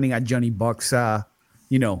it's happening at Johnny Buck's,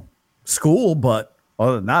 school, but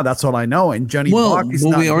other than that, that's all I know. And Johnny Buck is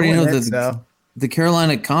not. We already know that so. The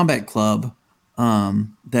Carolina Combat Club.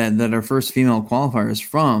 That our first female qualifier is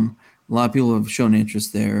from. A lot of people have shown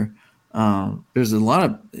interest there. There's a lot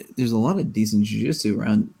of decent jiu-jitsu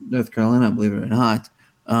around North Carolina, believe it or not.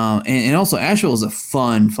 And also Asheville is a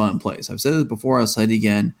fun place. I've said it before. I'll say it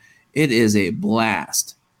again. It is a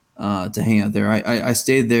blast to hang out there. I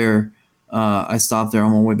stayed there. I stopped there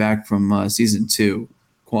on my way back from season 2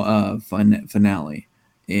 finale,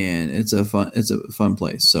 and it's a fun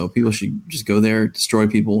place. So people should just go there, destroy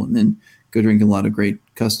people, and then go drink a lot of great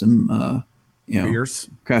custom, beers,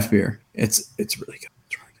 craft beer. It's really good.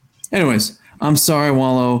 It's really good. Anyways, I'm sorry,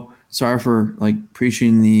 Wallow. Sorry for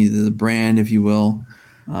preaching the brand, if you will.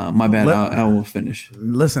 My bad. I will finish.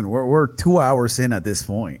 Listen, we're 2 hours in at this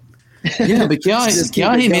point. Yeah, but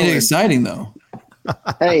Keahi made it exciting though.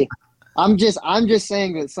 Hey, I'm just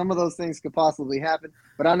saying that some of those things could possibly happen.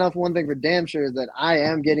 But I know for one thing for damn sure is that I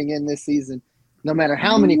am getting in this season. No matter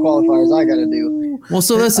how many qualifiers I got to do. Well,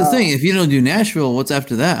 so that's the thing. If you don't do Nashville, what's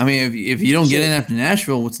after that? I mean, if you don't get in after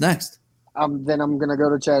Nashville, what's next? Then I'm gonna go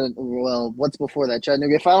to Chattanooga. Well, what's before that?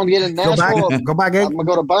 Chattanooga. If I don't get in Nashville, go back. I'm gonna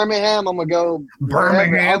go to Birmingham. I'm gonna go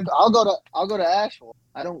Birmingham. I'll go to Asheville.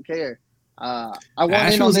 I don't care.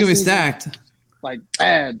 Asheville's gonna be stacked, like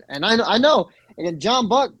bad. And I know. And John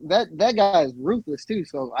Buck, that guy is ruthless too.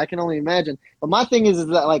 So I can only imagine. But my thing is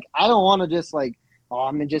that I don't want to just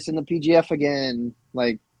I'm just in the PGF again.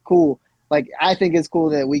 Cool. I think it's cool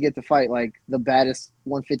that we get to fight the baddest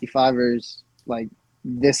 155ers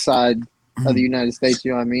this side of the United States.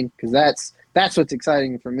 You know what I mean? Because that's what's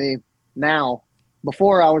exciting for me now.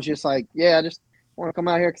 Before I was just like, yeah, I just want to come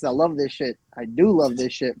out here because I love this shit. I do love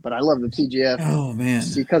this shit, but I love the PGF. Oh man,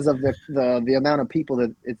 because of the amount of people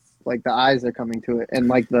that it's like the eyes are coming to it, and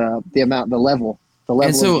like the level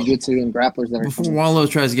of jiu-jitsu and grapplers that are before coming. Wallow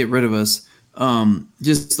tries to get rid of us.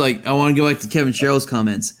 Just like I want to go back to Kevin Sherrill's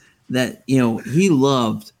comments that he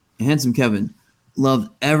loved Handsome Kevin loved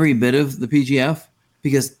every bit of the PGF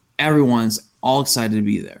because everyone's all excited to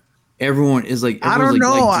be there. Everyone is like, I don't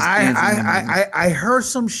know. I heard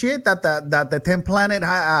some shit that the 10 Planet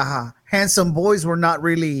handsome boys were not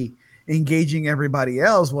really engaging everybody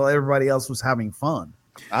else while everybody else was having fun.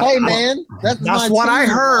 Hey man, that's what I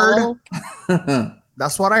heard.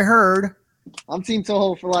 That's what I heard. I'm Team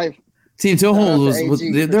Toho for life. Team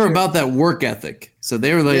Toho they're about that work ethic. So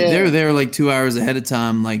they were like they were there like 2 hours ahead of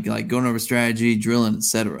time, like going over strategy, drilling,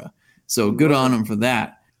 etc. So good on them for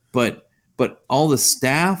that. But all the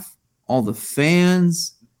staff, all the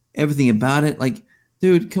fans, everything about it, like,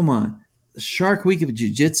 dude, come on. The Shark Week of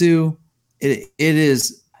Jiu-Jitsu, it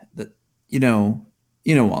is the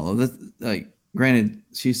Wallow. That, like, granted,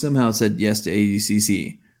 she somehow said yes to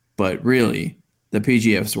ADCC, but really the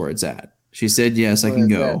PGF's where it's at. She said yes, I can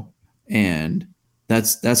go. And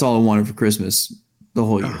that's all I wanted for Christmas the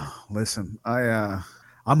whole year. Listen,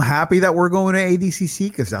 I'm happy that we're going to ADCC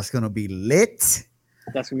because that's gonna be lit.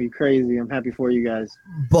 That's gonna be crazy. I'm happy for you guys.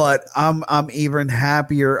 But I'm even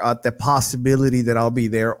happier at the possibility that I'll be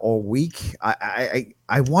there all week. I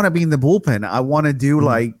want to be in the bullpen. I want to do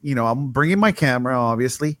I'm bringing my camera,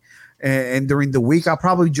 obviously, and during the week I'll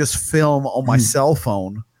probably just film on my cell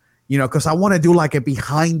phone. Because I want to do like a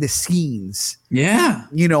behind the scenes, like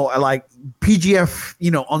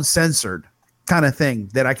PGF, uncensored kind of thing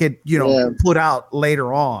that I could, put out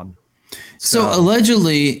later on. So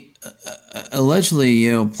allegedly,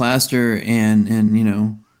 Plaster and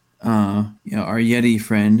our Yeti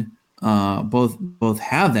friend, both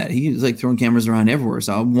have that. He's like throwing cameras around everywhere.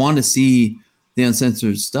 So I want to see the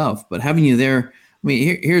uncensored stuff. But having you there, I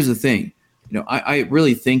mean, here's the thing. I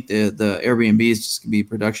really think the Airbnb is just going to be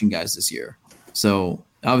production guys this year. So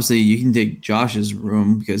obviously you can take Josh's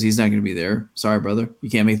room because he's not going to be there. Sorry, brother. You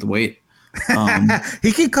can't make the weight.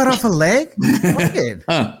 He can cut off a leg.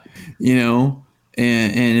 And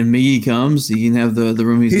if Miggy comes, he can have the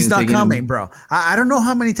room he's not coming, bro. I don't know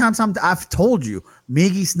how many times I've told you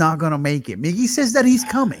Miggy's not going to make it. Miggy says that he's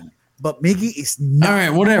coming, but Miggy is not. All right,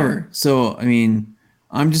 whatever. So, I mean,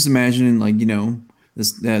 I'm just imagining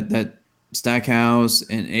that Stackhouse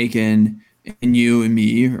and Aiken and you and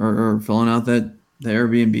me are filling out the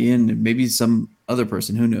Airbnb and maybe some other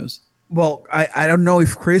person. Who knows? Well, I don't know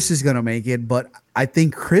if Chris is going to make it, but I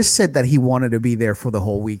think Chris said that he wanted to be there for the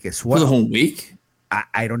whole week as well. For the whole week?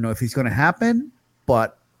 I don't know if it's going to happen,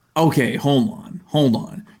 but... Okay, hold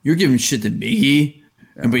on. You're giving shit to me,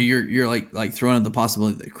 but you're like throwing out the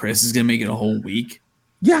possibility that Chris is going to make it a whole week?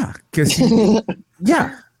 Yeah, because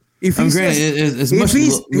yeah. If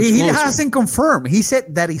he hasn't confirmed, he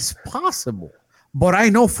said that it's possible. But I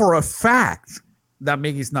know for a fact that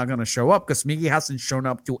Miggy's not going to show up because Miggy hasn't shown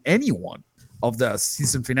up to any one of the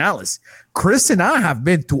season finales. Chris and I have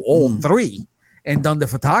been to all three and done the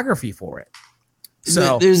photography for it.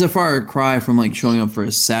 So there's a far cry from like showing up for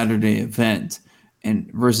a Saturday event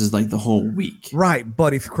and versus like the whole week. Right.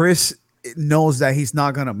 But if Chris knows that he's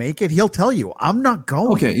not going to make it, he'll tell you, I'm not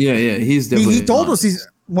going. Okay. Yeah. He's definitely he told us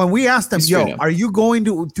when we asked him, are you going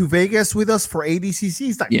to Vegas with us for ADCC?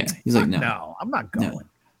 He's like, no, I'm not going. No.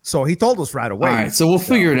 So he told us right away. All right, so we'll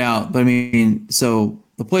figure it out. But I mean, so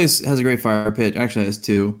the place has a great fire pit. Actually, has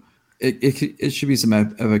two. It should be some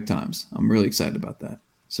epic times. I'm really excited about that.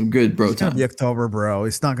 Some good bro time. It's gonna be October, bro.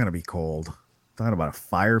 It's not gonna be cold. Talking about a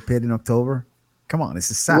fire pit in October. Come on, it's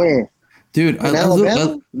the South. Dude, it's cold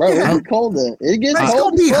there. It gets cold. It's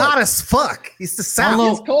cold. Gonna be hot as fuck. It's the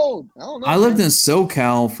South. It's cold. I don't know. I lived in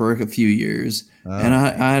SoCal for a few years, and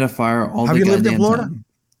I had a fire all the goddamn time. Have you lived in Florida?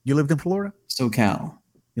 You lived in Florida? SoCal.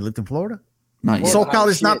 You lived in Florida? Not yet. SoCal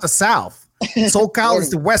is not the South. SoCal is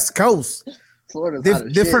the West Coast.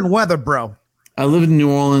 Florida's different weather, bro. I lived in New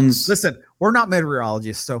Orleans. Listen, we're not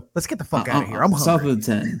meteorologists, so let's get the fuck out of here. I'm south hungry. of the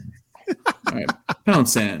 10. All right, Pound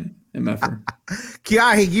Sand, MFer.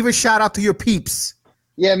 Keahi, give a shout out to your peeps.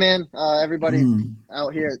 Yeah, man. Everybody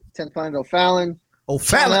out here at 10th Planet O'Fallon.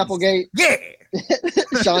 Sean Applegate. Yeah.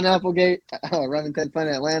 Sean Applegate running 10th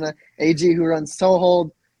Planet Atlanta. AG who runs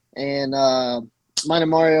Toehold. And mine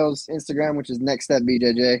and Mario's Instagram, which is Next Step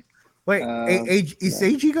BJJ. Wait, is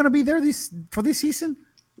AG going to be there for this season?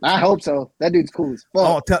 I hope so. That dude's cool as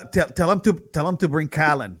fuck. Oh, tell him to bring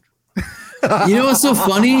Callan. You know what's so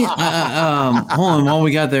funny? Hold on, while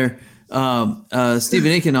we got there,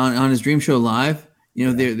 Stephen Aiken on his Dream Show Live.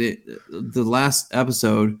 The last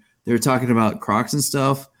episode they were talking about Crocs and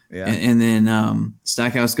stuff. Yeah. And then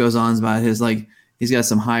Stackhouse goes on about his he's got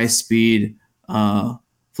some high speed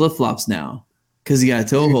flip flops now because he got a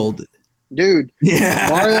toe hold. Dude,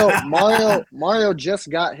 Yeah. Mario just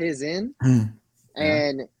got his in,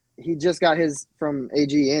 and he just got his from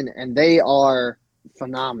AG in, and they are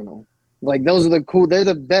phenomenal. Like those are they're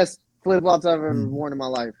the best flip flops I've ever worn in my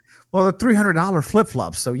life. Well, the $300 flip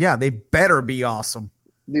flops, so yeah, they better be awesome.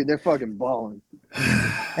 Dude, they're fucking balling.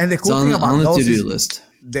 And the cool thing about on the those to-do is list.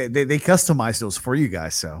 they customize those for you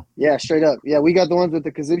guys. So Yeah, straight up. Yeah, we got the ones with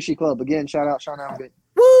the Kazushi Club. Again, shout out Sean Alvin.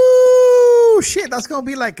 woo, shit, that's gonna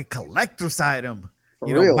be like a collector's item. For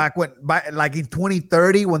You know, real. like in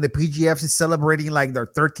 2030 when the PGFs is celebrating like their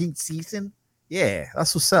 13th season. Yeah,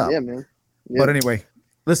 that's what's up. Yeah, man. Yeah. But anyway,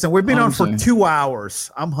 listen, we've been on for Sorry. 2 hours.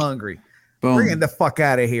 I'm hungry. Boom. Bringing the fuck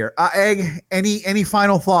out of here. Egg, any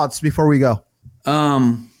final thoughts before we go?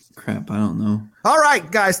 Crap, I don't know. All right,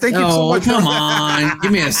 guys, thank you so much. Come on.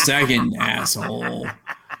 Give me a second, asshole.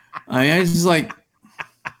 I just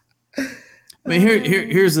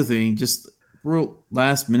here's the thing. Just real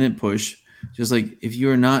last minute push. Just like if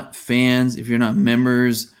you're not fans, if you're not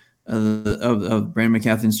members of Brandon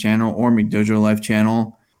McCaffrey's channel or McDojo Life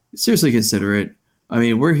channel, seriously consider it. I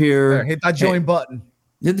mean, we're here. Hit that join button.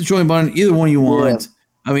 Hit the join button, either one you want.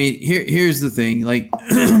 I mean, here's the thing. Like,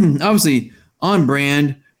 obviously, on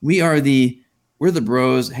brand, we're the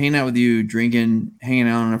bros hanging out with you, drinking, hanging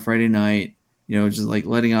out on a Friday night. You know, just like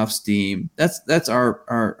letting off steam. That's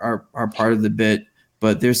our part of the bit.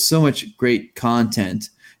 But there's so much great content.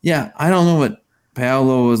 Yeah, I don't know what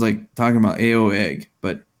Paolo was like talking about AO egg,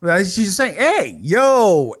 but She's just saying, hey,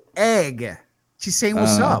 yo, egg. She's saying,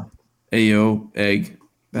 what's up? AO egg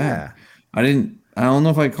back. I don't know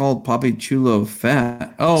if I called Papi Chulo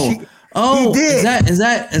fat. He Is did.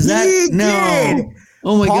 that He no? did.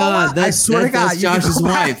 Oh my Paula, God, I swear to God, that's you can Josh's go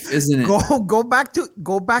back- wife, isn't it? Go back to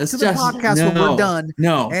That's the Josh- podcast when no, we're done.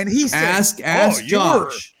 No, And he said, ask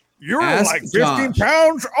Josh. You're Ask like 15 Josh.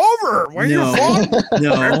 pounds over when you're No, fought.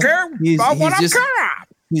 no, Okay, about what I'm kind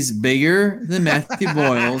he's bigger than Matthew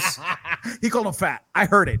Boyles. He called him fat. I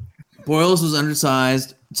heard it. Boyles was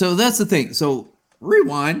undersized. So that's the thing. So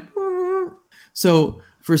rewind. So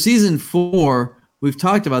for season 4, we've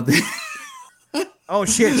talked about this. Oh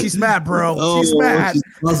shit, she's mad, bro. She's mad.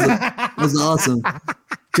 Awesome. That's awesome.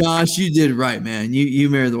 Josh, you did right, man. You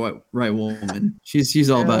married the right woman.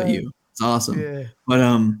 She's all about you. It's awesome. Yeah.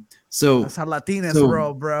 But so That's how Latinas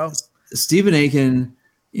roll, bro. Stephen Aiken,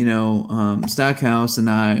 Stackhouse and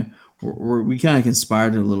I we kind of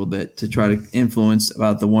conspired a little bit to try to influence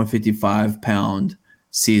about the 155-pound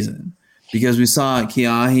season because we saw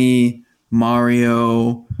Keahi,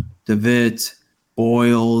 Mario, DeVitt,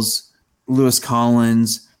 Boyles, Lewis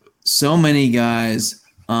Collins, so many guys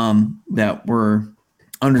that were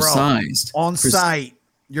undersized. Bro, on site,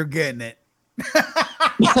 you're getting it.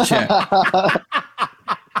 Check.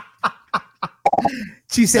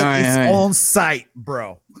 She said All right, it's all right. on site,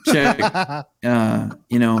 bro. Check. Talk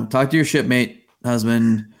to your shipmate,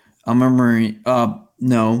 husband. I'm remembering.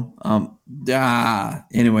 No.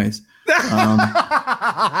 Anyways.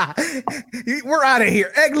 We're out of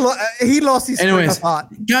here. He lost his Anyways, thought.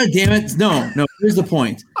 God damn it. No. Here's the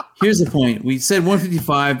point. We said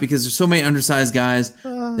 155 because there's so many undersized guys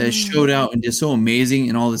that showed out and did so amazing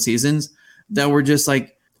in all the seasons that were just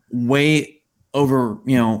like way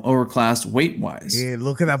overclassed weight wise. Yeah,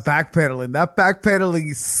 look at that backpedaling. That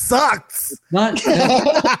backpedaling sucks. Not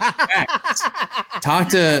talk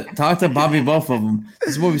to Bobby, both of them.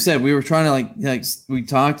 This is what we said. We were trying to like we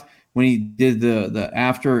talked when he did the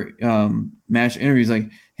after match interviews. Like,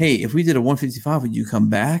 hey, if we did a 155, would you come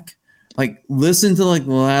back? Like, listen to like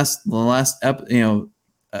the last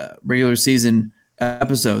regular season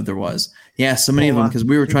episode there was. Yeah, so many of them because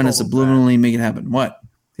we were trying to subliminally make it happen. What?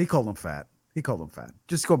 He called him fat.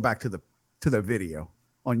 Just go back to the video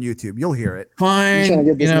on YouTube. You'll hear it. Fine. You're trying to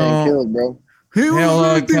get this man killed, bro.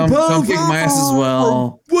 Come kick my ass as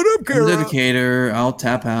well. What up, I'm Kara? a dedicator. I'll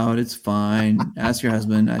tap out. It's fine. Ask your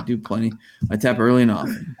husband. I do plenty. I tap early and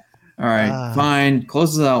often. All right, fine.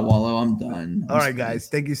 Close this out, Wallow. I'm done. All right, guys.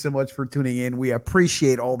 Thank you so much for tuning in. We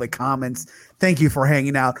appreciate all the comments. Thank you for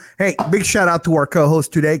hanging out. Hey, big shout out to our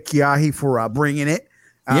co-host today, Keahi, for bringing it.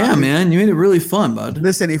 Yeah, man. You made it really fun, bud.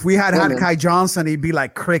 Listen, if we had Kai Johnson, he'd be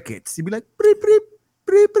like crickets. He'd be like,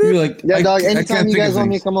 You'd be like, Yeah, dog. I Anytime can't you think guys of want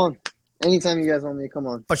me, things. come on. Anytime you guys want me, come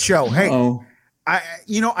on. for show. Hey, Uh-oh.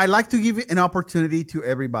 I like to give an opportunity to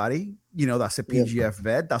everybody. That's a PGF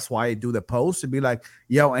vet. That's why I do the post and be like,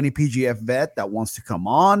 yo, any PGF vet that wants to come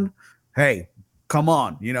on, hey, come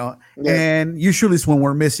on, Yeah. And usually it's when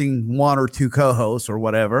we're missing one or two co-hosts or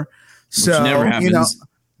whatever. So which never happens.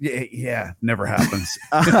 Yeah, never happens.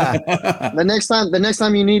 The next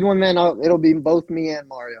time you need one, man, it'll be both me and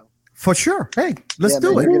Mario. For sure. Hey, let's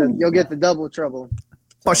do it. You'll get the double trouble.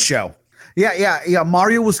 For sure. Yeah.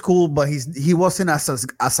 Mario was cool, but he wasn't as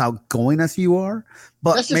outgoing as you are.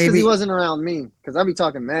 But that's just because he wasn't around me. Because I'll be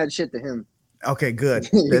talking mad shit to him. Okay, good.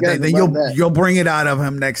 then you'll bring it out of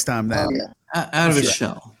him next time. Then out of his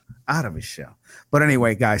shell. Out of his shell. But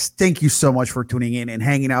anyway, guys, thank you so much for tuning in and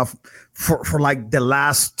hanging out for like the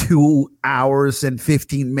last 2 hours and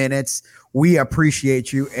 15 minutes. We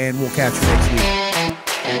appreciate you, and we'll catch you next week.